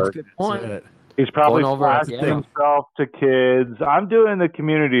park. That's a good point. He's probably flashing himself to kids. I'm doing the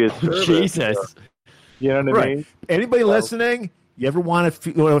community a service. Jesus. You know what I mean? Anybody listening, you ever want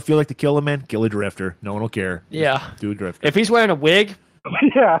to feel like to kill a man? Kill a drifter. No one will care. Yeah. Do a drifter. If he's wearing a wig,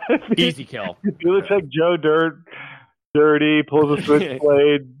 easy kill. He looks like Joe Dirty, pulls a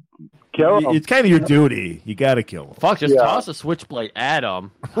switchblade. Kill him. It's kind of your duty. You got to kill him. Fuck, just toss a switchblade at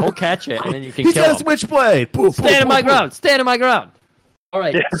him. He'll catch it, and then you can kill him. He's got a switchblade. Stand in my ground. Stand in my ground. All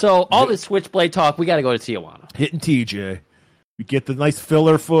right, so all this switchblade talk, we got to go to Tijuana. Hitting TJ. You get the nice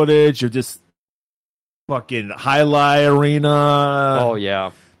filler footage of just fucking highlight arena. Oh,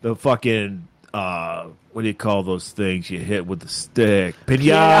 yeah. The fucking, what do you call those things you hit with the stick?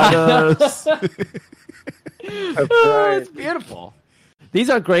 Pinatas. It's beautiful. These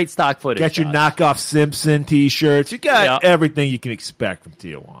are great stock footage. Got your knockoff Simpson t-shirts. You got everything you can expect from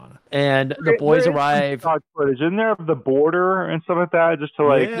Tijuana. And the boys arrive. Stock footage in there of the border and stuff like that, just to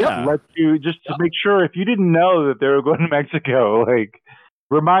let you to make sure if you didn't know that they were going to Mexico, like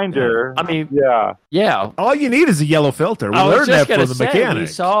reminder. I mean, yeah. All you need is a yellow filter. We learned that from the mechanic. We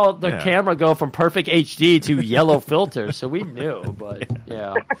saw the camera go from perfect HD to yellow filter, so we knew. But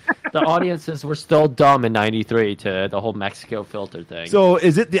the audiences were still dumb in '93 to the whole Mexico filter thing. So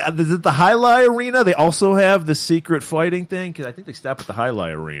is it the Highlight Arena? They also have the secret fighting thing, because I think they stop at the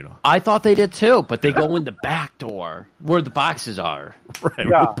Highlight Arena. I thought they did too, but they go in the back door where the boxes are. Right.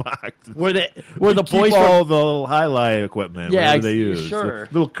 Yeah. Where the boys all the highlight equipment. Yeah, they use. Sure. Sure.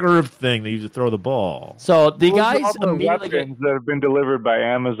 little curved thing they use to throw the ball. So the Those are guys all the immediately weapons that have been delivered by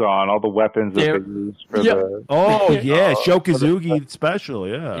Amazon, all the weapons that They're- they use for Yeah. the. Oh yeah, Shokazugi special.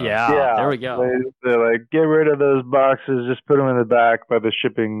 Yeah. Yeah, there we go. They're like, get rid of those boxes. Just put them in the back by the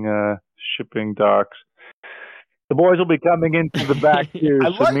shipping docks. The boys will be coming into the back too,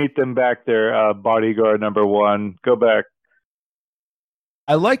 so meet them back there. Bodyguard number 1, go back.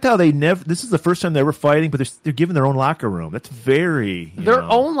 I liked how they never. This is the first time they're ever fighting, but they're given their own locker room. That's very Their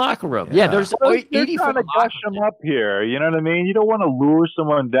own locker room. Yeah, there's Well, 80 you're trying to gush them up here. You know what I mean? You don't want to lure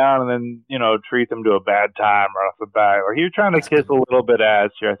someone down and then, treat them to a bad time right off the bat. Like, you're trying to kiss a little bit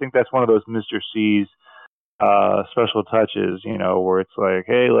ass here. I think that's one of those Mr. C's special touches, where it's like,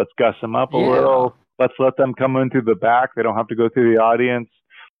 hey, let's gush them up a little. Let's let them come in through the back. They don't have to go through the audience.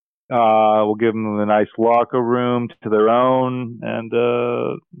 We'll give them a nice locker room to their own, and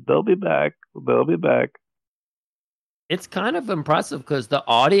they'll be back. They'll be back. It's kind of impressive because the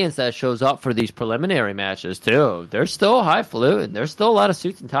audience that shows up for these preliminary matches too, they're still highfalutin. There's still a lot of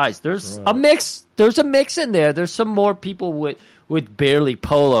suits and ties. There's a mix. There's a mix in there. There's some more people with barely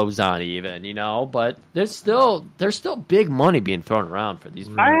polos on, even, but there's still big money being thrown around for these.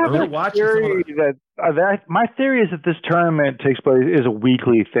 I have a theory that my theory is that this tournament takes place is a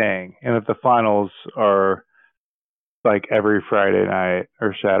weekly thing, and that the finals are like every Friday night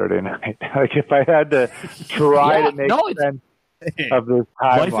or Saturday night. Like, if I had to try to make sense of this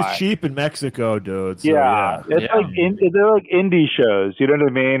timeline. Life is cheap in Mexico, dude. So, it's like they're like indie shows. You know what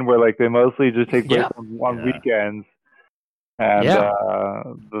I mean? Where like they mostly just take place on weekends, and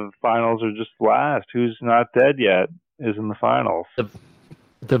the finals are just last. Who's not dead yet is in the finals.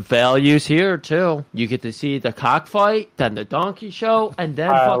 The values here too. You get to see the cockfight, then the donkey show, and then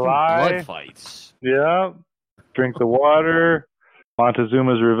fucking blood fights. Yeah. Drink the water.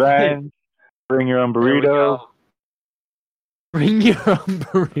 Montezuma's Revenge. Bring your own burrito. Bring your own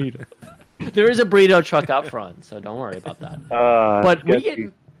burrito. There is a burrito truck out front, so don't worry about that. But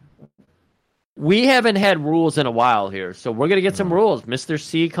we haven't had rules in a while here, so we're going to get some rules. Mr.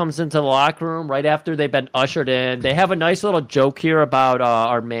 C comes into the locker room right after they've been ushered in. They have a nice little joke here about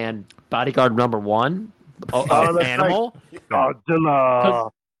our man, bodyguard number 1, Animal.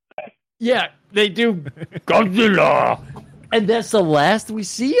 Godzilla. Yeah, they do. Godzilla. And that's the last we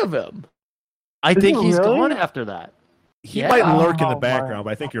see of him. I think he's gone after that. He might lurk in the background,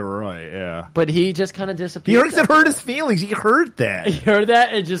 but I think you're right, yeah. But he just kind of disappeared. He hurt his feelings. He heard that. He heard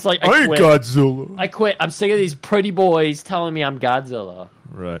that and just like, I ain't Godzilla. I quit. I'm sick of these pretty boys telling me I'm Godzilla.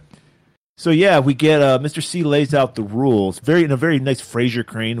 Right. So, yeah, we get Mr. C lays out the rules in a very nice Fraser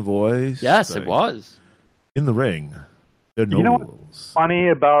Crane voice. Yes, it was. In the ring. There are no rules. What's funny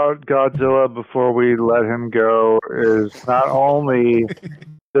about Godzilla before we let him go is not only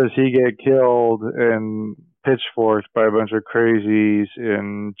does he get killed and pitchforked by a bunch of crazies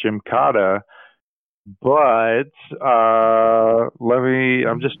in Gymkata, but God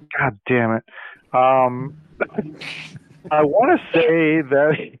damn it. I want to say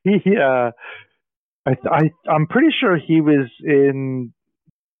that he, I'm pretty sure he was in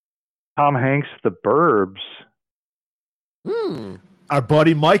Tom Hanks' The Burbs. Our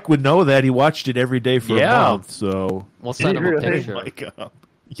buddy Mike would know that. He watched it every day for a month, so we'll send him a picture. Mike up.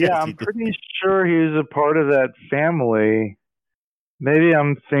 Yeah, I'm pretty sure he was a part of that family. Maybe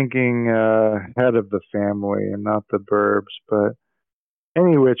I'm thinking Head of the Family and not The Burbs, but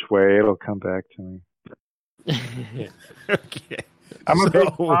any which way, it'll come back to me. Okay. I'm a big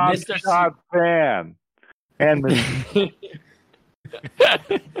Tom Scott fan. And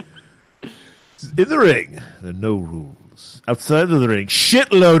in the ring, there are no rules. Outside of the ring,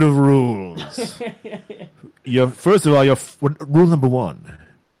 shitload of rules. First of all, rule number 1.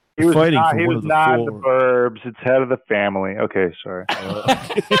 He was fighting not, for he one was of the not 4. The Burbs. It's Head of the Family. Okay, sorry. I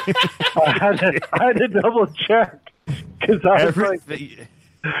had to double check because I was like,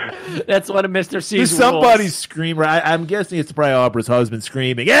 that's one of Mr. C's There's somebody's screamer. I'm guessing it's probably Aubrey's husband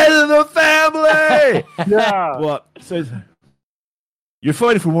screaming, "Head of the Family!" Yeah. Well, so you're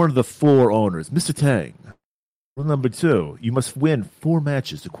fighting for one of the 4 owners, Mr. Tang. Rule number 2: you must win 4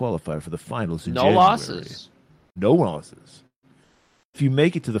 matches to qualify for the finals in January. losses. No losses. If you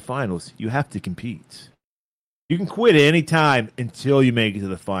make it to the finals, you have to compete. You can quit at any time until you make it to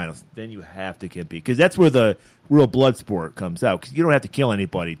the finals. Then you have to compete. Because that's where the real blood sport comes out. Because you don't have to kill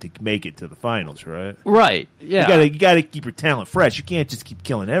anybody to make it to the finals, right? Right, yeah. You gotta keep your talent fresh. You can't just keep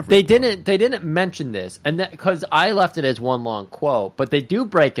killing everyone. They didn't mention this, and because I left it as one long quote, but they do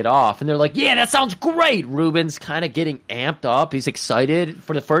break it off, and they're like, yeah, that sounds great. Ruben's kind of getting amped up. He's excited.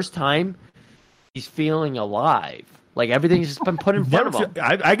 For the first time, he's feeling alive. Like everything's just been put in front of them.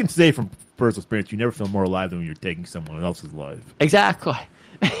 I can say from personal experience, you never feel more alive than when you're taking someone else's life. Exactly.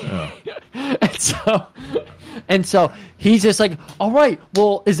 Oh. and so he's just like, all right,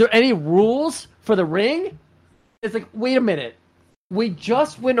 well, is there any rules for the ring? It's like, wait a minute. We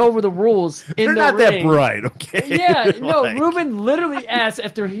just went over the rules in They're the not ring. that bright, okay? Yeah, no, Like- Ruben literally asked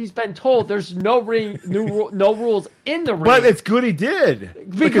after he's been told there's no rules in the ring. But it's good he did.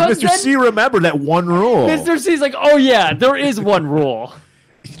 Because Mr. then- C remembered that one rule. Mr. C's like, oh yeah, there is one rule.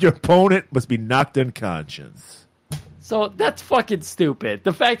 Your opponent must be knocked unconscious. So that's fucking stupid.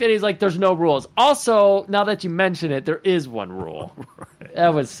 The fact that he's like, there's no rules. Also, now that you mention it, there is one rule. Right.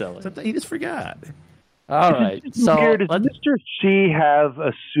 That was silly. Sometimes he just forgot. All right. So Weird. Does Mr. C have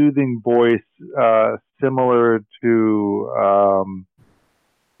a soothing voice similar to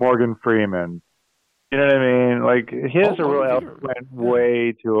Morgan Freeman? You know what I mean? Like he has a real eloquent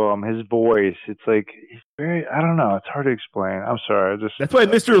way to him. His voice, it's like he's very. I don't know. It's hard to explain. I'm sorry. That's why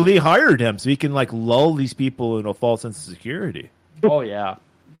Mr. Lee hired him, so he can like lull these people in a false sense of security. oh yeah,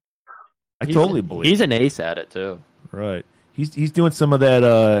 I totally believe. he's an ace at it too. Right. He's doing some of that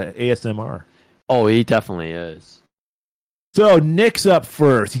ASMR. Oh, he definitely is. So Nick's up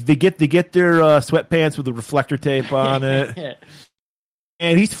first. They get their sweatpants with the reflector tape on it,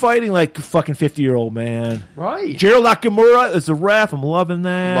 and he's fighting like a fucking 50-year-old man. Right. Gerald Nakamura is the ref. I'm loving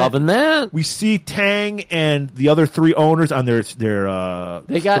that. Loving that. We see Tang and the other three owners on their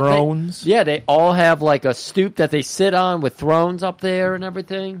thrones. They all have like a stoop that they sit on with thrones up there and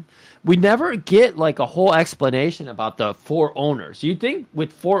everything. We never get like a whole explanation about the four owners. You'd think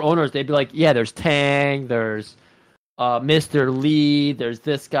with four owners, they'd be like, yeah, there's Tang, there's Mr. Lee, there's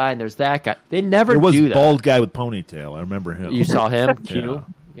this guy, and there's that guy. They never There was do a that. bald guy with ponytail. I remember him. You saw him? Q? Yeah.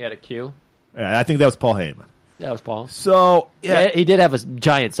 He had a Q? Yeah, I think that was Paul Heyman. That was Paul. So Yeah, he did have a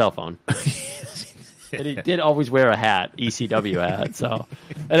giant cell phone. And he did always wear a hat, ECW hat. So,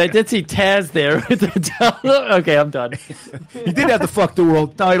 and I did see Taz there with the Okay, I'm done. he did have the fuck the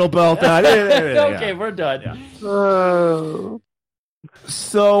world title belt on. Okay, we're done. Yeah.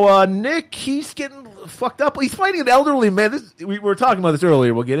 So Nick, he's getting fucked up. He's fighting an elderly man. We were talking about this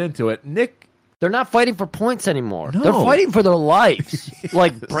earlier. We'll get into it. Nick, They're not fighting for points anymore. No. They're fighting for their lives,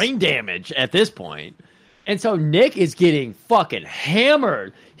 like brain damage at this point. And so Nick is getting fucking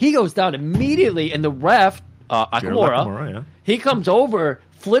hammered. He goes down immediately, and the ref, Nakamura, he comes over,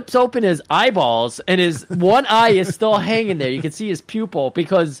 flips open his eyeballs, and his one eye is still hanging there. You can see his pupil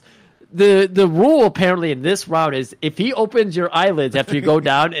because the rule apparently in this round is if he opens your eyelids after you go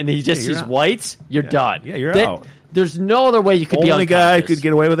down and he just sees out. whites, you're done. Yeah, you're out. There's no other way you could be Only guy unconscious. could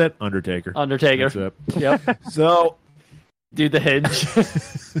get away with it. Undertaker. Undertaker. That's it. Yep. So Do the hinge.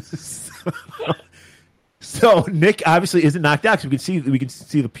 So Nick obviously isn't knocked out because we can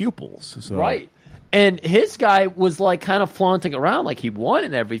see the pupils. So. Right. And his guy was like kind of flaunting around like he won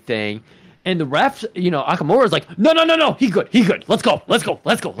and everything. And the refs, Nakamura's like, no, he good. Let's go.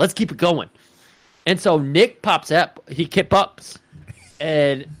 Let's keep it going. And so Nick pops up. He kip ups.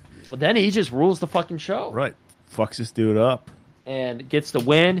 And then he just rules the fucking show. Right. Fucks this dude up. And gets the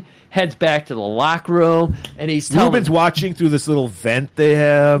win. Heads back to the locker room. And he's telling Ruben's watching through this little vent they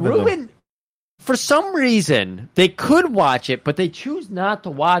have. Ruben, for some reason, they could watch it, but they choose not to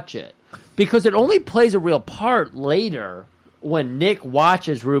watch it because it only plays a real part later when Nick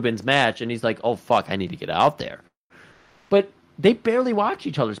watches Ruben's match and he's like, oh, fuck, I need to get out there. But they barely watch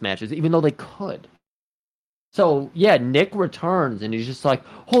each other's matches, even though they could. So, yeah, Nick returns and he's just like,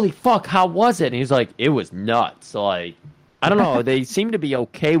 holy fuck, how was it? And he's like, it was nuts. Like, I don't know. They seem to be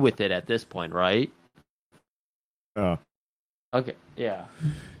okay with it at this point, right? Oh. Okay, yeah.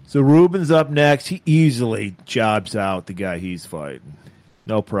 So Ruben's up next. He easily jobs out the guy he's fighting.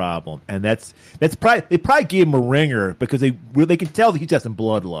 No problem. And that's probably they probably gave him a ringer because they can tell that he's got some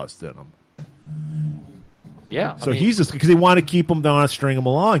bloodlust in him. Yeah. So he's just because they want to keep him down, string him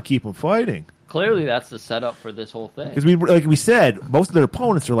along, keep him fighting. Clearly, that's the setup for this whole thing. Because like we said, most of their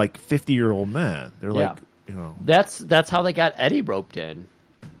opponents are like 50-year-old men. They're like, That's how they got Eddie roped in.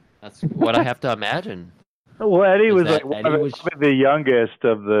 That's what I have to imagine. Well, Eddie was like Eddie was the youngest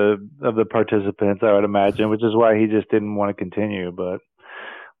of the participants, I would imagine, which is why he just didn't want to continue. But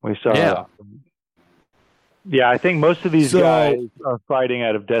we saw. Yeah, I think most of these guys are fighting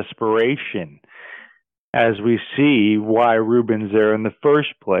out of desperation, as we see why Ruben's there in the first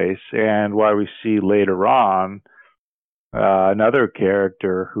place, and why we see later on another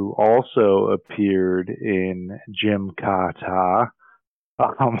character who also appeared in Jim Kata.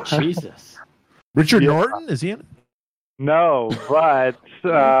 Jesus. Richard Norton, is he in it? No, but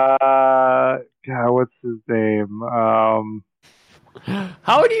God, what's his name? How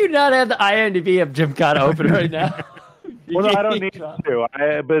do you not have the IMDb of Jim Kata open right now? Well, no, I don't need to.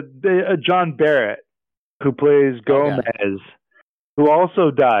 But John Barrett, who plays Gomez, who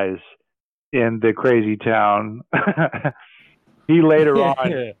also dies in the crazy town. He later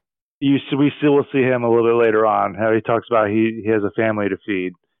on, we still will see him a little bit later on. How he talks about he has a family to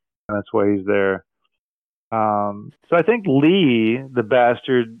feed, and that's why he's there. So I think Lee, the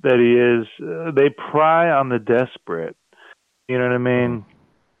bastard that he is, they pry on the desperate. You know what I mean?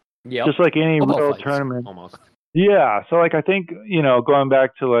 Yeah. Just like any real tournament. Almost. Yeah. So like I think, going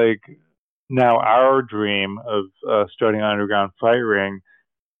back to like now our dream of starting an underground fight ring,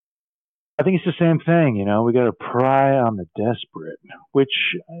 I think it's the same thing. We got to pry on the desperate,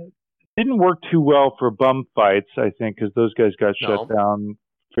 which didn't work too well for bum fights, I think, because those guys got shut down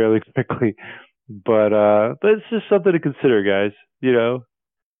fairly quickly. But it's just something to consider, guys.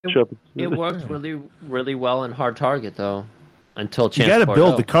 It worked really, really well in Hard Target, though. Until Chance you got to Bordeaux.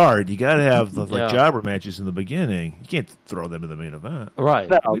 build the card. You got to have the jobber matches in the beginning. You can't throw them in the main event, right?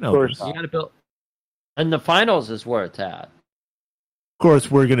 No, of course you got to build. And the finals is where it's at. Of course,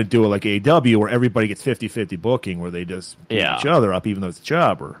 we're going to do it like AEW, where everybody gets 50-50 booking, where they just beat each other up, even though it's a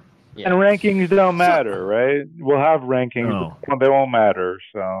jobber. Yeah. And rankings don't matter, right? We'll have rankings, but they won't matter.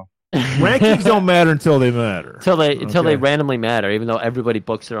 So rankings don't matter until they matter. Until they randomly matter, even though everybody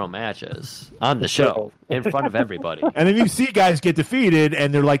books their own matches on the show in front of everybody. And then you see guys get defeated,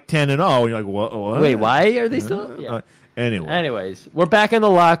 and they're like 10-0, and you're like, what? Wait, why are they still? Yeah. Anyways, we're back in the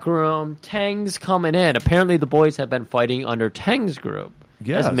locker room. Tang's coming in. Apparently, the boys have been fighting under Tang's group,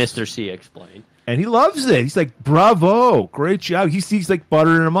 as Mr. C explained. And he loves it. He's like, bravo, great job. He's like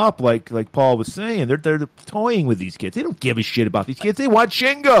buttering them up, like Paul was saying. They're toying with these kids. They don't give a shit about these kids. They want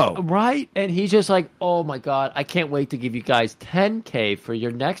Shingo. Right? And he's just like, oh my God, I can't wait to give you guys $10K for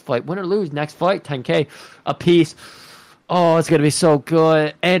your next fight. Win or lose, next fight, $10K a piece. Oh, it's going to be so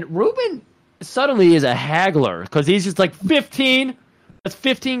good. And Ruben suddenly is a haggler because he's just like 15. That's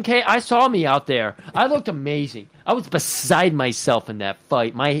 15K. I saw me out there. I looked amazing. I was beside myself in that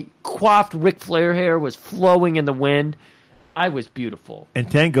fight. My coiffed Ric Flair hair was flowing in the wind. I was beautiful.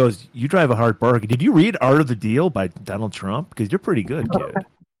 And Tang goes, you drive a hard bargain. Did you read Art of the Deal by Donald Trump? Because you're pretty good, kid.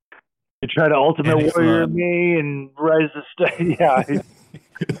 You try to Ultimate Warrior me and Rise the State. Yeah.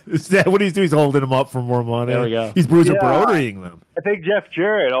 Is that what he's doing? He's holding them up for more money. There we go. He's Bruiser Broderying them. I think Jeff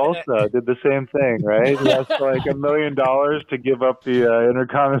Jarrett also did the same thing, right? He asked for like $1 million to give up the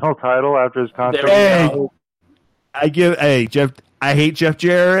Intercontinental title after his contract. Jeff. I hate Jeff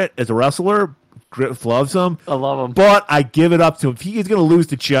Jarrett as a wrestler. Griff loves him. I love him. But I give it up to him. If he's going to lose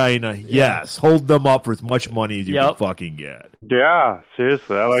to China, yes, hold them up for as much money as you can fucking get. Yeah,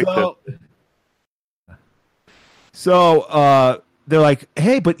 seriously. I like that. So, they're like,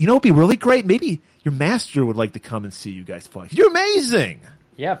 hey, but it'd be really great. Maybe your master would like to come and see you guys fight. You're amazing.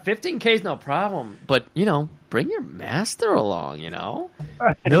 Yeah, 15K is no problem. But, bring your master along,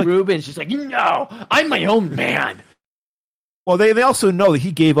 And Ruben's just like, no, I'm my own man. Well, they also know that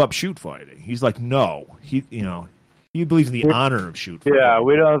he gave up shoot fighting. He's like, no. He believes in the honor of shoot fighting. Yeah,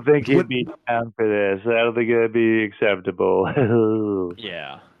 we don't think he'd be down for this. I don't think it'd be acceptable.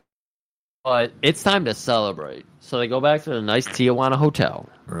 Yeah. But it's time to celebrate. So they go back to the nice Tijuana hotel.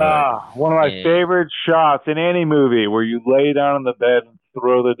 Right. One of my favorite shots in any movie where you lay down on the bed and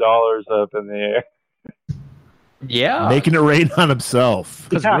throw the dollars up in the air. Yeah. Making it rain on himself.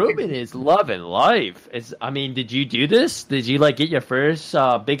 Because Ruben is loving life. Did you do this? Did you get your first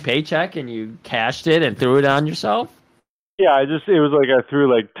big paycheck and you cashed it and threw it on yourself? Yeah, it was like I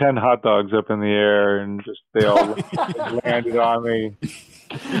threw 10 hot dogs up in the air and just they all landed on me.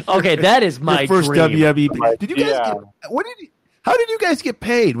 Okay, that is my first dream. WWE. Did you guys how did you guys get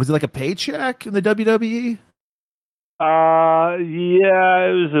paid? Was it like a paycheck in the WWE? Yeah,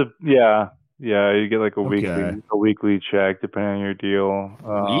 it was yeah, you get like a weekly check depending on your deal.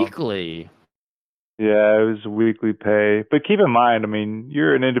 Weekly. Yeah, it was a weekly pay. But keep in mind,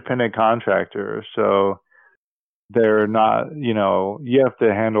 you're an independent contractor, so they're not, you have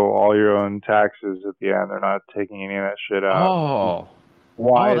to handle all your own taxes at the end. They're not taking any of that shit out. Oh.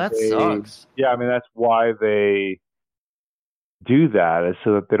 That sucks. Yeah, that's why they do that, is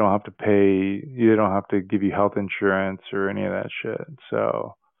so that they don't have to pay, they don't have to give you health insurance or any of that shit.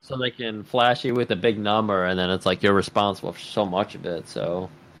 So they can flash you with a big number, and then it's like you're responsible for so much of it. So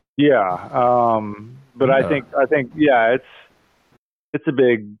yeah, but I think it's a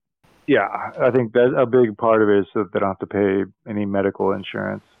big I think that a big part of it is that they don't have to pay any medical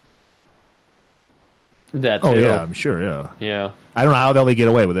insurance. That too. Yeah, I'm sure. Yeah. I don't know how they get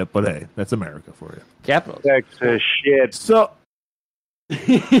away with it, but hey, that's America for you. Capitals. Texas shit. So,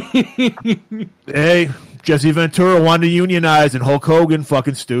 hey, Jesse Ventura wanted to unionize, and Hulk Hogan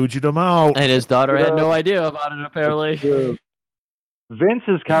fucking stooged him out. And his daughter had no idea about it, apparently. Vince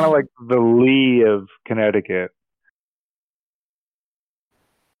is kind of like the Lee of Connecticut.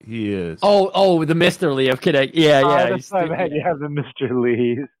 He is. Oh, the Mr. Lee of Connecticut. Yeah. That's what I meant. Yeah, the Mr.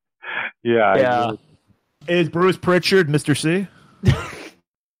 Lees. Yeah. Yeah. Is Bruce Pritchard Mr. C?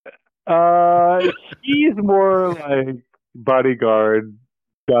 He's more like bodyguard,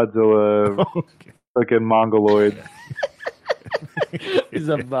 Godzilla, Okay. fucking Mongoloid. He's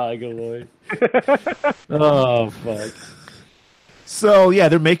a mongoloid. Oh, fuck. So yeah,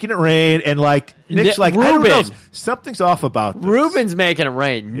 they're making it rain, and like Nick's like, I don't know, Ruben. something's off about this. Ruben's making it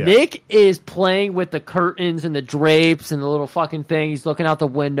rain. Yeah. Nick is playing with the curtains and the drapes and the little fucking thing. He's looking out the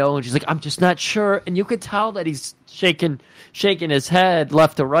window, and she's like, I'm just not sure. And you could tell that he's shaking his head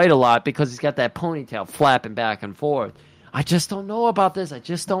left to right a lot because he's got that ponytail flapping back and forth. I just don't know about this. I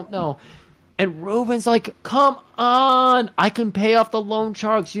just don't know. And Ruben's like, come on. I can pay off the loan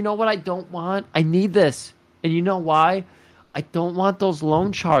sharks. You know what I don't want? I need this. And you know why? I don't want those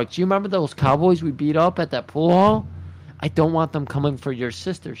loan sharks. You remember those cowboys we beat up at that pool hall? I don't want them coming for your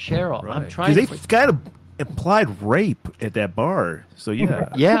sister, Cheryl. Right. I'm trying 'Cause to... they kind of implied rape at that bar. So yeah.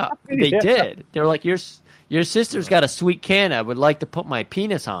 Yeah, they Yeah. did. They're like, your sister's got a sweet can. I would like to put my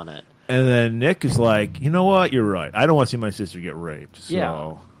penis on it. And then Nick is like, you know what? You're right. I don't want to see my sister get raped. So.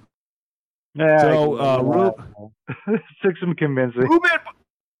 Yeah. Yeah. So, took some convincing. Ruben,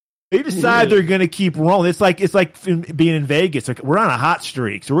 they decide they're going to keep rolling. It's like being in Vegas. Like, we're on a hot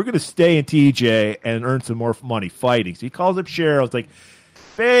streak, so we're going to stay in TJ and earn some more money fighting. So he calls up Cheryl. It's like,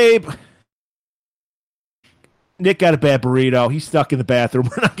 babe, Nick got a bad burrito. He's stuck in the bathroom.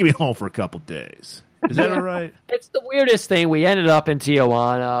 We're not going to be home for a couple days. Is that all right? It's the weirdest thing. We ended up in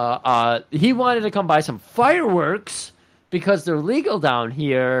Tijuana. He wanted to come buy some fireworks because they're legal down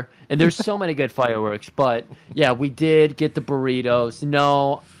here, and there's so many good fireworks. But, yeah, we did get the burritos.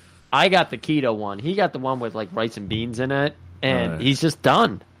 No, I got the keto one. He got the one with, like, rice and beans in it, and Right. he's just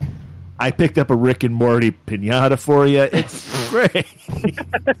done. I picked up a Rick and Morty pinata for you. It's great.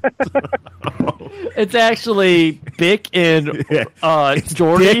 It's actually Bick and Yeah.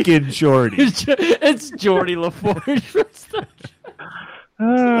 Jordy. Dick and Shorty. It's Jordy LaForge.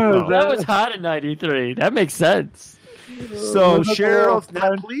 That was hot in '93. That makes sense. So Cheryl's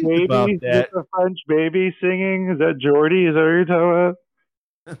not pleased about that. Is the French baby singing? Is that Jordy? Is that what you're talking about?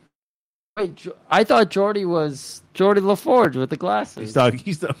 Wait, I thought Jordy was Jordy LaForge with the glasses.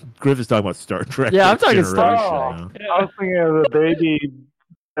 Griffith's talking about Star Trek. Yeah, I'm talking Star Generation Trek. now. I was thinking of the baby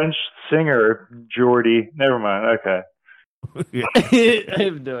French singer, Jordy. Never mind. Okay. I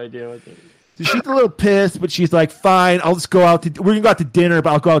have no idea what that is. So she's a little pissed, but she's like, fine, I'll just go out we're gonna go out to dinner,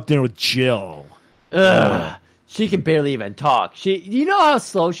 but I'll go out to dinner with Jill. Ugh. She can barely even talk. You know how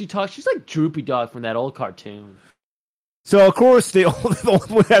slow she talks? She's like Droopy Dog from that old cartoon. So of course the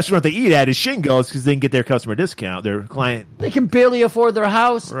only restaurant they eat at is Shingo's because they can get their customer discount, their client. They can barely afford their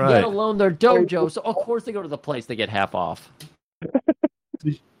house, Right. let alone their dojo. So of course they go to the place they get half off.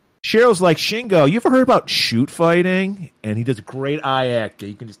 Cheryl's like, Shingo, you ever heard about shoot fighting? And he does a great eye acting.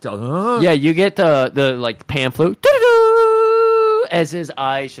 You can just tell, huh? Yeah, you get the like pan flute doo-doo-doo, as his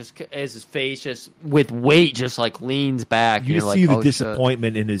face just with weight just like leans back. You and just you're see like, the oh,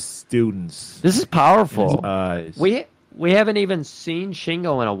 disappointment in his students. shit. This is powerful. Eyes. We haven't even seen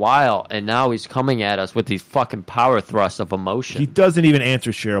Shingo in a while, and now he's coming at us with these fucking power thrusts of emotion. He doesn't even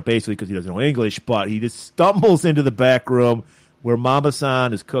answer Cheryl, basically, because he doesn't know English, but he just stumbles into the back room where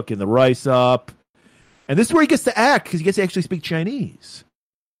Mama-san is cooking the rice up. And this is where he gets to act, because he gets to actually speak Chinese.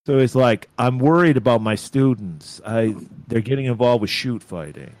 So he's like, I'm worried about my students. They're getting involved with shoot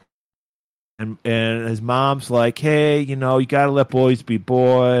fighting. And his mom's like, hey, you got to let boys be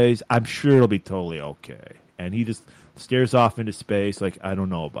boys. I'm sure it'll be totally okay. And he just stares off into space like, I don't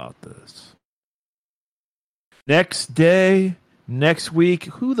know about this. Next day, next week,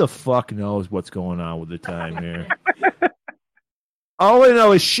 who the fuck knows what's going on with the time here? All I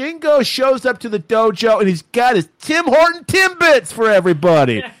know is Shingo shows up to the dojo and he's got his Tim Horton Timbits for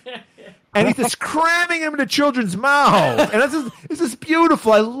everybody. And he's just cramming them into children's mouths. And this is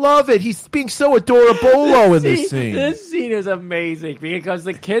beautiful. I love it. He's being so adorable in this scene. This scene is amazing because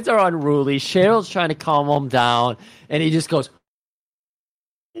the kids are unruly. Cheryl's trying to calm them down, and he just goes.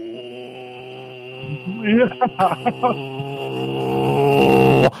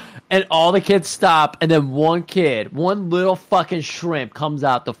 And all the kids stop, and then one little fucking shrimp comes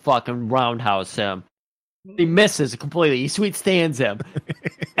out to fucking roundhouse him. He misses completely. He sweet stands him.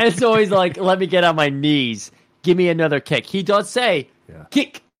 And so he's like, let me get on my knees. Give me another kick. He does say,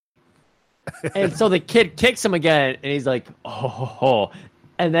 kick. And so the kid kicks him again, and he's like, oh.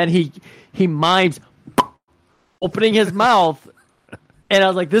 And then he mimes, opening his mouth. And I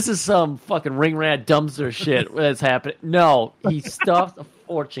was like, this is some fucking ring rat dumpster shit that's happening. No, he stuffed a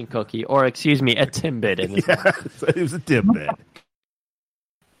fortune cookie, or excuse me, a Timbit in his mouth. It was a Timbit.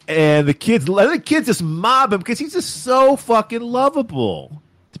 And the kids just mob him because he's just so fucking lovable.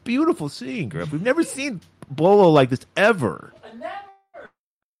 It's a beautiful scene, Griff. We've never seen Bolo like this ever.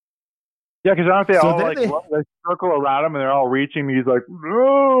 Yeah, because aren't they So all then like they- they circle around him and they're all reaching? And he's like,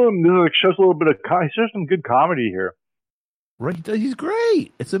 no, and this like shows a little bit of he shows some good comedy here. Right, he's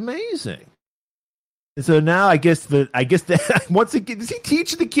great. It's amazing. And so now I guess that once again, does he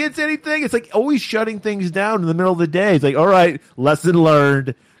teach the kids anything? It's like always shutting things down in the middle of the day. It's like, all right, lesson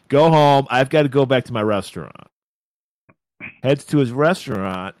learned. Go home. I've got to go back to my restaurant. Heads to his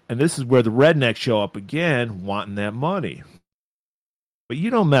restaurant, and this is where the rednecks show up again, wanting that money. But you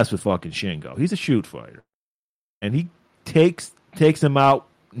don't mess with fucking Shingo. He's a shoot fighter, and he takes them out,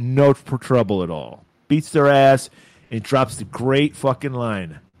 no trouble at all. Beats their ass. And drops the great fucking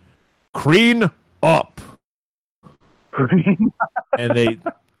line, "Creen up." And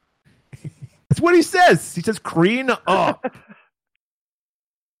that's what he says. He says, "Creen up."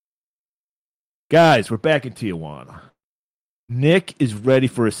 Guys, we're back in Tijuana. Nick is ready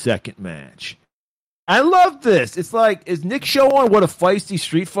for a second match. I love this. It's like, is Nick showing what a feisty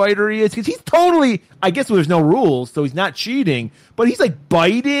street fighter he is? Because he's totally, I guess there's no rules, so he's not cheating, but he's like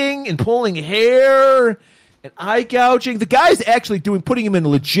biting and pulling hair and eye gouging. The guy's actually putting him in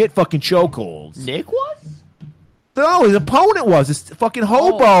legit fucking chokeholds. Nick was? No, his opponent was. This fucking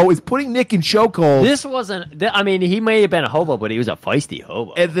hobo is putting Nick in chokeholds. This wasn't. I mean, he may have been a hobo, but he was a feisty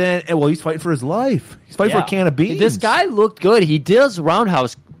hobo. And then, he's fighting for his life. He's fighting for a can of beans. This guy looked good. He does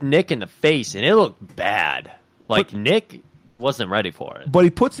roundhouse Nick in the face, and it looked bad. Nick wasn't ready for it. But he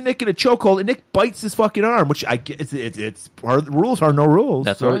puts Nick in a chokehold, and Nick bites his fucking arm, which I guess it's part of the rules are no rules.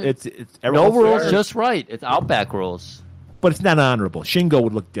 That's so right. It's No rules, fair. just right. It's Outback rules. But it's not honorable. Shingo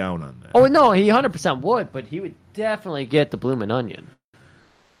would look down on that. Oh, no, he 100% would, but he would definitely get the bloomin' onion.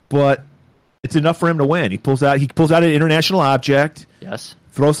 But it's enough for him to win. He pulls out an international object. Yes.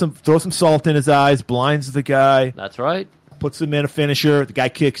 Throws some salt in his eyes, blinds the guy. That's right. Puts him in a finisher. The guy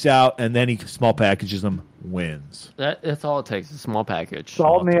kicks out, and then he small packages him, wins. That's all it takes, a small package.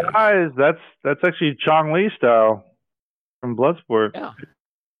 Salt in the eyes. That's actually Chong Li style from Bloodsport. Yeah.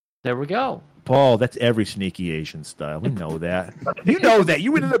 There we go. Paul, that's every sneaky Asian style. We know that. You know that.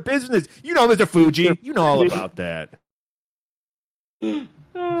 You went into the business. You know Mr. Fuji. You know all about that.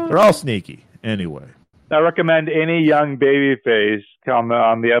 They're all sneaky. Anyway. I recommend any young baby face on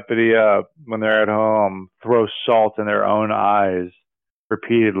the uppity up when they're at home throw salt in their own eyes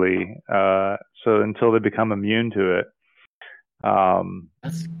repeatedly, so until they become immune to it.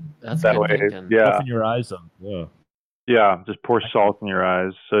 That's that good way. thinking. Yeah, Open your eyes up. Yeah. yeah. Just pour salt in your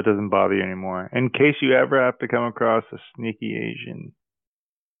eyes so it doesn't bother you anymore. In case you ever have to come across a sneaky Asian.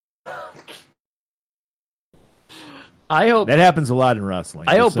 I hope That happens a lot in wrestling.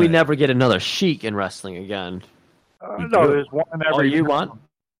 I hope Just we saying. never get another Sheik in wrestling again. No, there's one in Oh, every. you want?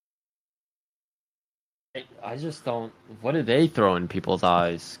 I just don't. What do they throw in people's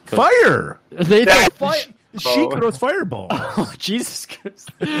eyes? 'Cause Fire! They throw fire. She throws fireballs. Oh, Jesus Christ.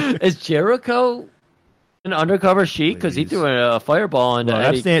 Is Jericho an undercover Sheik? Because he Please. threw a fireball into Well,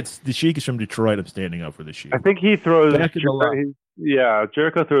 Eddie. the Sheik is from Detroit. I'm standing up for the Sheik. I think he throws. Back in the line. Yeah,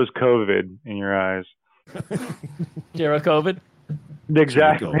 Jericho throws COVID in your eyes. Jericho.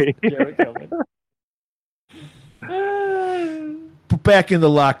 Exactly. Jericho. Back in the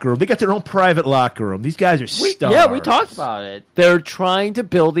locker room. They got their own private locker room. These guys are stars. Yeah, we talked about it. They're trying to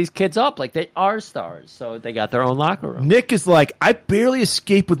build these kids up like they are stars, so they got their own locker room. Nick is like, I barely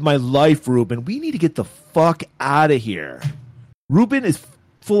escaped with my life, Ruben. We need to get the fuck out of here. Ruben is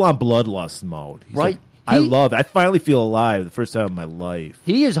full on bloodlust mode. He's Right. like, I love it. I finally feel alive the first time in my life.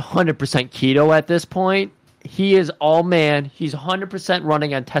 He is 100% keto at this point. He is all man. He's 100%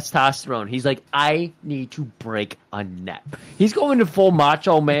 running on testosterone. He's like, I need to break a neck. He's going to full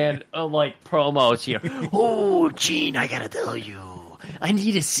macho man like promos here. Oh, Gene, I gotta tell you, I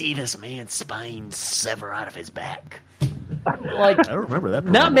need to see this man's spine sever out of his back. Like, I don't remember that.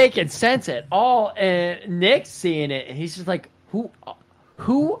 not making sense at all. And Nick's seeing it, and he's just like, who?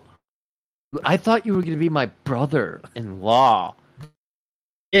 I thought you were going to be my brother-in-law.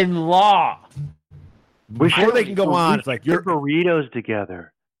 Before they can go on, it's like, you're burritos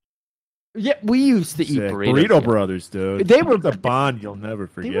together. Yeah, we used to eat sick. burritos. Burrito together. Brothers, dude. They were the bond you'll never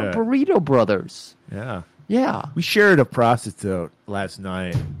They were forget. burrito brothers. Yeah. Yeah. We shared a prostitute last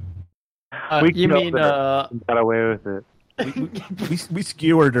night. We You killed mean, her and got away with it. We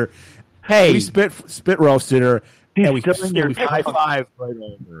skewered her. hey, We spit roasted her. He's And we still in your high five right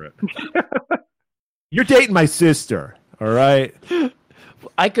over it. You're dating my sister, all right?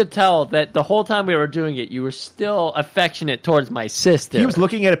 I could tell that the whole time we were doing it, you were still affectionate towards my sister. He was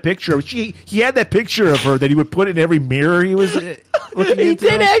looking at a picture. He had that picture of her that he would put in every mirror he was looking He into.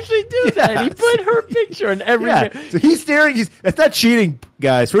 did actually do that. He Yes. put her picture in every Yeah. mirror. So he's staring. That's not cheating,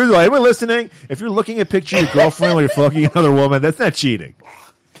 guys. First of all, anyone listening, if you're looking at a picture of your girlfriend while you're fucking another woman, that's not cheating.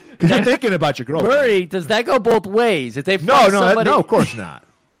 Because you're thinking about your girlfriend. Murray, does that go both ways? If they No, fuck no, somebody... no, of course not.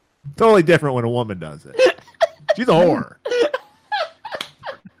 Totally different when a woman does it. She's a whore.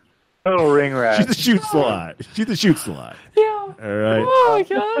 Total ring rat. She's a shoot slut. She's a shoot slut. Yeah. All right. Oh, my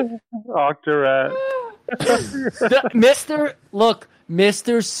God. Octorat.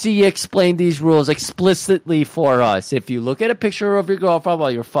 Mr. C explained these rules explicitly for us. If you look at a picture of your girlfriend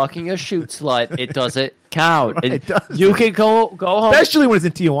while you're fucking a shoot slut, it doesn't count. Right, it doesn't. You can go home. Especially when it's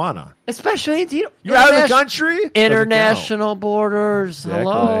in Tijuana. Especially in You're out of the country? International borders. Exactly.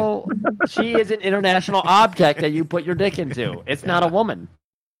 Hello. She is an international object that you put your dick into. It's not a woman.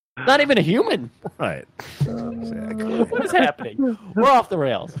 Not even a human. Right. Exactly. What is happening? We're off the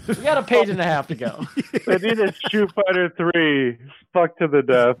rails. We got a page and a half to go. They need a Shoot Fighter 3. Fuck to the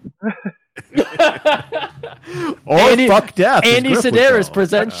death. Or Andy- fuck death. as Andy Griff would Sedaris call it.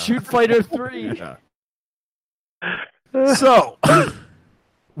 presents Shoot Fighter 3. Yeah. So,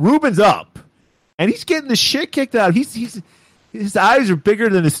 Ruben's up, and he's getting the shit kicked out. His eyes are bigger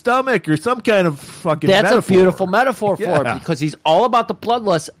than his stomach, or some kind of fucking. That's metaphor. a beautiful metaphor for Yeah. it because he's all about the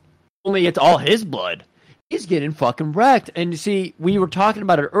bloodlust, only it's all his blood. He's getting fucking wrecked. And you see, we were talking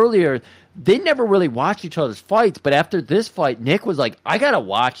about it earlier. They never really watched each other's fights, but after this fight, Nick was like, I gotta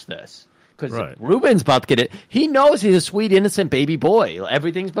watch this. Because Right. Ruben's about to get it. He knows he's a sweet, innocent baby boy.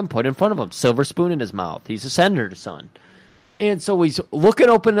 Everything's been put in front of him. Silver spoon in his mouth. He's a senator's son. And so he's looking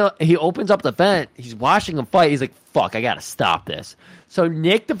he opens up the vent. He's watching him fight. He's like, fuck, I gotta stop this. So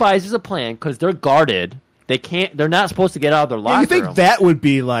Nick devises a plan because they're guarded. They're not supposed to get out of their locker You think room. that would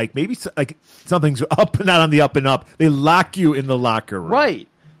be like maybe like something's up, not on the up and up. They lock you in the locker room, Right.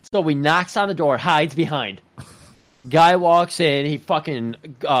 So he knocks on the door, hides behind. Guy walks in, he fucking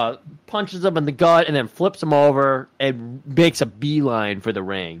punches him in the gut and then flips him over and makes a beeline for the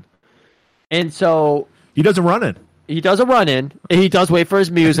ring. And so He doesn't run in. he does a run in, and he does wait for his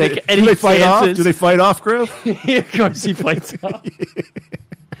music, and Do he they fight off? dances. Do they fight off, Griff? Of course he fights off.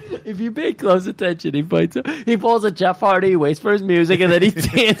 If you pay close attention, he fights off. He pulls a Jeff Hardy, waits for his music, and then he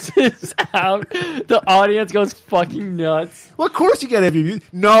dances out. The audience goes fucking nuts. Well, of course you got to have your music.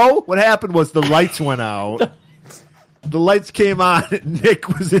 No, what happened was the lights went out. The lights came on. Nick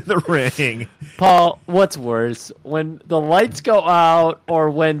was in the ring. Paul, what's worse, when the lights go out or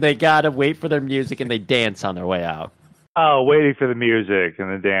when they gotta wait for their music and they dance on their way out? Oh, waiting for the music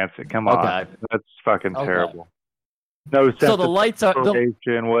and the dancing. Come on. Okay. That's fucking Okay. terrible. No sense So the of lights are...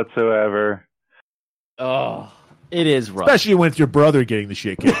 probation whatsoever. Oh, it is rough. Especially when it's your brother getting the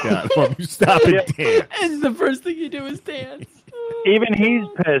shit kicked out of him. You stop and Yeah. dance. And the first thing you do is dance. Even he's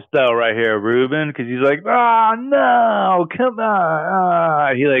pissed though, right here, Ruben, because he's like, "Oh no, come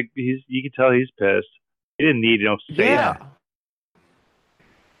on!" You can tell he's pissed. He didn't need to say Yeah. that.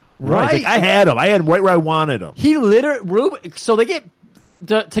 Right. Right. Like, I had him. I had him right where I wanted him. He literally... Ruben, so they get...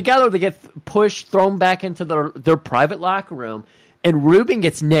 Together, they get pushed, thrown back into their private locker room, and Ruben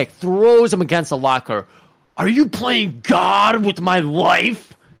gets Nick, throws him against the locker. Are you playing God with my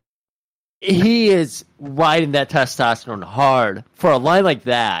life? He is riding that testosterone hard for a line like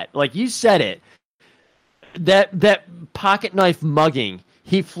that. Like you said it. That pocket knife mugging,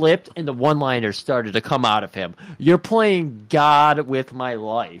 he flipped and the one-liners started to come out of him. You're playing God with my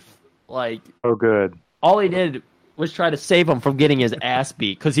life. Like, Oh, good. all he did was try to save him from getting his ass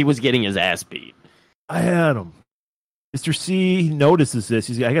beat because he was getting his ass beat. I had him. Mr. C notices this.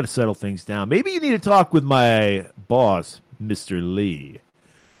 He's like, I got to settle things down. Maybe you need to talk with my boss, Mr. Lee.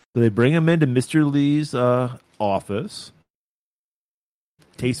 So they bring him into Mr. Lee's office.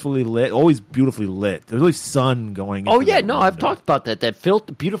 Tastefully lit, always beautifully lit. There's always sun going. Oh, into yeah, that no, I've window. talked about that. That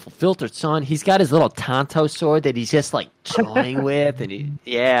beautiful filtered sun. He's got his little Tonto sword that he's just, like, toying with. And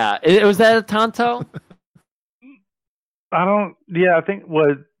was that a Tonto? I think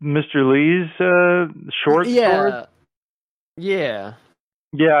what Mr. Lee's short sword. Yeah.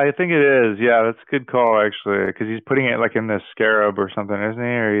 Yeah, I think it is. Yeah, that's a good call actually, because he's putting it like in the scarab or something, isn't he?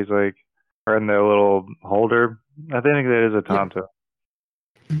 Or he's like, or in the little holder. I think that is a Tonto.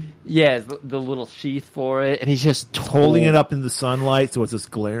 Yeah, the little sheath for it, and he's just Holding it up in the sunlight so it's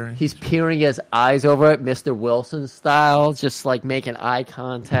just glaring. He's peering his eyes over it, Mr. Wilson style, just like making eye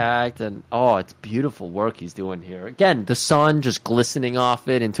contact, and it's beautiful work he's doing here. Again, the sun just glistening off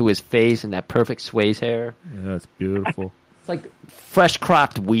it into his face and that perfect Swayze hair. Yeah, it's beautiful. It's like fresh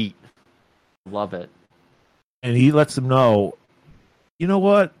cropped wheat. Love it. And he lets them know, you know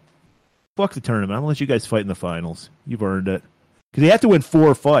what? Fuck the tournament. I'm going to let you guys fight in the finals. You've earned it. Because they have to win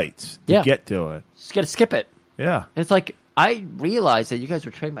 4 fights to get to it. Just got to skip it. Yeah. And it's like, I realized that you guys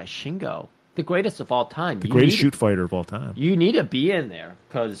were trained by Shingo, the greatest of all time. The greatest shoot fighter of all time. You need to be in there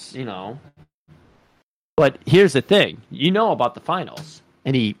because, But here's the thing. You know about the finals.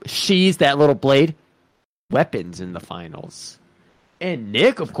 And he sheathes that little blade. Weapons in the finals. And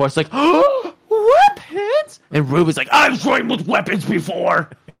Nick, of course, like, oh, weapons? And Ruben's like, I've trained with weapons before.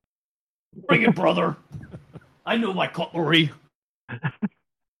 Bring it, brother. I know my cutlery.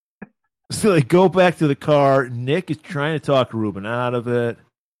 So they go back to the car. Nick is trying to talk Ruben out of it.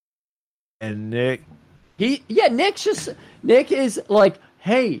 And Nick Nick is like,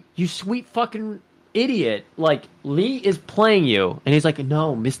 hey, you sweet fucking idiot. Like, Lee is playing you. And he's like,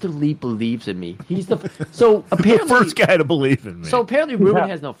 no, Mr. Lee believes in me. He's so apparently the first guy to believe in me. So apparently Ruben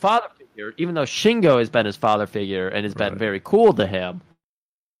has no father figure, even though Shingo has been his father figure and has been very cool to him.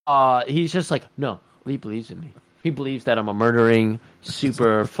 He's just like, no, Lee believes in me. He believes that I'm a murdering,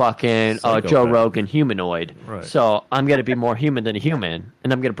 super fucking Joe Rogan humanoid. Right. So I'm going to be more human than a human,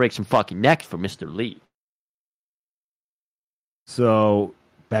 and I'm going to break some fucking necks for Mr. Lee. So,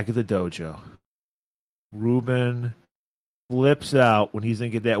 back at the dojo, Ruben flips out when he's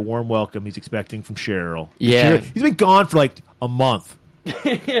going to get that warm welcome he's expecting from Cheryl. Yeah. He's been gone for like a month.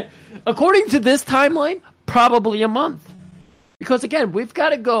 According to this timeline, probably a month. Because, again, we've got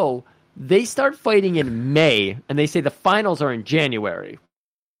to go. They start fighting in May, and they say the finals are in January.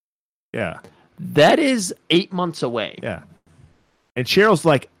 Yeah. That is 8 months away. Yeah. And Cheryl's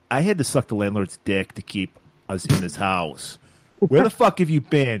like, I had to suck the landlord's dick to keep us in his house. Where the fuck have you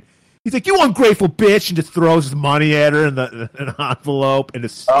been? He's like, you ungrateful bitch, and just throws his money at her in an envelope, and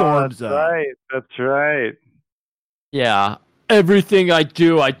just storms out. That's right. Yeah. Everything I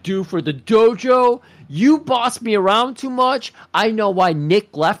do for the dojo. You bossed me around too much. I know why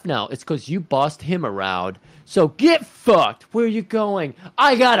Nick left now. It's because you bossed him around. So get fucked. Where are you going?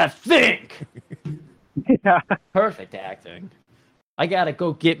 I gotta think. Yeah. Perfect acting. I gotta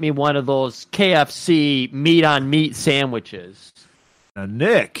go get me one of those KFC meat-on-meat sandwiches. Now,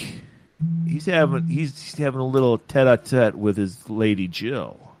 Nick, he's having a little tete-a-tete with his lady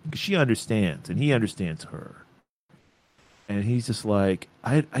Jill. Because she understands, and he understands her. And he's just like,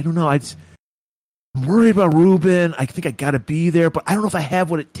 I don't know, I'm worried about Ruben. I think I got to be there, but I don't know if I have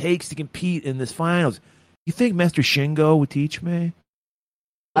what it takes to compete in this finals. You think Master Shingo would teach me?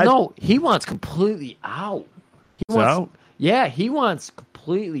 No, he wants completely out. Out? Yeah, he wants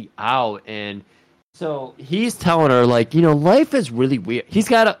completely out. And so he's telling her, like, life is really weird. He's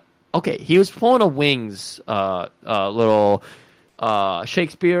got he was pulling a Wings little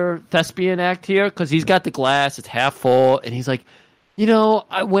Shakespeare thespian act here because he's got the glass, it's half full, and he's like,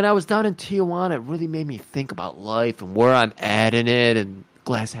 when I was down in Tijuana, it really made me think about life and where I'm at in it, and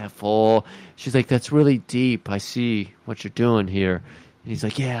glass half full. She's like, that's really deep. I see what you're doing here. And he's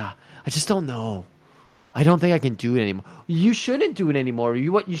like, yeah, I just don't know. I don't think I can do it anymore. You shouldn't do it anymore.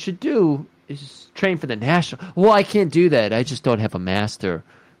 What you should do is train for the national. Well, I can't do that. I just don't have a master.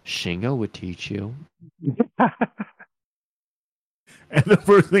 Shingo would teach you. And the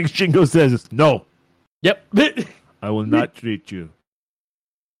first thing Shingo says is, no. Yep. I will not treat you.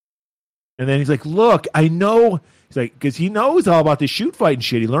 And then he's like, look, I know. He's like, because he knows all about this shoot fight and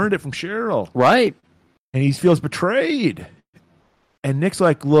shit. He learned it from Cheryl. Right. And he feels betrayed. And Nick's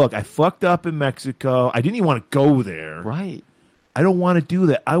like, look, I fucked up in Mexico. I didn't even want to go there. Right. I don't want to do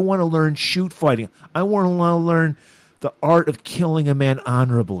that. I want to learn shoot fighting. I want to learn the art of killing a man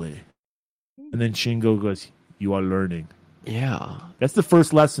honorably. And then Shingo goes, you are learning. Yeah. That's the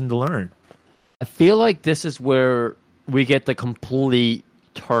first lesson to learn. I feel like this is where we get the complete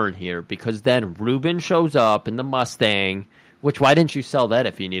turn here, because then Ruben shows up in the Mustang, which, why didn't you sell that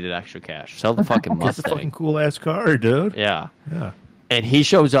if you needed extra cash? Sell the fucking That's a Mustang. fucking cool-ass car, dude. Yeah. Yeah. And he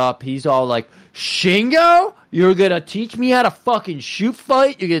shows up, he's all like, Shingo, you're going to teach me how to fucking shoot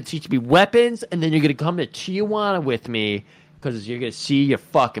fight, you're going to teach me weapons, and then you're going to come to Tijuana with me, because you're going to see your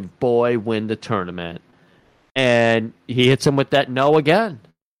fucking boy win the tournament. And he hits him with that no again.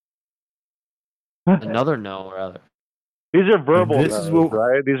 Another no, rather. These are verbal This no's, is what-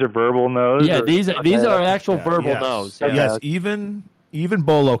 right? These are verbal no's? Yeah, or- these are actual Yeah, verbal yes. no's. Okay. Yes, even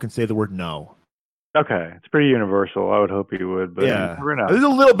Bolo can say the word no. Okay, it's pretty universal. I would hope he would, but Yeah. we're not. There's a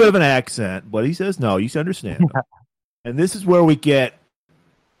little bit of an accent, but he says no. You understand. And this is where we get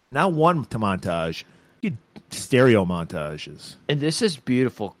not one montage, you get stereo montages. And this is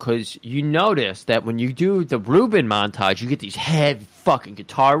beautiful because you notice that when you do the Ruben montage, you get these heavy fucking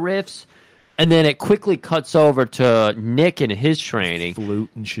guitar riffs. And then it quickly cuts over to Nick and his training. Flute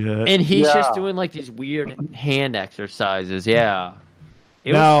and shit. And he's just doing like these weird hand exercises. Yeah.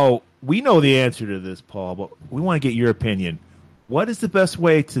 Now, we know the answer to this, Paul, but we want to get your opinion. What is the best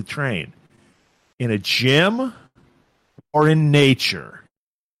way to train? In a gym or in nature?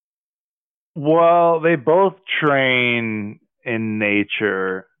 Well, they both train in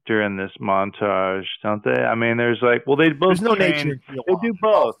nature during this montage, don't they? I mean, there's like, well, they both There's no train. nature. They do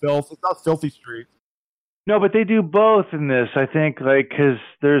both. It's not filthy streets. No, but they do both in this. I think, like, because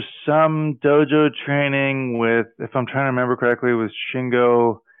there's some dojo training with, if I'm trying to remember correctly, with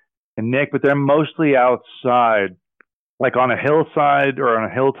Shingo and Nick, but they're mostly outside, like on a hillside or on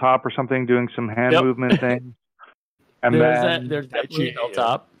a hilltop or something, doing some hand movement things. And there's definitely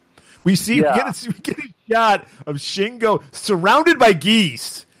hilltop. We get a shot of Shingo surrounded by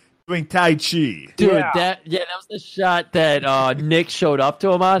geese doing Tai Chi. Dude, that was the shot that Nick showed up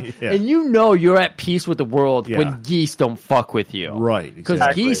to him on. Yeah. And you're at peace with the world when geese don't fuck with you. Right. Because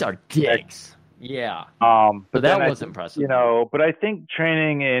geese are dicks. Yeah. But that was impressive. But I think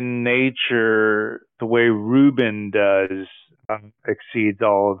training in nature, the way Ruben does, exceeds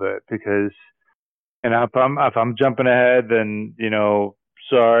all of it. Because, and if I'm jumping ahead, then,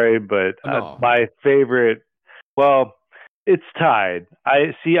 sorry, but my favorite, well, it's tied.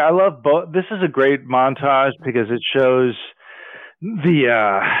 I love both. This is a great montage because it shows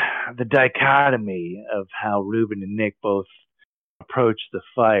the dichotomy of how Ruben and Nick both approach the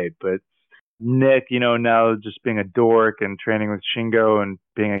fight. But Nick, now just being a dork and training with Shingo and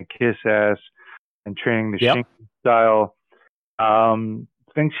being a kiss ass and training the Shingo style,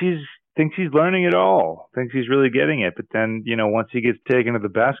 thinks he's learning it all. Thinks he's really getting it. But then, once he gets taken to the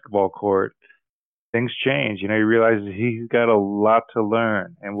basketball court, things change. He realizes he's got a lot to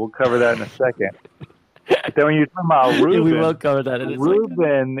learn, and we'll cover that in a second. But then when you're talking about Ruben, we will cover that in a second.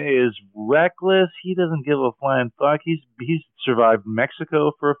 Ruben is reckless. He doesn't give a flying fuck. He's survived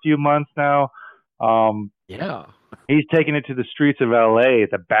Mexico for a few months now. He's taken it to the streets of L.A.,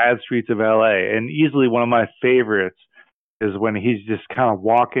 the bad streets of L.A., and easily one of my favorites is when he's just kind of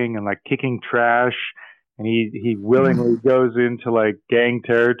walking and like kicking trash, and he willingly goes into like gang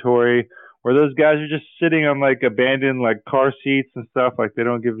territory where those guys are just sitting on like abandoned like car seats and stuff, like they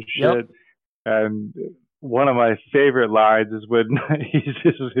don't give a shit. And one of my favorite lines is when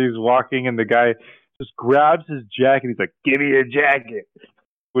he's walking and the guy just grabs his jacket. He's like, "Give me your jacket,"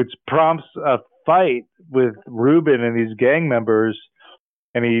 which prompts a fight with Ruben and these gang members.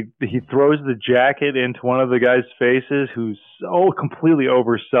 And he throws the jacket into one of the guy's faces, who so completely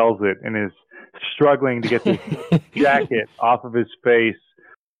oversells it and is struggling to get the jacket off of his face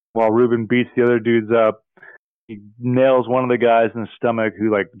while Ruben beats the other dudes up. He nails one of the guys in the stomach, who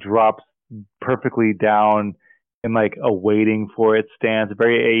like drops perfectly down in like a waiting for it stance,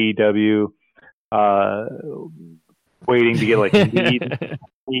 very AEW, waiting to get like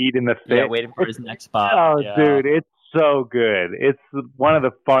kneed in the face. Yeah, waiting for his next spot. Oh, dude, it's so good. It's one of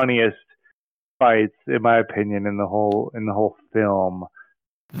the funniest fights, in my opinion, in the whole film.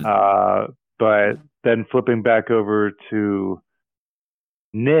 But then flipping back over to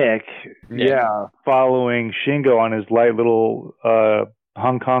Nick, following Shingo on his light little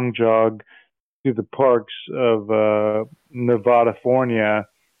Hong Kong jog through the parks of Nevada, California,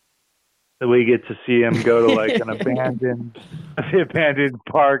 that we get to see him go to like an abandoned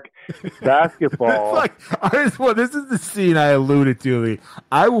park basketball. This is the scene I alluded to.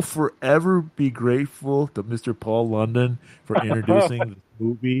 I will forever be grateful to Mr. Paul London for introducing the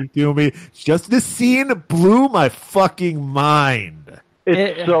movie to me. Just this scene blew my fucking mind.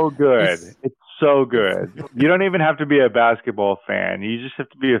 It's so good. It's so good. You don't even have to be a basketball fan. You just have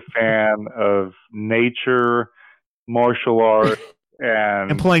to be a fan of nature, martial arts,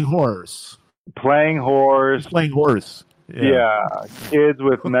 and playing horse. Yeah, kids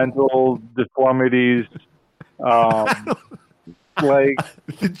with mental deformities. Like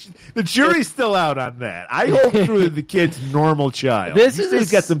the jury's still out on that. I hope through the kid's normal child.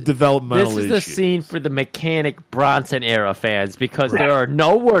 He's got some developmental issues. This is the scene for the Mechanic Bronson era fans, because there are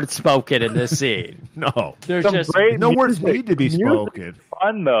no words spoken in this scene. No, there's just no words need to be spoken.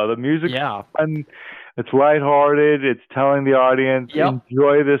 Fun though, the music's fun. It's lighthearted. It's telling the audience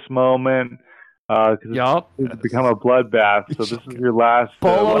enjoy this moment. Because it's become a bloodbath. So this is your last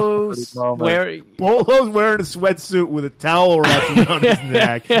Polo's wearing a sweatsuit with a towel wrapped around his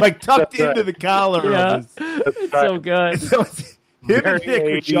neck, like tucked into the collar of his. It's so good. So him and Nick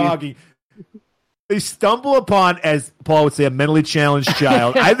are jogging. They stumble upon, as Paul would say, a mentally challenged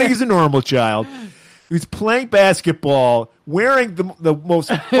child. I think he's a normal child who's playing basketball, wearing the most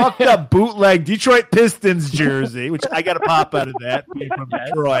fucked up bootleg Detroit Pistons jersey, which I got to pop out of that, being from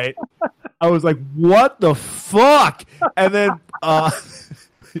Detroit. I was like, what the fuck? And then,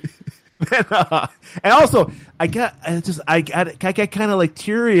 and also I got kind of like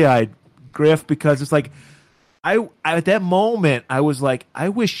teary eyed, Griff, because it's like I at that moment I was like, I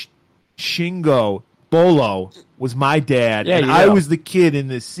wish Shingo Bolo was my dad, and I was the kid in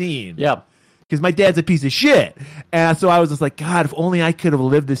this scene. Yep. Because my dad's a piece of shit. And so I was just like, God, if only I could have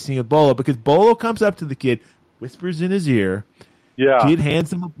lived this scene with Bolo. Because Bolo comes up to the kid, whispers in his ear. Yeah. Kid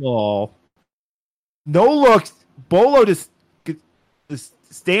hands him a ball. No looks. Bolo just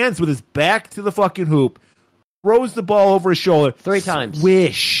stands with his back to the fucking hoop, throws the ball over his shoulder. 3 times.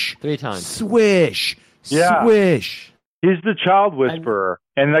 Swish. 3 times. Swish. Yeah. Swish. He's the child whisperer.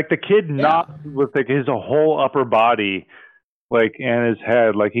 And like the kid nods with like his whole upper body. Like, and his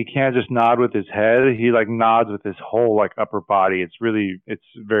head, like he can't just nod with his head. He like nods with his whole like upper body. It's very,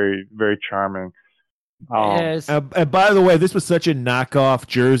 very charming. Yes. And by the way, this was such a knockoff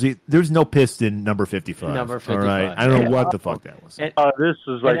jersey. There's no piston number 55. Number 55. All right, I don't know what the fuck that was. And, This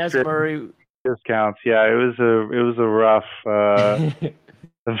was like and as Murray, discounts. Yeah, it was a rough,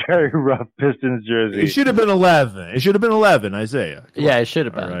 a very rough Pistons jersey. It should have been 11. It should have been 11, Isaiah. Come on. it should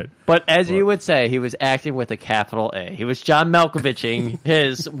have been. All right. But as you would say, he was acting with a capital A. He was John Malkoviching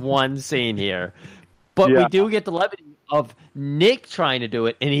his one scene here. But we do get the levity of Nick trying to do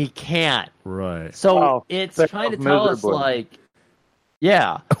it, and he can't. Right. So it's trying to tell us, like,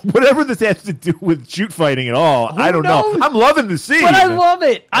 whatever this has to do with shoot fighting at all, I don't know. I'm loving the scene. But I love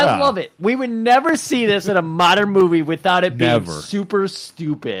it. I love it. We would never see this in a modern movie without it being super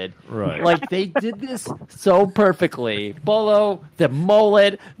stupid. Right. Like, they did this so perfectly. Bolo, the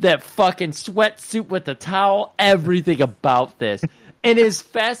mullet, that fucking sweatsuit with the towel, everything about this. And as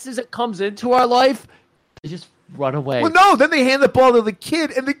fast as it comes into our life, they just run away. Well, no, then they hand the ball to the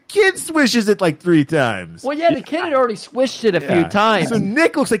kid, and the kid swishes it like 3 times. Well, yeah, the kid had already swished it a few times. So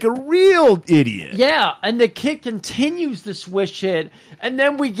Nick looks like a real idiot. Yeah, and the kid continues to swish it, and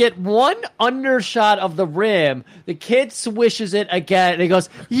then we get one undershot of the rim. The kid swishes it again, and he goes,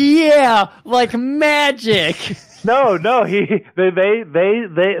 "Yeah, like magic." No, I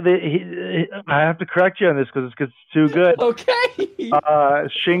have to correct you on this because it's too good. Okay.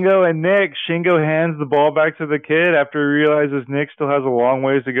 Shingo and Nick. Shingo hands the ball back to the kid after he realizes Nick still has a long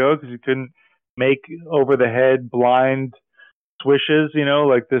ways to go because he couldn't make over the head blind swishes,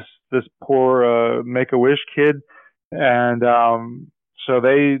 like this poor Make-A-Wish kid. And so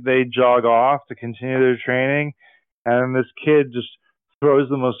they jog off to continue their training, and this kid just throws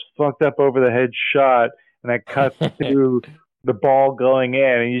the most fucked up over the head shot. And that cuts to the ball going in,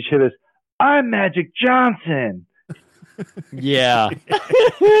 and you hear this, "I'm Magic Johnson." Yeah.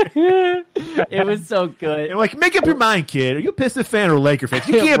 It was so good. And like, make up your mind, kid. Are you a Pistons fan or a Laker fan?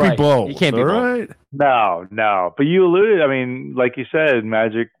 You can't be both. You can't be both. Right? No. But you alluded, I mean, like you said,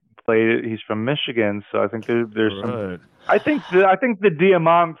 Magic played it. He's from Michigan, so I think there's some. I think the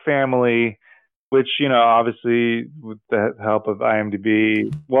Diamant family, which, obviously with the help of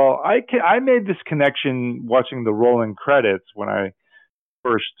IMDb, well, I made this connection watching the rolling credits when I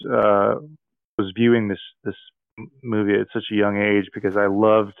first was viewing this movie at such a young age, because I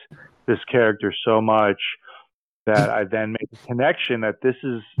loved this character so much that I then made the connection that this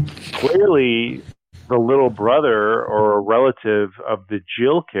is clearly the little brother or a relative of the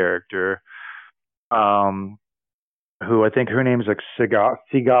Jill character, who I think her name is like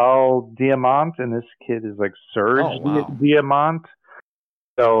Sigal Diamant, and this kid is like Serge Diamant.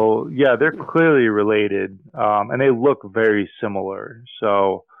 So yeah, they're clearly related, and they look very similar.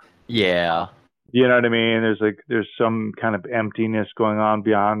 So yeah, you know what I mean. There's some kind of emptiness going on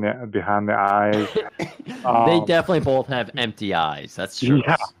behind the eyes. They definitely both have empty eyes. That's true.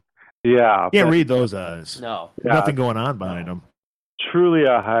 Yeah. Can't read those eyes. No, nothing going on behind them. Truly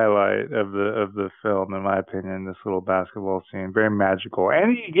a highlight of the film, in my opinion. This little basketball scene, very magical,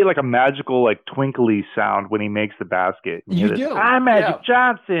 and you get like a magical, like twinkly sound when he makes the basket. You do. I'm Magic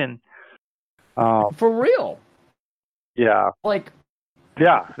Johnson. For real. Yeah. Like.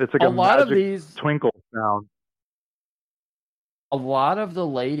 Yeah, it's like a lot magic of these twinkle sound. A lot of the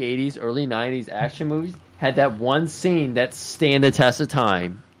late '80s, early '90s action movies had that one scene that stand the test of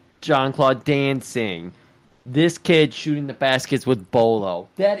time. Jean-Claude dancing. This kid shooting the baskets with Bolo.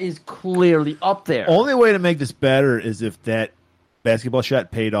 That is clearly up there. Only way to make this better is if that basketball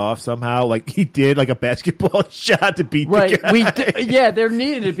shot paid off somehow. Like he did, like a basketball shot to beat the guy. There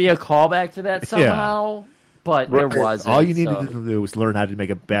needed to be a callback to that somehow, but there wasn't. All you needed to do was learn how to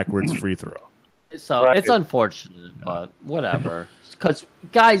make a backwards free throw. So it's unfortunate, but whatever. Because,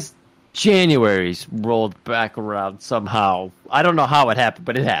 guys, January's rolled back around somehow. I don't know how it happened,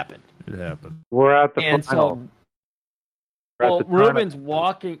 but it happened. It happened. We're at the and final. So, Ruben's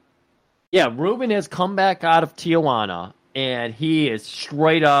walking. Yeah, Ruben has come back out of Tijuana, and he is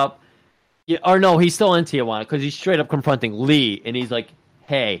straight up. Yeah, or no, he's still in Tijuana because he's straight up confronting Lee, and he's like,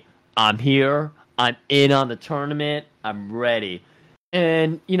 "Hey, I'm here. I'm in on the tournament. I'm ready."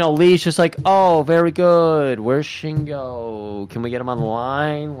 And Lee's just like, "Oh, very good. Where's Shingo? Can we get him on the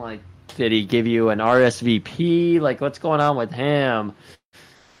line? Like, did he give you an RSVP? Like, what's going on with him?"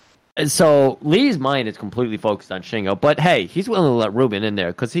 And so Lee's mind is completely focused on Shingo, but hey, he's willing to let Ruben in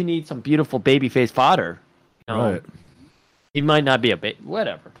there because he needs some beautiful babyface fodder. Right. He might not be a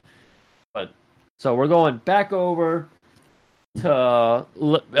whatever. But so we're going back over to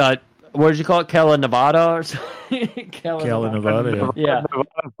what did you call it, Kela, Nevada or something? Kela, Nevada. Yeah,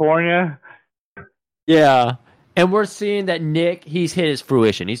 California. yeah. And we're seeing that Nick, he's hit his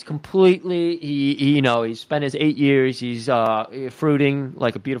fruition. He's completely, he spent his 8 years. He's fruiting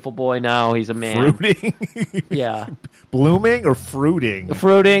like a beautiful boy now. He's a man. Fruiting? Yeah. Blooming or fruiting?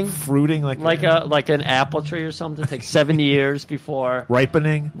 Fruiting. Fruiting like an apple tree or something. It takes 7 years before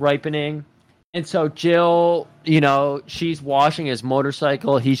ripening. And so Jill, she's washing his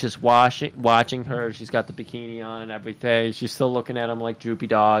motorcycle. He's just watching her. She's got the bikini on and everything. She's still looking at him like droopy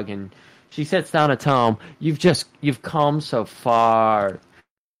dog, and she sits down to tell him, you've come so far.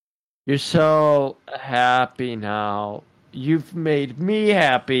 You're so happy now. You've made me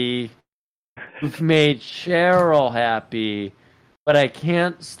happy. You've made Cheryl happy. But I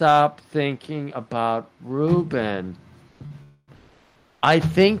can't stop thinking about Ruben. I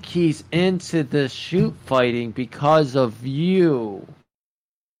think he's into the shoot fighting because of you.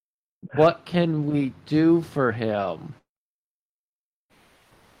 What can we do for him?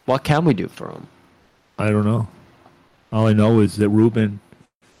 What can we do for him? I don't know. All I know is that Ruben.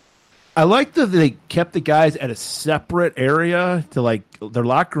 I like that they kept the guys at a separate area to like their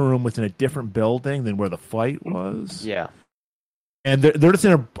locker room was in a different building than where the fight was. Yeah. And they're just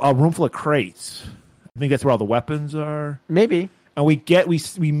in a room full of crates. I think that's where all the weapons are. Maybe. And we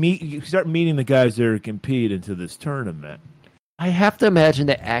start meeting the guys that are compete into this tournament. I have to imagine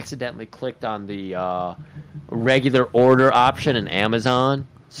they accidentally clicked on the regular order option in Amazon,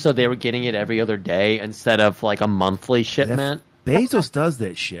 so they were getting it every other day instead of like a monthly shipment. Bezos does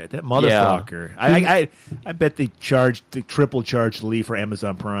that shit. That motherfucker. Yeah. I bet they triple charged Lee for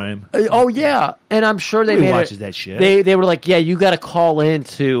Amazon Prime. Oh yeah, and I'm sure they watches that shit. They were like, yeah, you got to call in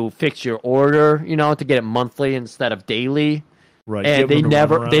to fix your order, to get it monthly instead of daily. Right. And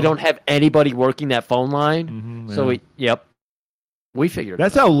they don't have anybody working that phone line. Mm-hmm, so we figured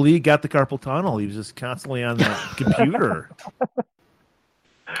that's how Lee got the carpal tunnel. He was just constantly on the computer.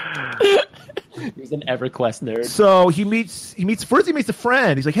 He's an EverQuest nerd. So he meets a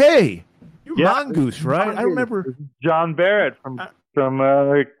friend. He's like, "Hey, you're Mongoose, right?" Mongoose. I remember John Barrett from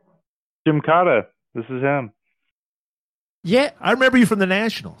Gymkata. This is him. Yeah, I remember you from the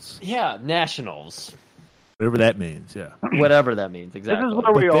Nationals. Yeah, Nationals. Whatever that means. Yeah, whatever that means. Exactly. This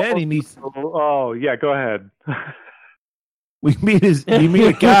is where he meets. Oh yeah, go ahead. We meet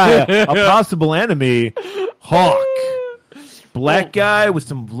a guy, a possible enemy, Hawk. Black guy with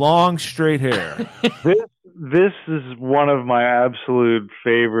some long straight hair. This is one of my absolute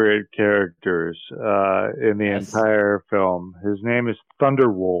favorite characters in the entire film. His name is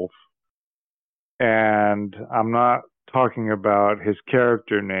Thunderwolf, and I'm not talking about his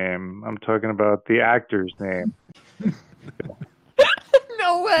character name. I'm talking about the actor's name.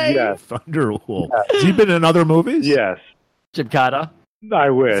 No way. Yes. Thunderwolf. Yes. Has he been in other movies? Yes. Gymkata. I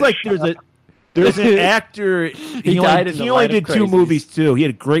wish. It's like there's an actor. He only did 2 movies too. He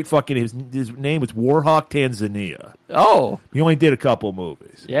had a great fucking. His name was Warhawk Tanzania. Oh, he only did a couple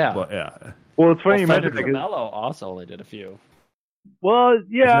movies. Yeah, but yeah. Well, it's funny you mentioned that. Mello also only did a few. Well,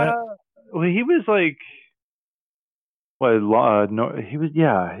 yeah. Well, he was like,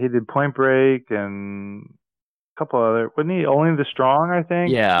 he did Point Break and a couple other. Wasn't he Only the Strong? I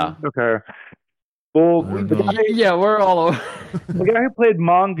think. Yeah. Okay. Well, we're all over. The guy who played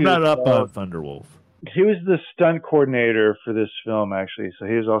Mongoose. Not up on Thunderwolf. He was the stunt coordinator for this film, actually. So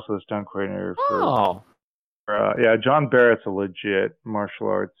he was also the stunt coordinator for. John Barrett's a legit martial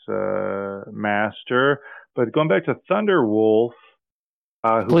arts master. But going back to Thunderwolf,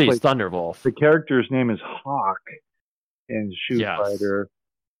 Thunderwolf. The character's name is Hawk in Shoot Fighter.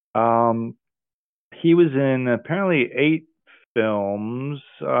 He was in apparently 8 films,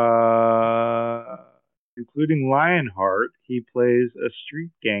 including Lionheart. He plays a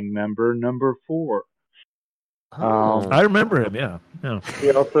street gang member, number 4. I remember him. Yeah.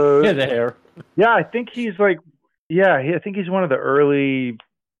 He also the hair. Yeah, I think he's like. Yeah, I think he's one of the early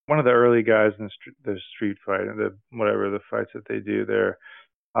guys in the street fight and the fights that they do there.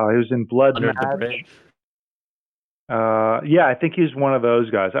 He was in Blood Match. Yeah, I think he's one of those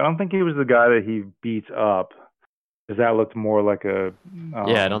guys. I don't think he was the guy that he beats up, because that looked more like a.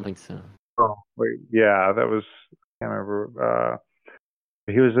 Yeah, I don't think so. Oh, wait, yeah, that was. I can't remember.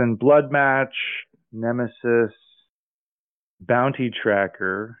 He was in Blood Match, Nemesis, Bounty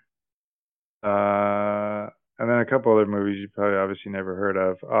Tracker, and then a couple other movies you probably obviously never heard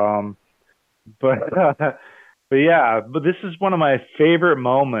of. But yeah, but this is one of my favorite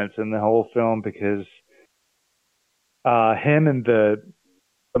moments in the whole film, because him and the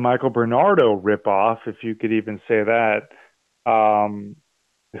Michael Bernardo ripoff, if you could even say that,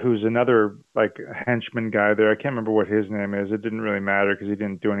 who's another like henchman guy there. I can't remember what his name is. It didn't really matter because he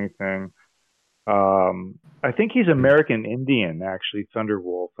didn't do anything. I think he's American Indian, actually,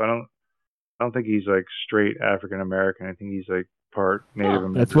 Thunderwolf. I don't think he's like straight African American. I think he's like part Native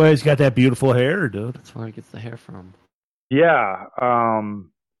American. That's why he's got that beautiful hair, dude. That's where he gets the hair from. Yeah.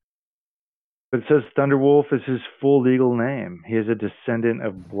 But it says Thunderwolf is his full legal name. He is a descendant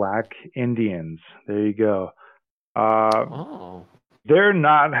of Black Indians. There you go. They're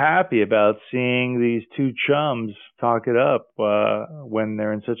not happy about seeing these two chums talk it up when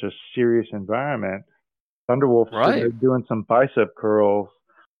they're in such a serious environment. Thunderwolf's Right. doing some bicep curls,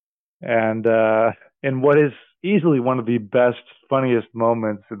 and in what is easily one of the best, funniest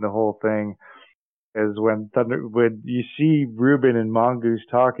moments in the whole thing is when you see Ruben and Mongoose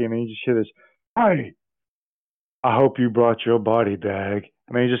talking, and you just hear this, "Hey, I hope you brought your body bag."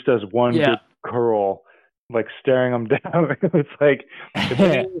 I mean, he just does one Yeah. big curl, like staring him down. It's like,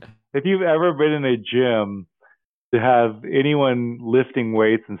 if you've ever been in a gym to have anyone lifting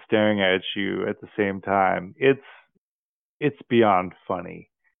weights and staring at you at the same time, it's beyond funny.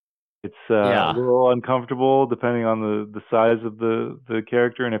 It's a little uncomfortable depending on the size of the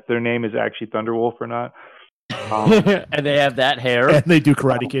character and if their name is actually Thunderwolf or not. And they have that hair. And they do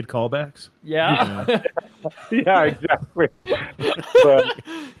Karate Kid callbacks. Yeah. Yeah, exactly. but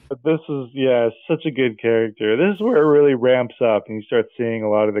this is such a good character. This is where it really ramps up and you start seeing a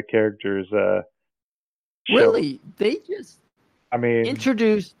lot of the characters Really, they just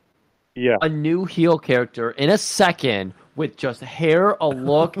introduced a new heel character in a second with just hair, a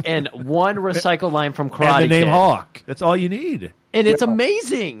look, and one recycled line from Karate And the name Kid. Hawk. That's all you need. And it's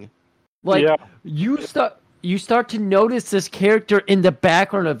amazing. Like you start to notice this character in the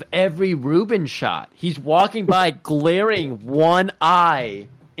background of every Ruben shot. He's walking by, glaring one eye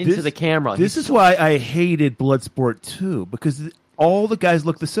into the camera. This is why I hated Bloodsport 2, because all the guys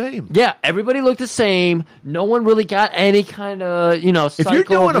look the same. Yeah, everybody looked the same. No one really got any kind of, If you're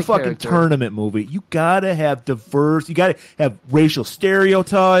doing a fucking character. tournament movie, you gotta have diverse. You gotta have racial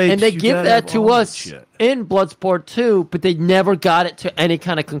stereotypes. And they you give gotta that have to all us shit. in Bloodsport 2, but they never got it to any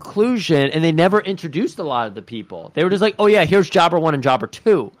kind of conclusion, and they never introduced a lot of the people. They were just like, oh yeah, here's Jobber 1 and Jobber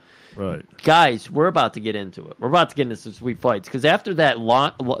 2. Right. Guys, we're about to get into it. We're about to get into some sweet fights, because after that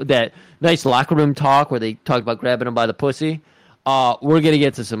that nice locker room talk where they talked about grabbing him by the pussy, we're going to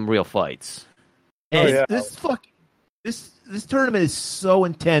get to some real fights. And This tournament is so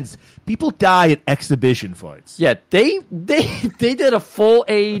intense. People die at exhibition fights. yeah, they did a full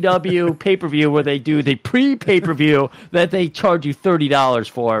AEW pay-per-view where they do the pre-pay-per-view that they charge you $30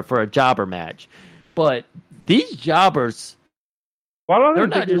 for a jobber match. But these jobbers, they're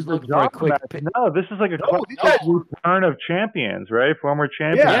not just looking for a quick pick. No, this is like a classic return of champions, right? Former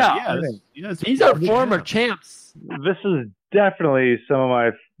champions. Yes. These are former champs. This is definitely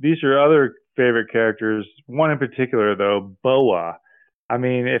these are other favorite characters. One in particular, though, Boa. I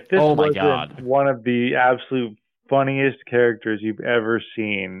mean, if this wasn't one of the absolute funniest characters you've ever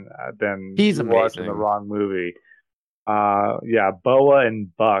seen, then he's you're watching the wrong movie. Boa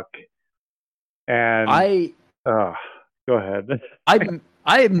and Buck. And go ahead.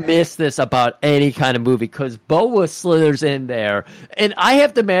 I miss this about any kind of movie because Boa slithers in there, and I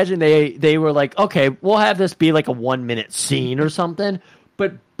have to imagine they were like, okay, we'll have this be like a 1-minute scene or something.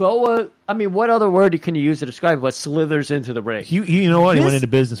 But Boa, I mean, what other word can you use to describe what slithers into the ring? You know what? He went into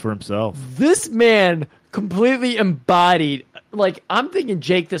business for himself. This man completely embodied, like, I'm thinking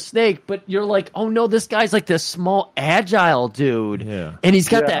Jake the Snake, but you're like, oh no, this guy's like this small, agile dude. Yeah. And he's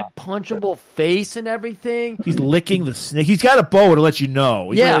got that punchable face and everything. He's licking the snake. He's got a bow to let you know.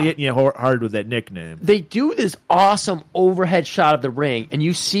 He's Yeah. really hitting you hard with that nickname. They do this awesome overhead shot of the ring, and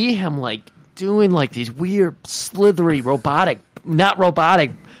you see him, like, doing, like, these weird, slithery,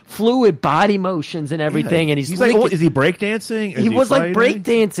 fluid body motions and everything, and he's like, licking- is he breakdancing? He was like fighting?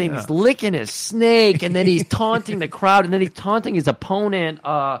 breakdancing. Yeah. He's licking his snake, and then he's taunting the crowd, and then he's taunting his opponent,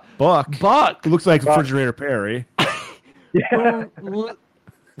 Buck. Buck. It looks like Refrigerator Perry.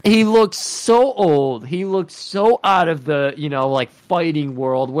 He looks so old. He looks so out of the, like, fighting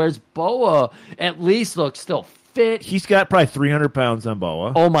world, whereas Boa at least looks still fit. He's got probably 300 pounds on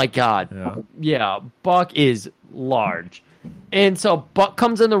Boa. Oh my God. Yeah, Buck is large. And so Buck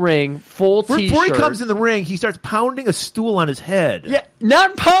comes in the ring, full t-shirt. Before he comes in the ring, he starts pounding a stool on his head. Yeah,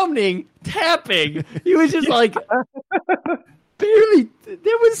 not pounding, tapping. He was just like barely.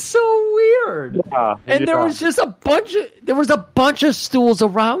 It was so weird. And there was just a bunch of stools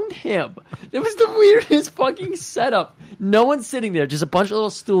around him. It was the weirdest fucking setup. No one's sitting there, just a bunch of little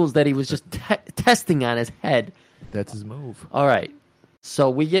stools that he was just testing on his head. That's his move. All right.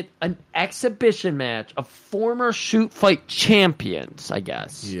 So we get an exhibition match of former shoot fight champions, I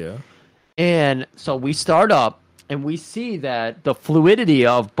guess. Yeah. And so we start up and we see that the fluidity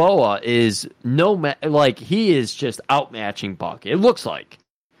of Boa is he is just outmatching Buck. It looks like.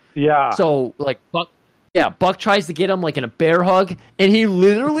 Yeah. So Buck tries to get him like in a bear hug and he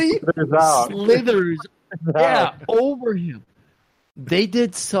literally slithers over him. They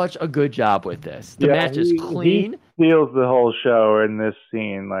did such a good job with this. The match is clean. He steals the whole show in this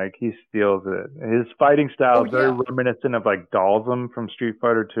scene. Like, he steals it. His fighting style is very reminiscent of, like, Dalsum from Street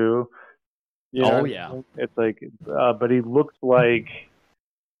Fighter 2. You know? It's like, but he looks like,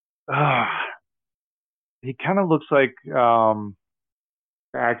 he kind of looks like the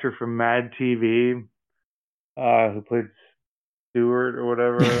actor from Mad TV who played Stewart or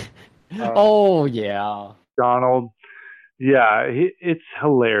whatever. Donald. Yeah, it's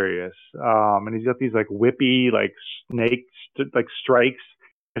hilarious. And he's got these like whippy, like snake, like strikes.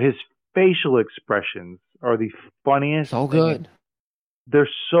 And his facial expressions are the funniest. So good. They're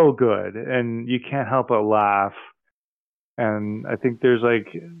so good, and you can't help but laugh. And I think there's like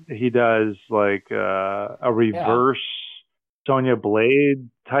he does like a reverse Sonya Blade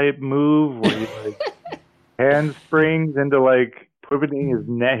type move where he like handsprings into like putting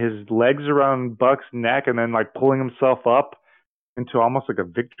his legs around Buck's neck and then like pulling himself up into almost like a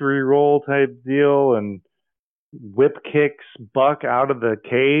victory roll type deal, and whip kicks Buck out of the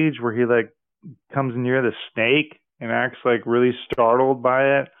cage where he like comes near the snake and acts like really startled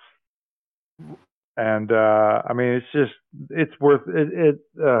by it. And I mean, it's worth it.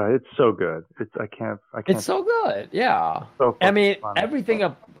 It's so good. I can't. It's so good. Yeah. So I mean, everything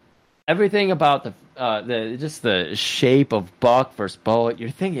about the shape of Buck versus Boa, you're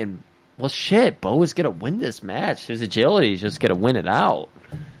thinking, well, shit, Boa's gonna win this match. His agility is just gonna win it out.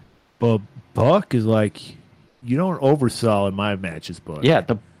 But Buck is like, you don't oversell in my matches, Buck. Yeah,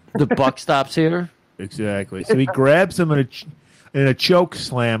 the Buck stops here. Exactly. So he grabs him in a choke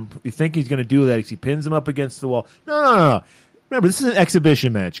slam. You think he's going to do that because he pins him up against the wall. No. Remember, this is an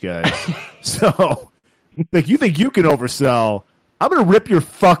exhibition match, guys. So, like, you think you can oversell? I'm going to rip your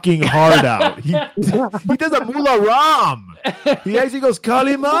fucking heart out. He does a Mula Ram. He actually goes,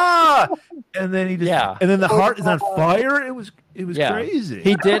 Kalima! And then and then the heart is on fire. It was crazy.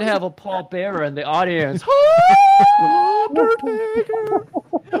 He did have a Paul Bearer in the audience.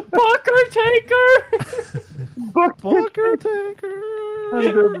 Bucker Taker.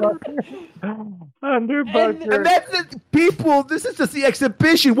 Underbucker. And that's the people. This is just the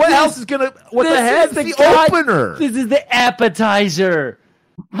exhibition. What else is gonna? What the heck? It's the opener. This is the appetizer.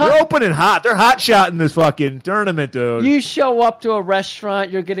 They're opening hot. They're hot shotting this fucking tournament, dude. You show up to a restaurant,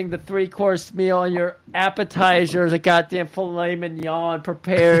 you're getting the 3-course meal, and your appetizer is a goddamn filet mignon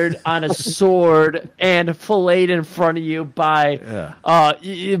prepared on a sword and filleted in front of you by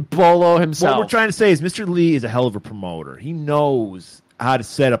Bolo himself. What we're trying to say is Mr. Lee is a hell of a promoter. He knows how to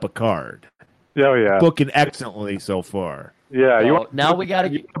set up a card. Oh, yeah. Booking excellently so far. Yeah, now we got to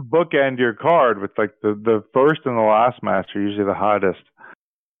bookend your card with like the first and the last match are usually the hottest.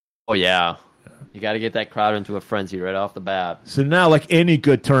 Oh, yeah. You got to get that crowd into a frenzy right off the bat. So now, like any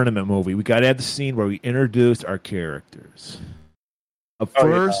good tournament movie, we got to have the scene where we introduce our characters.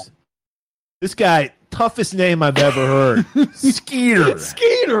 First, this guy, toughest name I've ever heard. Skeeter.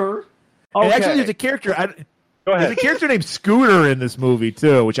 Skeeter? Okay. And actually, there's a character. Go ahead. There's a character named Scooter in this movie,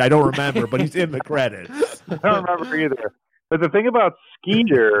 too, which I don't remember, but he's in the credits. I don't remember either. But the thing about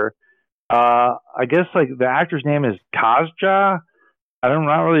Skeeter, I guess like the actor's name is Kazja. I'm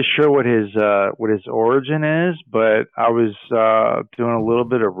not really sure what his origin is, but I was doing a little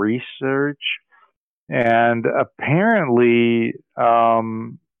bit of research, and apparently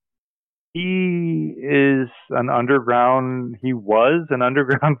he was an underground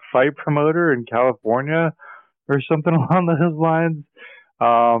fight promoter in California or something along those lines.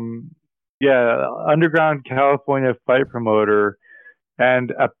 Underground California fight promoter,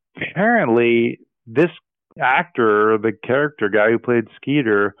 and apparently this actor, the character guy who played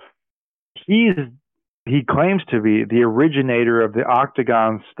Skeeter, he claims to be the originator of the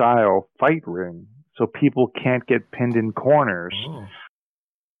octagon style fight ring, so people can't get pinned in corners.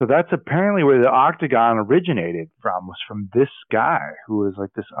 So that's apparently where the Octagon originated from, was from this guy who was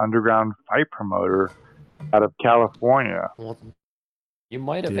like this underground fight promoter out of California. Well, you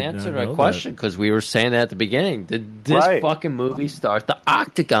might have Did not answered know our that. question because we were saying that at the beginning. Did this Right. fucking movie start the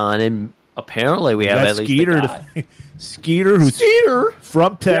Octagon? And apparently we have Got at least Skeeter, a guy. Skeeter, who's Skeeter.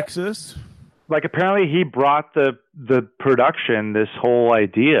 from Texas. Like apparently he brought the production this whole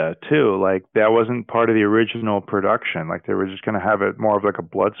idea too. Like that wasn't part of the original production. Like they were just going to have it more of like a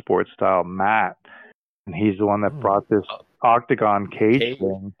blood sport style mat, and he's the one that brought this Octagon cage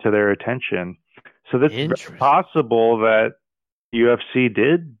thing to their attention. So this is Interesting. possible that UFC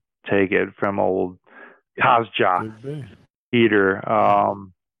did take it from old Kazja Skeeter,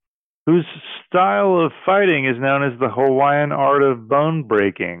 whose style of fighting is known as the Hawaiian art of bone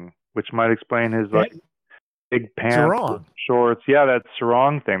breaking, which might explain his like big pants, Sarong. shorts. Yeah, that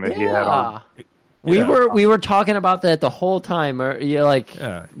sarong thing that he had on. Yeah. We were talking about that the whole time.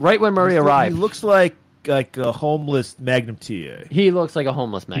 Right when Murray arrived. He looks like a homeless Magnum TA. He looks like a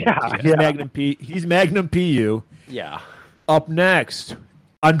homeless man. He's Magnum PU. Yeah. Up next,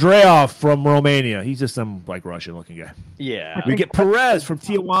 Andreev from Romania. He's just some like Russian-looking guy. Yeah. We get Perez from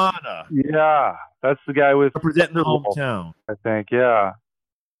Tijuana, Yeah, that's the guy with representing their hometown. I think. Yeah.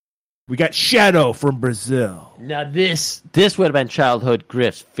 We got Shadow from Brazil. Now this would have been childhood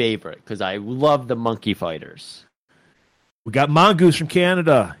Griff's favorite because I love the monkey fighters. We got Mongoose from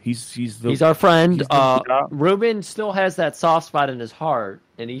Canada. He's our friend. he's the- Ruben still has that soft spot in his heart,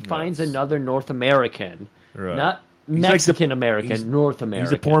 and he finds another North American, Right. not He's like the- Mexican American, North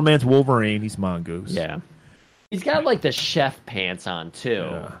American. He's a poor man's Wolverine. He's Mongoose. Yeah, he's got like the chef pants on too.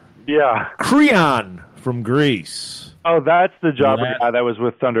 Yeah. Creon from Greece. Oh, that's the jobber guy that was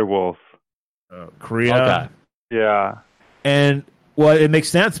with Thunderwolf. Creon. Okay. Yeah. And well, it makes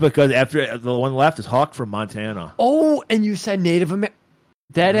sense because after the one left is Hawk from Montana. Oh, and you said Native American.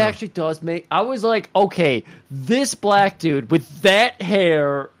 That actually does make. I was like, okay, this black dude with that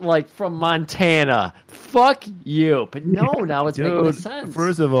hair, like from Montana, fuck you. But no, now it's making Dude, sense.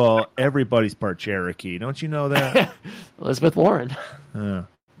 first of all, everybody's part Cherokee. Don't you know that? Elizabeth Warren. Yeah.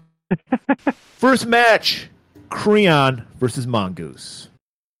 First match, Creon versus Mongoose.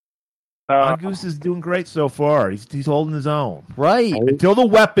 Mongoose is doing great so far. He's holding his own. Right. Until the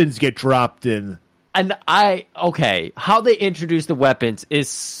weapons get dropped in. And how they introduced the weapons is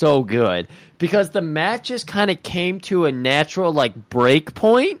so good because the match just kind of came to a natural like break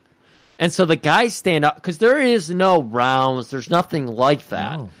point. And so the guys stand up because there is no rounds. There's nothing like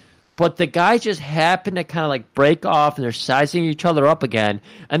that. No. But the guys just happen to kind of like break off and they're sizing each other up again.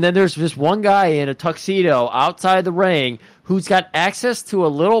 And then there's this one guy in a tuxedo outside the ring who's got access to a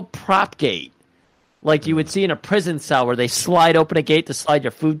little prop gate like you would see in a prison cell where they slide open a gate to slide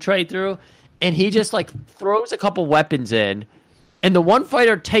your food tray through. And he just like throws a couple weapons in. And the one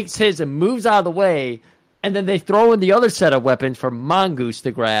fighter takes his and moves out of the way. And then they throw in the other set of weapons for Mongoose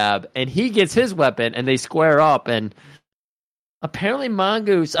to grab. And he gets his weapon and they square up. And apparently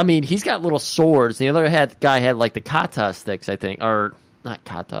Mongoose, I mean, he's got little swords. The other guy had like the kata sticks, I think. Or not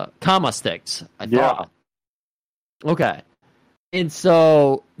kata, kama sticks, I thought. Okay. And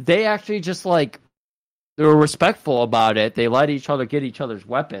so they actually just like, they were respectful about it. They let each other get each other's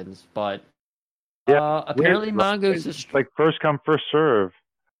weapons. But apparently Mongoose is... like first come, first serve.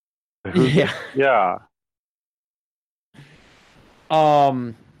 Yeah. Yeah.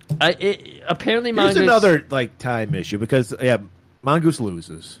 Apparently There's Mongoose... another like time issue because Mongoose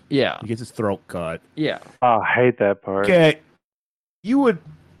loses. Yeah. He gets his throat cut. Yeah. Oh, I hate that part. Okay, you would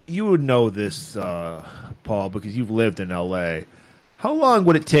know this, Paul, because you've lived in L.A. How long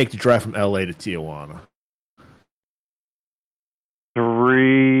would it take to drive from L.A. to Tijuana?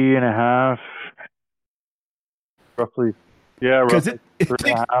 3.5, roughly. Yeah, roughly It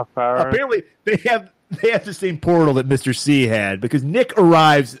 3.5 hours. Apparently, they have the same portal that Mr. C had because Nick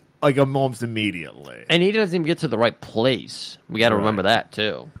arrives like almost immediately, And he doesn't even get to the right place. We got to remember that,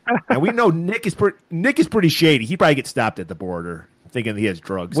 too. and we know Nick is pretty shady. He probably gets stopped at the border thinking he has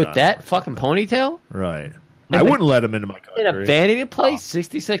drugs With on that him. fucking ponytail? Right. I wouldn't let him into my country. In a vanity plate,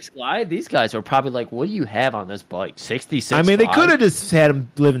 66 glide? These guys are probably like, what do you have on this bike? 66 I mean, they glide? could have just had him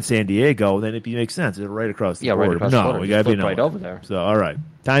live in San Diego. Then it makes sense. It's right across the border. right across the no, border. we Just got to be flip right over there. So, all right,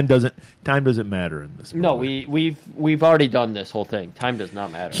 time doesn't matter in this. No, movie. we've already done this whole thing. Time does not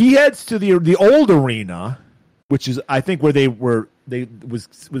matter. He heads to the old arena, which is I think where was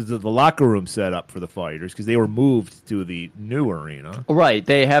the locker room set up for the fighters because they were moved to the new arena. Right.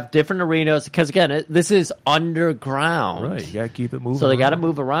 They have different arenas because, again, this is underground. Right, you got to keep it moving. So they got to around.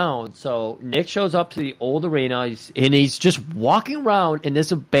 move around. So Nick shows up to the old arena, and he's just walking around in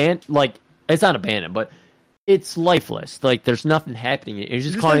this it's not abandoned, but it's lifeless. Like there's nothing happening. It's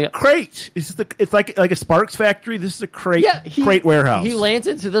just It's calling a it. crate. It's like a Sparks factory. This is a crate. Yeah, crate warehouse. He lands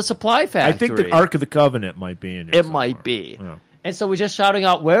into the supply factory. I think the Ark of the Covenant might be in there. It somewhere. might be. Yeah. And so we're just shouting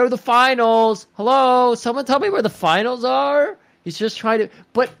out, "Where are the finals? Hello, someone tell me where the finals are." He's just trying to,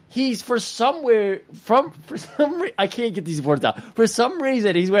 but he's I can't get these words out. For some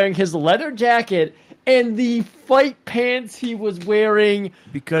reason, he's wearing his leather jacket and the fight pants he was wearing.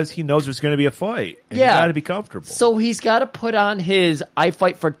 Because he knows there's going to be a fight. And Yeah. You got to be comfortable. So he's got to put on his I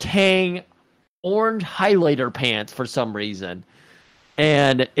Fight for Tang orange highlighter pants for some reason.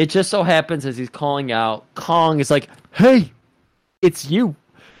 And it just so happens as he's calling out, Kong is like, "Hey, it's you."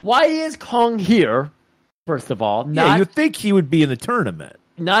 Why is Kong here? First of all, yeah, you'd think he would be in the tournament.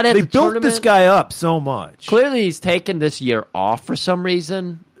 not at They the built tournament. this guy up so much. Clearly, he's taken this year off for some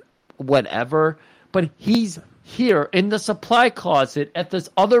reason, whatever. But he's here in the supply closet at this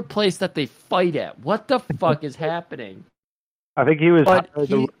other place that they fight at. What the fuck is happening? I think he was But hired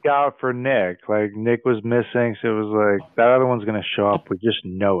to he- look out for Nick. Like Nick was missing, so it was like that other one's gonna show up. We just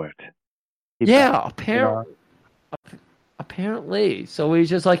know it. Yeah, apparently. So he's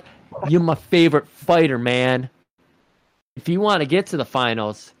just like, "You're my favorite fighter, man. If you want to get to the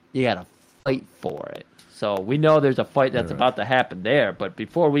finals, you gotta fight for it." So we know there's a fight that's about to happen there. But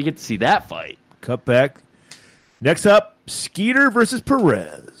before we get to see that fight, Cut back. Next up, Skeeter versus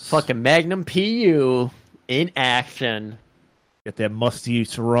Perez. fucking Magnum PU in action. Got that musty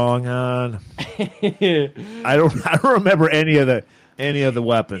sarong on. I don't remember any of the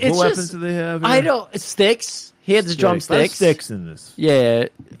weapons. It's What weapons just- do they have? I here? don't sticks. He had the drumsticks. Sticks in this. Yeah,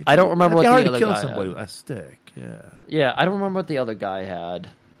 I don't remember what It'd the be other hard to kill guy somebody had. with a stick. Yeah. Yeah, I don't remember what the other guy had.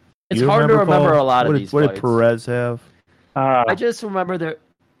 It's You hard to remember Paul? a lot of What these What fights. did Perez have? I just remember there.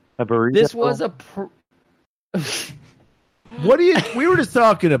 a burrito. This was a. What do you? We were just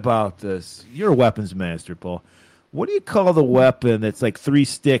talking about this. You're a weapons master, Paul. What do you call the weapon that's like 3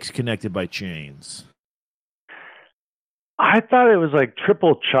 sticks connected by chains? I thought it was like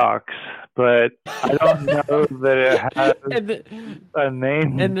triple chucks, but I don't know that it has a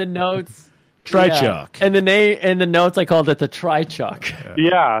name. In the notes. Tri-chuck. Yeah. And the name in the notes, I called it the tri-chuck.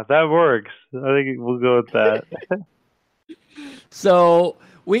 Yeah, that works. I think we'll go with that. So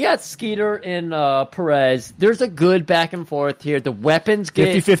we got Skeeter and Perez. There's a good back and forth here. The weapons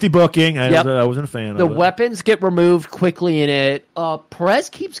get 50-50 booking. Yep. I wasn't a fan the of it. weapons get removed quickly in it. Perez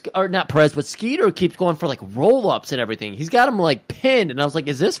keeps, or not Perez, but Skeeter keeps going for like roll ups and everything. He's got him like pinned, and I was like,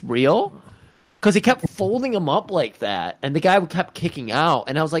 "Is this real?" Because he kept folding him up like that, and the guy kept kicking out,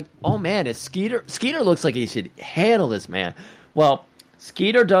 and I was like, "Oh man, is Skeeter looks like he should handle this man." Well,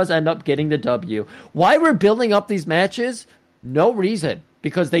 Skeeter does end up getting the W. Why we're building up these matches? No reason,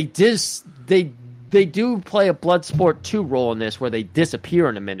 because they do play a Bloodsport 2 role in this where they disappear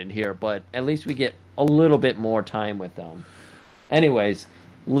in a minute here, but at least we get a little bit more time with them. Anyways,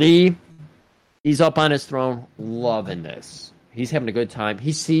 Lee, he's up on his throne, loving this. He's having a good time.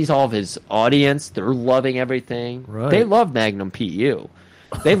 He sees all of his audience. They're loving everything. Right. They love Magnum PU.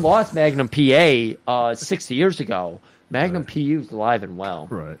 They lost Magnum PA 60 years ago. Magnum PU's alive and well.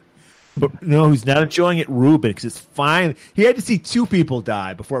 Right. But no, who's not enjoying it? Ruben, because it's fine. He had to see 2 people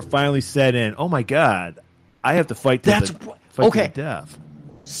die before it finally set in. Oh my God, I have to fight. To Okay. the death.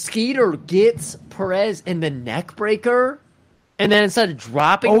 Skeeter gets Perez in the neck breaker, and then instead of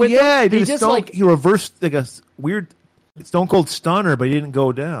dropping Oh with yeah, him, he he did just he reversed like a weird Stone Cold Stunner, but he didn't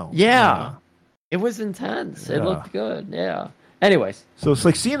go down. yeah. It was intense. It Yeah. looked good. Yeah. Anyways, So it's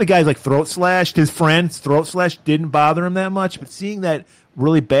like seeing the guy's like throat slashed. His friend's throat slash didn't bother him that much, but seeing that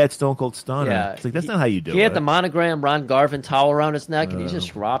really bad Stone Cold Stunner, yeah, it's like that's not how you do it. He had the monogram Ron Garvin towel around his neck, and he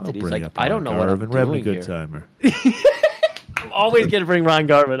just dropped it. Don't He's bring like, up I don't know Ron what I'm Garvin. We're having a doing good here. timer. I'm always gonna bring Ron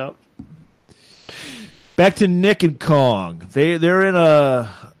Garvin up. Back to Nick and Kong. They're in a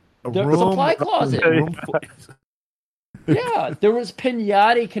There's room. a supply closet. Yeah, there was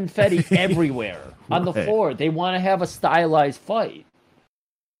pinata confetti everywhere on the Right. floor. They want to have a stylized fight.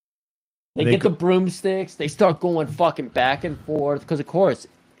 They They get go- the broomsticks. They start going fucking back and forth because, of course,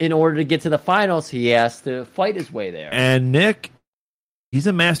 in order to get to the finals, he has to fight his way there. And Nick, he's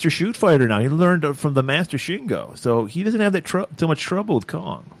a master shoot fighter now. He learned from the master Shingo, so he doesn't have that too much trouble with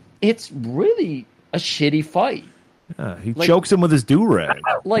Kong. It's really a shitty fight. Yeah, he Like- chokes him with his do-rag.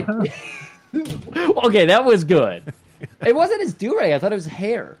 Like, okay, that was good. It wasn't his do-rag. I thought it was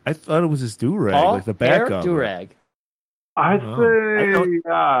hair. I thought it was his do-rag, Oh, like the back hair, of it. do-rag. I'd Oh. say,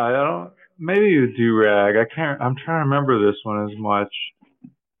 yeah, I don't. Maybe a do-rag. I can't. I'm trying to remember this one as much.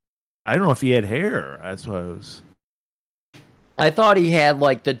 I don't know if he had hair. That's what I was. I thought he had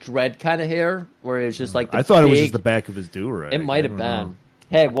like the dread kind of hair, where it was just like the I thought it was big- just the back of his do-rag. It might I have don't know. been.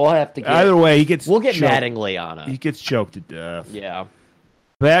 Hey, we'll have to get. Either way, he gets. We'll get choked. Mattingly on He it. gets choked to death. Yeah.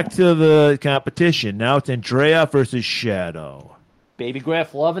 Back to the competition. Now it's Andrea versus Shadow. Baby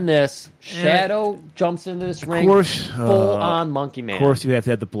Griff loving this. Shadow jumps into this ring. course, Full on Monkey Man. Of course, you have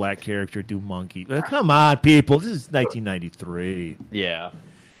to have the black character do monkey. Come on, people. This is 1993. Yeah.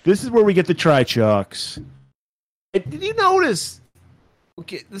 This is where we get the Tri-Chucks. Did you notice?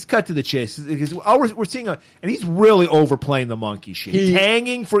 Okay, let's cut to the chase. Because we're seeing and he's really overplaying the monkey shit.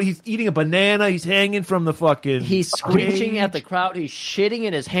 He's eating a banana. He's hanging from the fucking. He's screeching at the crowd. He's shitting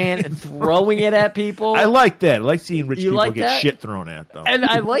in his hand and throwing it at people. I like that. I like seeing rich people like get that? shit thrown at them. And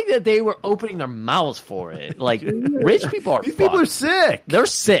I like that they were opening their mouths for it. Like, rich people are These people are sick. They're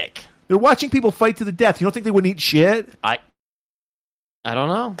sick. They're watching people fight to the death. You don't think they wouldn't eat shit? I don't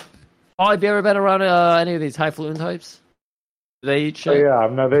know. Oh, have you ever been around any of these highfalutin types? Do they eat shit? Yeah,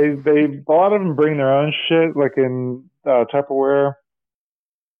 no, they a lot of them bring their own shit, like in Tupperware.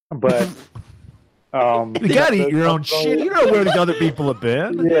 But You gotta eat your own shit. You know where the other people have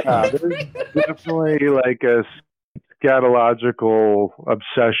been. Yeah, there's definitely like a scatological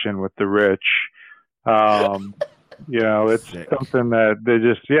obsession with the rich. You know, it's something that they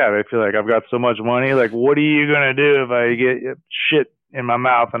feel like I've got so much money. Like, what are you gonna do if I get shit in my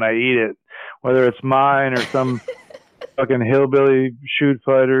mouth and I eat it? Whether it's mine or some fucking hillbilly shoot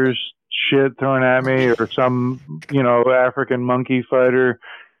fighters shit thrown at me or some, African monkey fighter.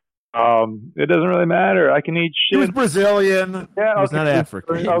 It doesn't really matter. I can eat shit. He was Brazilian. Yeah, he was not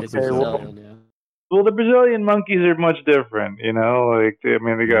African. Okay, well, the Brazilian monkeys are much different, they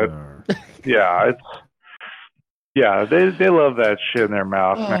got, they love that shit in their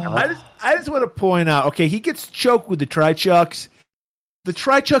mouth, man. I just want to point out, okay, he gets choked with the Tri-Chucks. The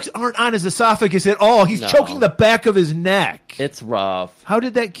Tri-Chucks aren't on his esophagus at all. He's choking the back of his neck. It's rough. How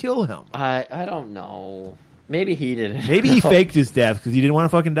did that kill him? I don't know. Maybe he didn't. Maybe he faked his death because he didn't want to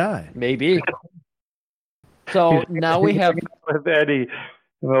fucking die. Maybe. So now we have with Eddie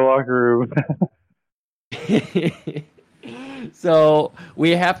in the locker room. So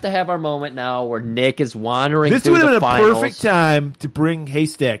we have to have our moment now where Nick is wandering This through would have the been a finals. perfect time to bring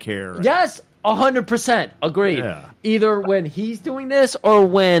Haystack Hair. Yes, 100%. Agreed. Yeah. Either when he's doing this or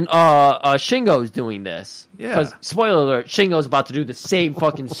when Shingo's doing this. Yeah. Because, spoiler alert, Shingo's about to do the same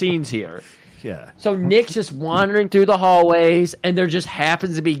fucking scenes here. Yeah. So Nick's just wandering through the hallways, and there just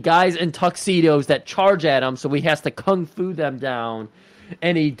happens to be guys in tuxedos that charge at him, so he has to kung fu them down.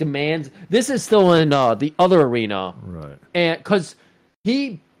 And he demands... This is still in the other arena. Right. And because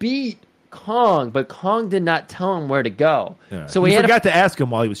he beat Kong, but Kong did not tell him where to go. Yeah. So he he forgot to ask him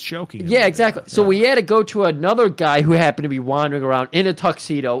while he was choking him. Yeah, exactly. So we had to go to another guy who happened to be wandering around in a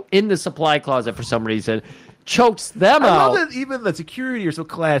tuxedo in the supply closet for some reason. Chokes them I out. love that even the security are so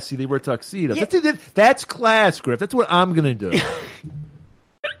classy. They wear tuxedos. Yeah. That's class, Griff. That's what I'm going to do.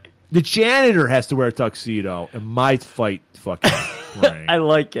 The janitor has to wear a tuxedo in my fight fucking ring. I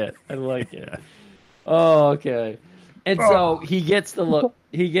like it. Oh, okay. And so he gets the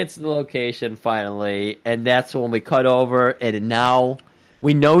location finally, and that's when we cut over. And now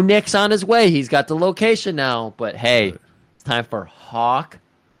we know Nick's on his way. He's got the location now. But hey, it's time for Hawk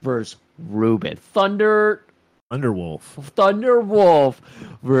versus Ruben. Thunderwolf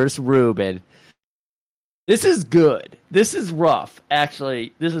versus Ruben. This is good. This is rough.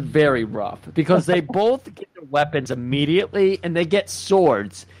 Actually, this is very rough because they both get their weapons immediately and they get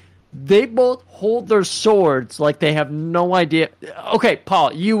swords. They both hold their swords like they have no idea. Okay,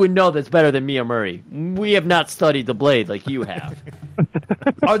 Paul, you would know this better than Mia Murray. We have not studied the blade like you have.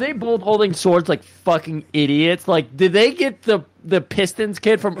 Are they both holding swords like fucking idiots? Like, did they get the Pistons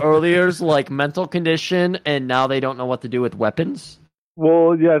kid from earlier's like mental condition and now they don't know what to do with weapons?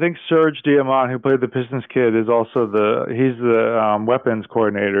 Well, yeah, I think Serge Diamant, who played the Pistons kid, is also he's the weapons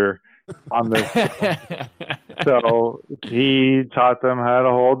coordinator on this. So he taught them how to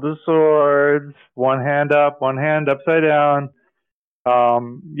hold the swords, one hand up, one hand upside down.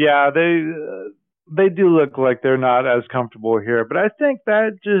 Yeah, they do look like they're not as comfortable here, but I think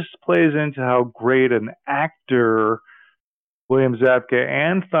that just plays into how great an actor William Zabka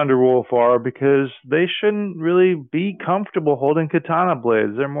and Thunderwolf are, because they shouldn't really be comfortable holding katana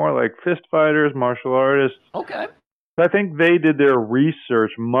blades. They're more like fist fighters, martial artists. Okay. I think they did their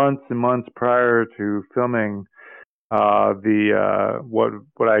research months and months prior to filming what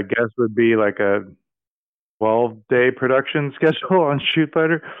I guess would be like a 12-day production schedule on Shoot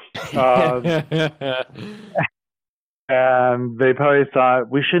Fighter. And they probably thought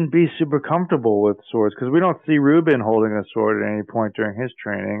we shouldn't be super comfortable with swords because we don't see Ruben holding a sword at any point during his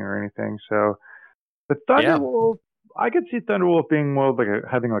training or anything. So, but Thunderwolf, I could see Thunderwolf being more like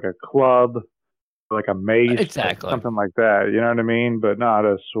having like a club like a mace, Exactly. or something like that. You know what I mean? But not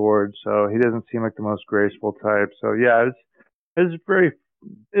a sword. So he doesn't seem like the most graceful type. So yeah, it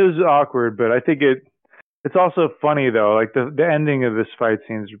was awkward, but I think it's also funny though. Like the ending of this fight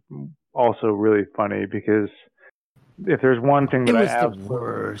scene is also really funny because if there's one thing It that was the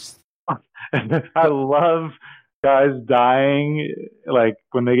worst. I love guys dying, like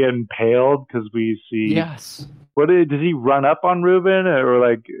when they get impaled, because we see. Yes. Does he run up on Ruben, or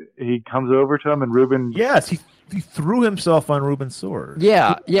like he comes over to him and Ruben? Yes, he threw himself on Ruben's sword.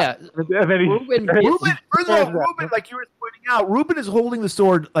 Yeah. And then Ruben, First of all, Ruben, like you were pointing out, Ruben is holding the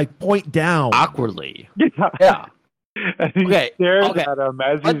sword like point down. awkwardly. Yeah. And he stares okay. at him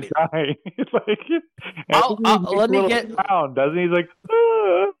as he's dying. It's like, let me get. Sound, doesn't he? He's like,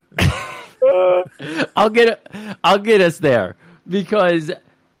 I'll get us there because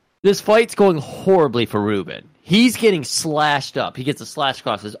this fight's going horribly for Ruben. He's getting slashed up. He gets a slash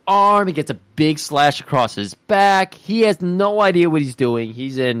across his arm. He gets a big slash across his back. He has no idea what he's doing.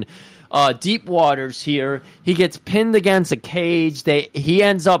 He's in deep waters here. He gets pinned against a cage. He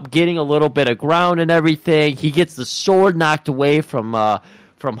ends up getting a little bit of ground and everything. He gets the sword knocked away from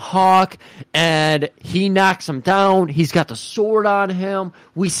Hawk, and he knocks him down. He's got the sword on him.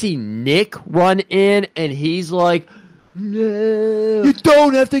 We see Nick run in, and he's like, no. You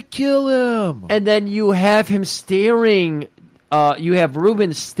don't have to kill him. And then you have him staring. You have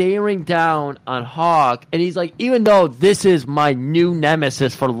Ruben staring down on Hawk, and he's like, even though this is my new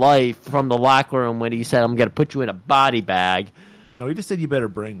nemesis for life from the locker room when he said, I'm going to put you in a body bag. No, he just said you better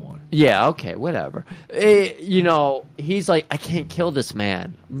bring one. Yeah, okay, whatever. He's like, I can't kill this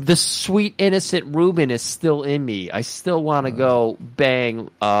man. The sweet, innocent Ruben is still in me. I still want to go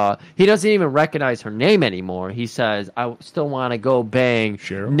bang. He doesn't even recognize her name anymore. He says, I still want to go bang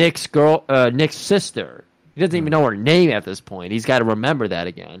Cheryl? Nick's sister. He doesn't even know her name at this point. He's got to remember that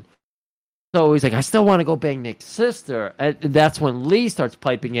again. So he's like, I still want to go bang Nick's sister. And that's when Lee starts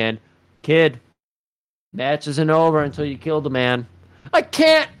piping in, kid, match isn't over until you kill the man. I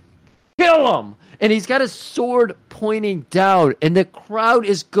can't kill him. And he's got his sword pointing down, and the crowd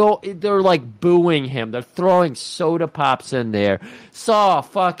they're like booing him. They're throwing soda pops in there. Saw a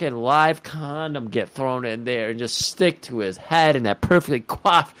fucking live condom get thrown in there and just stick to his head in that perfectly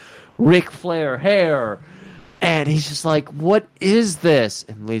coiffed Ric Flair hair. And he's just like, what is this?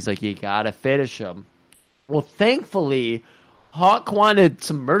 And Lee's like, you gotta finish him. Well, thankfully, Hawk wanted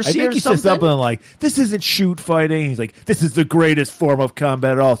some mercy I think or he something. said something like, this isn't shoot fighting. He's like, this is the greatest form of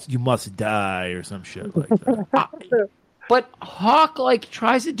combat at all. You must die or some shit like that. But Hawk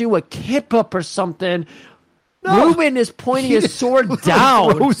tries to do a kip up or something. No, Ruben is pointing his sword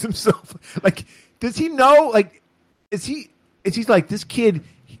down. Throws himself. Like, does he know? Like, is he like, this kid,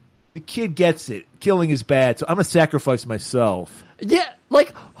 the kid gets it. Killing is bad, so I'm going to sacrifice myself. Yeah,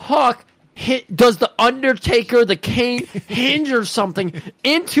 like Hawk does the Undertaker, the Kane hinge or something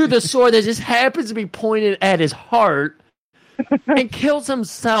into the sword that just happens to be pointed at his heart and kills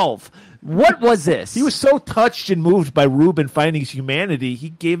himself. What was this? He was so touched and moved by Ruben finding his humanity, he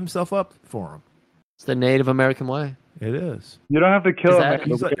gave himself up for him. It's the Native American way. It is. You don't have to kill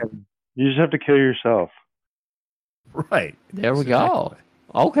him. You just have to kill yourself. Right. There we go.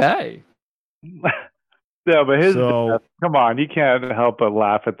 Okay. Yeah, but death, come on, you can't help but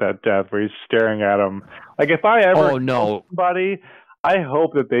laugh at that death where he's staring at him. Like, if I ever kill somebody, I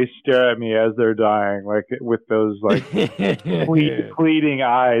hope that they stare at me as they're dying, like with those like pleading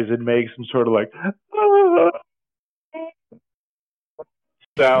eyes, and make some sort of like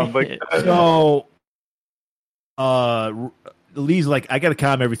sound like that. So Lee's like, I got to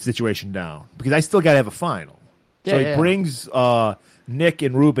calm every situation down because I still got to have a final. So he brings Nick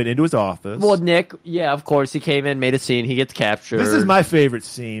and Ruben into his office. Well, Nick, yeah, of course, he came in, made a scene, he gets captured. This is my favorite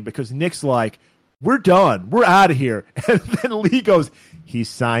scene because Nick's like, we're done, we're out of here. And then Lee goes, he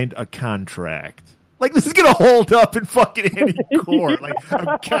signed a contract. Like, this is going to hold up in fucking any court. Like,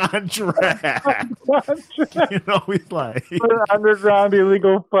 a contract. You know, he's like... underground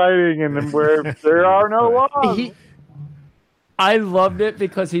illegal fighting and where there are no laws. I loved it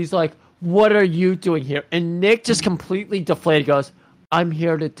because he's like, what are you doing here? And Nick just completely deflated goes, I'm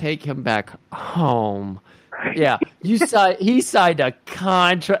here to take him back home. Yeah, he signed a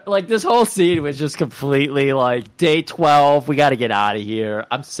contract. Like, this whole scene was just completely like, day 12, we got to get out of here.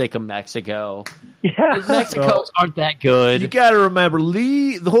 I'm sick of Mexico. Yeah. Mexicans aren't that good. You got to remember,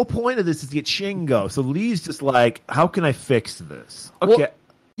 Lee, the whole point of this is to get Shingo. So Lee's just like, how can I fix this? Okay. Well,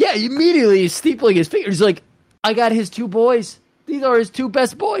 yeah, immediately he's steepling his fingers. He's like, I got his two boys. These are his two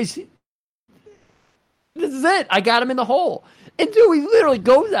best boys. This is it. I got him in the hole. And dude, he literally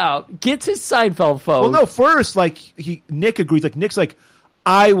goes out, gets his Seinfeld phone. Well, no, first, like, Nick agrees. Like, Nick's like,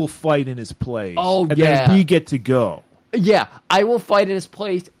 I will fight in his place. Oh, and yeah. then we get to go. Yeah, I will fight in his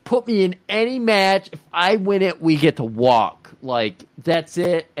place. Put me in any match. If I win it, we get to walk. Like, that's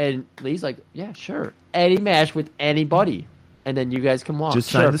it. And Lee's like, yeah, sure. Any match with anybody. And then you guys can walk. Just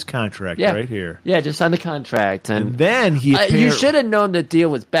sign this contract right here. Yeah, just sign the contract. And then he you should have known the deal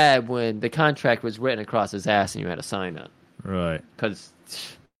was bad when the contract was written across his ass and you had to sign it. Right. Because...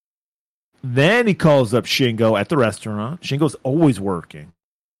 Then he calls up Shingo at the restaurant. Shingo's always working.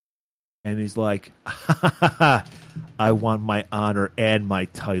 And he's like, I want my honor and my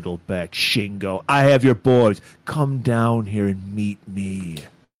title back, Shingo. I have your boys. Come down here and meet me.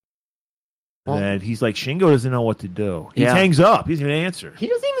 Well, and he's like, Shingo doesn't know what to do. He Yeah. hangs up. He doesn't even answer. He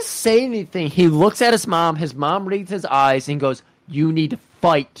doesn't even say anything. He looks at his mom. His mom reads his eyes and goes, you need to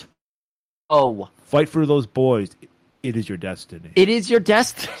fight. Oh. Fight for those boys. It is your destiny. It is your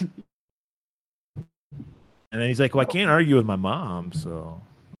destiny. And then he's like, well, I can't argue with my mom, so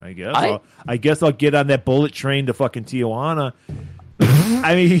I guess I'll get on that bullet train to fucking Tijuana.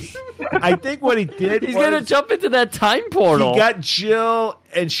 I mean, I think what he did He's going to jump into that time portal. He got Jill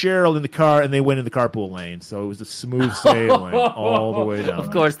and Cheryl in the car, and they went in the carpool lane, so it was a smooth sailing all the way down. Of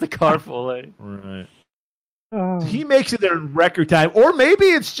course, the carpool lane. Right. He makes it there in record time, or maybe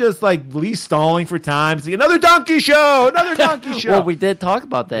it's just like Lee stalling for time. It's like, another donkey show. Well, we did talk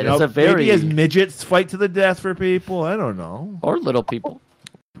about that. You It's know, a very maybe as midgets fight to the death for people. I don't know. or little people.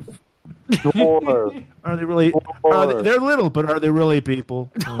 Are they really? They're little, but are they really people?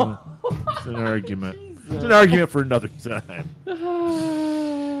 It's an argument. It's an argument for another time.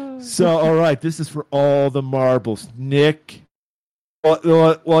 So, all right, this is for all the marbles. Nick.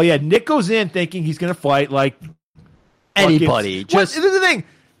 Well, yeah. Nick goes in thinking he's going to fight like Anybody. This is the thing.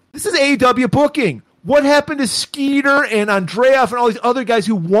 This is AEW booking. What happened to Skeeter and Andreev and all these other guys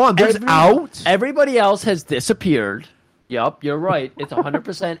who won? They're out. Everybody else has disappeared. Yup, you're right. It's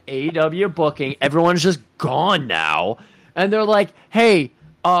 100% AEW booking. Everyone's just gone now. And they're like, hey,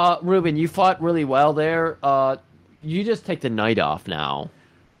 Ruben, you fought really well there. You just take the night off now.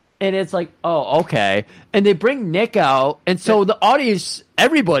 And it's like, oh, okay. And they bring Nick out, and so the audience,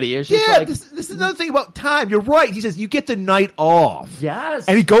 everybody is just like... this is another thing about time. You're right. He says, you get the night off. Yes.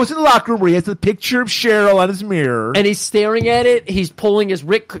 And he goes in the locker room where he has the picture of Cheryl on his mirror. And he's staring at it. He's pulling his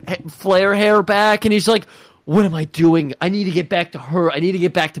Ric Flair hair back, and he's like, what am I doing? I need to get back to her. I need to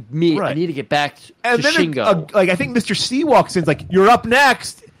get back to me. Right. I need to get back to and then Shingo. I think Mr. C walks in. It's like, you're up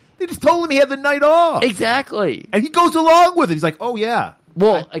next. They just told him he had the night off. Exactly. And he goes along with it. He's like, oh, yeah.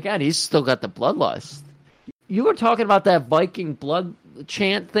 Well, again, he's still got the bloodlust. You were talking about that Viking blood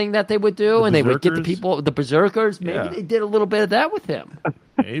chant thing that they would do, and they would get the people, the berserkers. Maybe they did a little bit of that with him.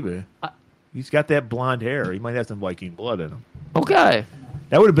 Maybe. He's got that blonde hair. He might have some Viking blood in him. Okay.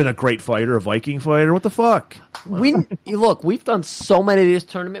 That would have been a great fighter, a Viking fighter. What the fuck? Look, we've done so many of these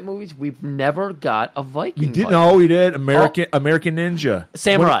tournament movies. We've never got a Viking. You did? fighter. No, we did. American Ninja.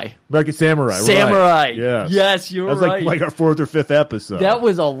 Samurai. American Samurai. Samurai. Right. Yeah. Yes, you're right. right. That was like our 4th or 5th episode. That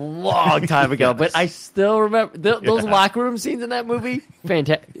was a long time ago, but I still remember those locker room scenes in that movie.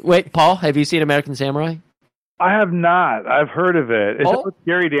 Fantastic. Wait, Paul, have you seen American Samurai? I have not. I've heard of it. Is it with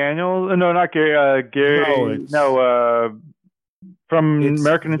Gary Daniels? No, not Gary. Gary. From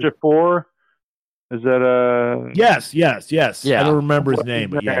American Ninja 4. Is that Yes. Yeah. I don't remember his name,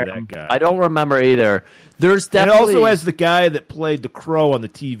 but yeah, that guy. I don't remember either. There's And definitely... it also has the guy that played the Crow on the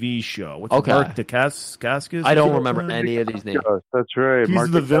TV show. What's Okay. Mark Dacascos? I don't remember any of these names. That's right. He's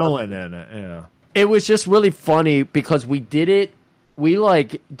Mark the Dacascos. villain in it, yeah. It was just really funny because we did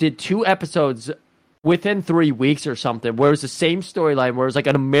 2 episodes within 3 weeks or something, where it was the same storyline, where it was like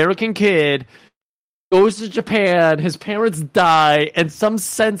an American kid goes to Japan, his parents die, and some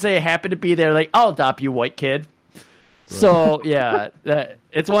sensei happened to be there, like, I'll adopt you, white kid. Right. So, yeah,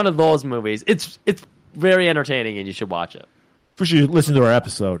 it's one of those movies. It's very entertaining, and you should watch it. First, you listen to our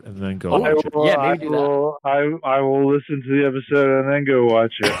episode and then go watch it. Yeah, maybe do that. I will listen to the episode and then go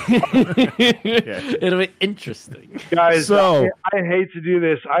watch it. It'll be interesting. Guys, So- I hate to do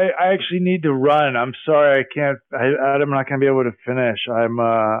this. I actually need to run. I'm sorry I can't. I'm not going to be able to finish. I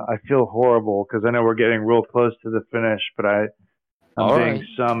feel horrible because I know we're getting real close to the finish, but I'm All being right.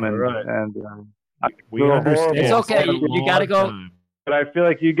 summoned and I We feel understand. horrible. It's okay. It's been a You gotta long go- time. But I feel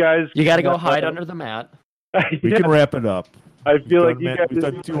like you guys. You got to go hide under the mat. We can wrap it up. I feel like you guys. We've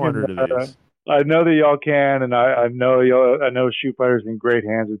done 200 of these. I know that y'all can, and I know y'all. I know Shoot Fighter's in great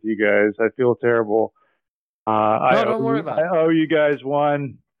hands with you guys. I feel terrible. Don't worry about it. I owe you guys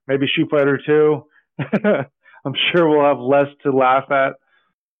one, maybe Shoot Fighter 2. I'm sure we'll have less to laugh at.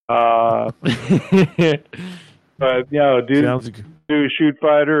 But Sounds good. do Shoot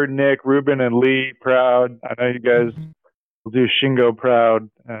Fighter, Nick, Ruben, and Lee proud. I know you guys We'll do Shingo proud.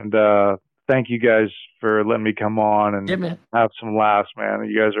 And thank you guys for letting me come on and have some laughs, man.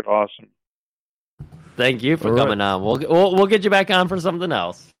 You guys are awesome. Thank you for coming on. We'll get you back on for something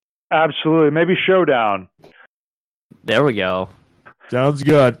else. Absolutely. Maybe Showdown. There we go. Sounds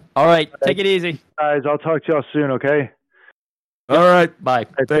good. All right. Take it easy. Guys, I'll talk to y'all soon, okay? All right. Bye.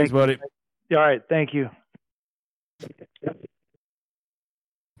 Thanks, buddy. All right. Thank you.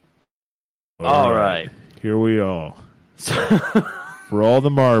 All right. Here we are. For all the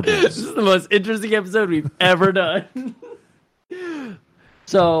marbles. This is the most interesting episode we've ever done.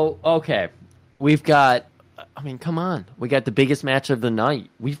 So, okay. We've got, I mean, come on. We got the biggest match of the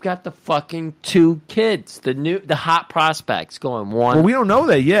night. We've got the fucking two kids, the hot prospects going one. Well, we don't know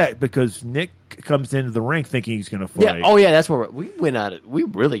that yet because Nick comes into the ring thinking he's going to fight. Yeah. Oh, yeah, that's where we went on it. We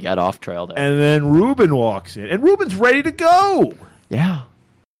really got off trail there. And then Ruben walks in, and Ruben's ready to go. Yeah.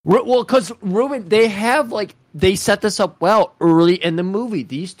 Well, because Ruben, they set this up well early in the movie.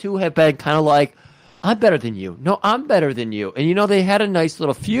 These two have been kind of like, I'm better than you. No, I'm better than you. And, they had a nice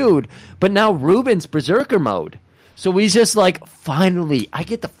little feud, but now Ruben's berserker mode. So he's just like, finally, I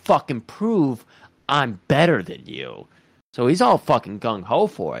get to fucking prove I'm better than you. So he's all fucking gung-ho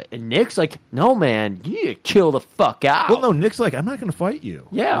for it. And Nick's like, no, man, you need to chill the fuck out. Well, no, Nick's like, I'm not going to fight you.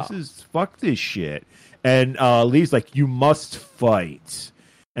 Yeah. Fuck this shit. And Lee's like, you must fight.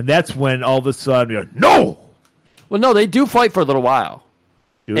 And that's when all of a sudden, you're like, no! Well, no, they do fight for a little while.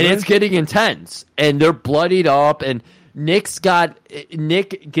 It's getting intense. And they're bloodied up. And Nick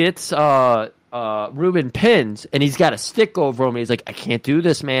gets Ruben pins. And he's got a stick over him. He's like, I can't do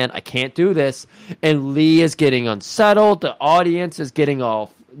this, man. I can't do this. And Lee is getting unsettled. The audience is getting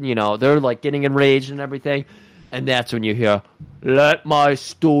all, they're like getting enraged and everything. And that's when you hear, let my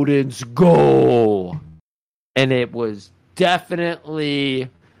students go. And it was definitely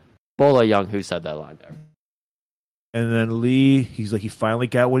Bolo Young who said that line there. And then Lee, he's like, he finally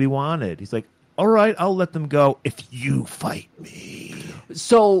got what he wanted. He's like, all right, I'll let them go if you fight me.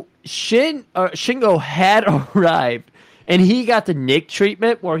 So Shingo had arrived, and he got the Nick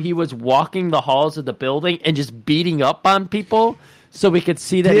treatment where he was walking the halls of the building and just beating up on people so we could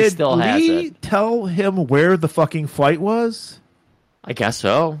see that he still has it. Did Lee tell him where the fucking fight was? I guess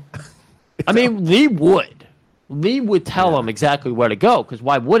so. I mean, Lee would. Lee would tell him exactly where to go, because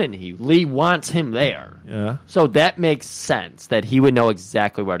why wouldn't he? Lee wants him there. Yeah. So that makes sense that he would know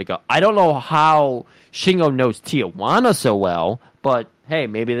exactly where to go. I don't know how Shingo knows Tijuana so well, but hey,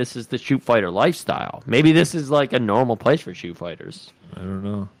 maybe this is the shoot fighter lifestyle. Maybe this is like a normal place for shoot fighters. I don't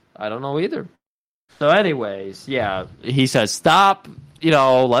know. I don't know either. So anyways, yeah, he says, stop,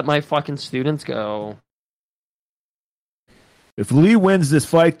 let my fucking students go. If Lee wins this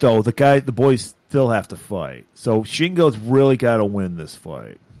fight, though, the boys still have to fight. So Shingo's really got to win this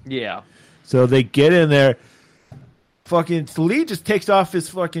fight. Yeah. So they get in there. Fucking Lee just takes off his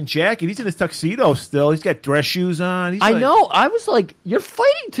fucking jacket. He's in his tuxedo still. He's got dress shoes on. I know. I was like, you're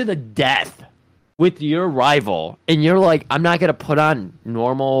fighting to the death with your rival, and you're like, I'm not going to put on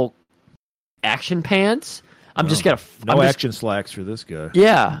normal action pants. I'm just going to... No action slacks for this guy.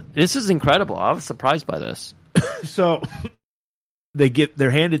 Yeah. This is incredible. I was surprised by this. So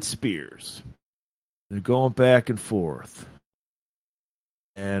they're handed spears. They're going back and forth.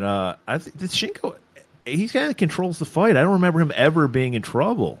 And I think that Shingo, he kind of controls the fight. I don't remember him ever being in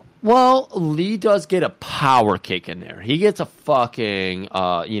trouble. Well, Lee does get a power kick in there. He gets a fucking,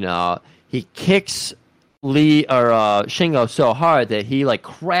 he kicks Shingo so hard that he like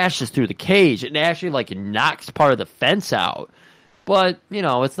crashes through the cage and actually like knocks part of the fence out. But,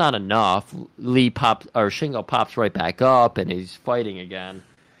 it's not enough. Shingo pops right back up and he's fighting again.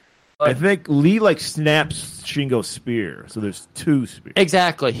 I think Lee snaps Shingo's spear, so there's two spears.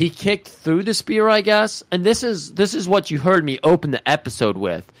 Exactly. He kicked through the spear, I guess, and this is what you heard me open the episode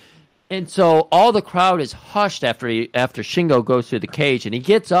with. And so all the crowd is hushed after Shingo goes through the cage, and he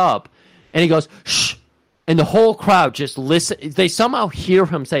gets up and he goes shh, and the whole crowd just listen. They somehow hear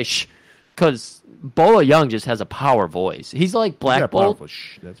him say shh, because Bolo Young just has a power voice. He's like Black Bolt.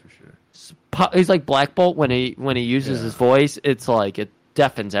 That's for sure. He's like Black Bolt when he uses his voice. It's like it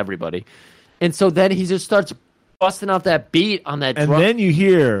deafens everybody. And so then he just starts busting out that beat on that drum. And then you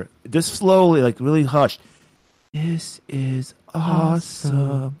hear this slowly, like really hushed. This is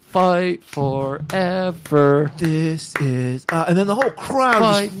awesome. Fight forever. This is and then the whole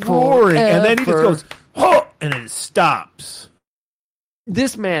crowd is roaring. And then he just goes, oh, and it stops.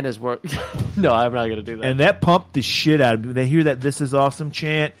 This man is work. No, I'm not going to do that. And that pumped the shit out of me. They hear that this is awesome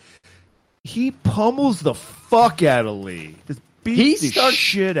chant. He pummels the fuck out of Lee. Just beats the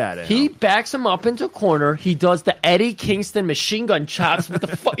shit out of him. He backs him up into a corner. He does the Eddie Kingston machine gun chops with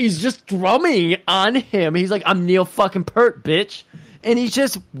the he's just drumming on him. He's like, I'm Neil fucking Peart, bitch. And he's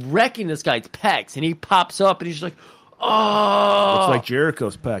just wrecking this guy's pecs. And he pops up and he's like, oh. Looks like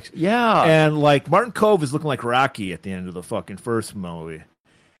Jericho's pecs. Yeah. And like Martin Kove is looking like Rocky at the end of the fucking first movie.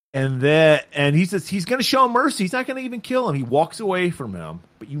 And he says he's going to show him mercy. He's not going to even kill him. He walks away from him.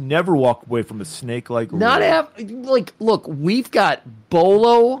 But you never walk away from a snake-like look, we've got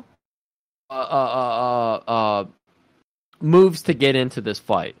Bolo moves to get into this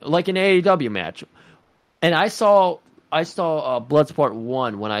fight, like an AEW match. And I saw Bloodsport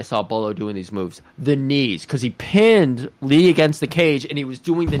 1 when I saw Bolo doing these moves. The knees, because he pinned Lee against the cage, and he was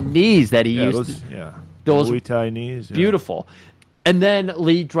doing the knees that he used. Those Muay Thai knees. Yeah. Beautiful. And then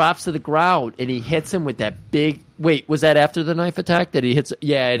Lee drops to the ground, and he hits him with that big... Wait, was that after the knife attack? That he hits?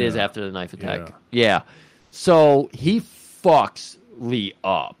 Yeah, it is after the knife attack. Yeah. So he fucks Lee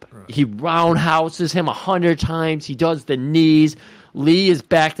up. Right. He roundhouses him 100 times. He does the knees. Lee is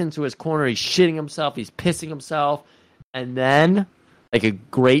backed into his corner. He's shitting himself. He's pissing himself. And then, like a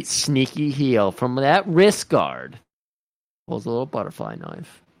great sneaky heel from that wrist guard, pulls a little butterfly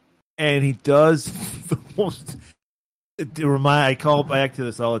knife. And he does the most... I call back to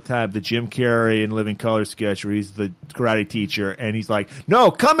this all the time, the Jim Carrey in Living Color sketch where he's the karate teacher, and he's like, no,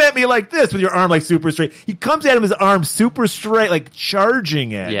 come at me like this with your arm like super straight. He comes at him with his arm super straight, like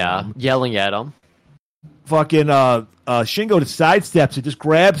charging at him. Yeah, yelling at him. Fucking Shingo sidesteps it, just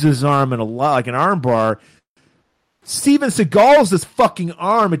grabs his arm and like an arm bar. Steven Seagal's this fucking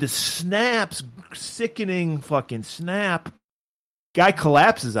arm, it just snaps, sickening fucking snap. Guy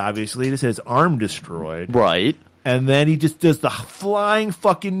collapses, obviously. Just had his arm destroyed. Right. And then he just does the flying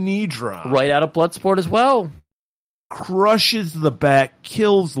fucking knee drop. Right out of Bloodsport as well. Crushes the back,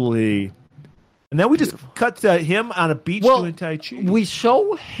 kills Lee. And then we just cut to him on a beach doing Tai Chi. We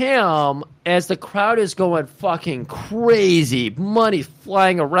show him as the crowd is going fucking crazy. Money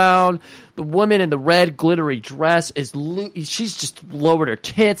flying around. The woman in the red glittery dress is she's just lowered her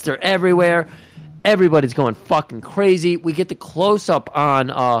tits. They're everywhere. Everybody's going fucking crazy. We get the close-up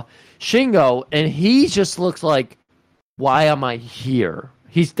on Shingo, and he just looks like, why am I here?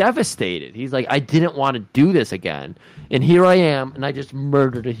 He's devastated. He's like, I didn't want to do this again. And here I am, and I just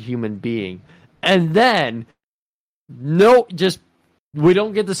murdered a human being. And then, we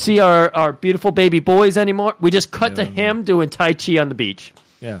don't get to see our beautiful baby boys anymore. We just cut to him doing Tai Chi on the beach.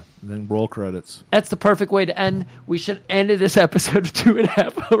 Yeah, and then roll credits. That's the perfect way to end. We should have ended this episode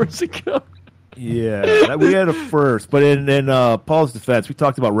 2.5 hours ago. Yeah, we had a first, but in Paul's defense, we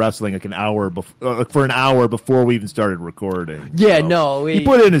talked about wrestling like for an hour before we even started recording. Yeah, so he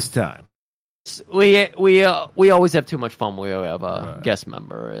put in his time. We always have too much fun. We have a guest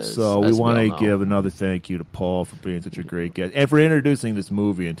member. So we want to give another thank you to Paul for being such a great guest and for introducing this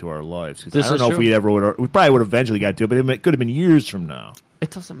movie into our lives. I don't know if we probably would have eventually got to it, but it could have been years from now.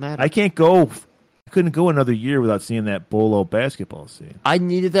 It doesn't matter. I couldn't go another year without seeing that Bolo basketball scene. I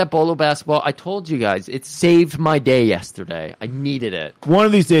needed that Bolo basketball. I told you guys, it saved my day yesterday. I needed it. One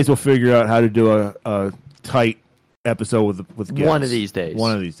of these days we'll figure out how to do a tight episode with guests. One of these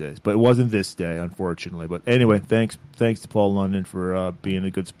days. But it wasn't this day, unfortunately. But anyway, thanks to Paul London for being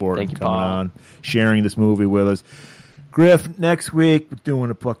a good sport and coming on, sharing this movie with us. Griff, next week we're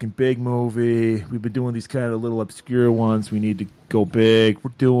doing a fucking big movie. We've been doing these kind of little obscure ones. We need to go big.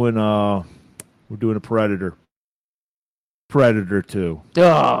 We're doing a Predator. Predator 2.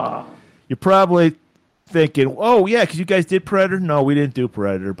 You're probably thinking, oh, yeah, because you guys did Predator? No, we didn't do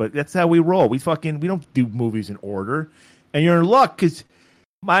Predator, but that's how we roll. We don't do movies in order. And you're in luck, because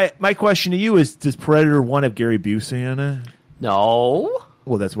my question to you is, does Predator 1 have Gary Busey in it? No.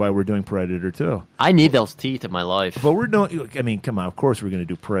 Well, that's why we're doing Predator 2. I need those teeth in my life. But we're doing, come on, of course we're going to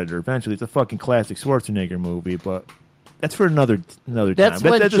do Predator eventually. It's a fucking classic Schwarzenegger movie, but... That's for another time. That's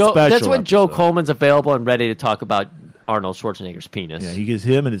when Joe Coleman's available and ready to talk about Arnold Schwarzenegger's penis. Yeah,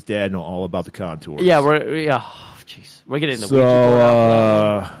 him and his dad know all about the contours. Yeah, we're getting in the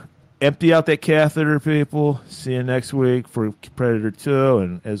weeds. Empty out that catheter, people. See you next week for Predator 2,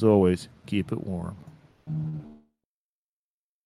 and as always, keep it warm.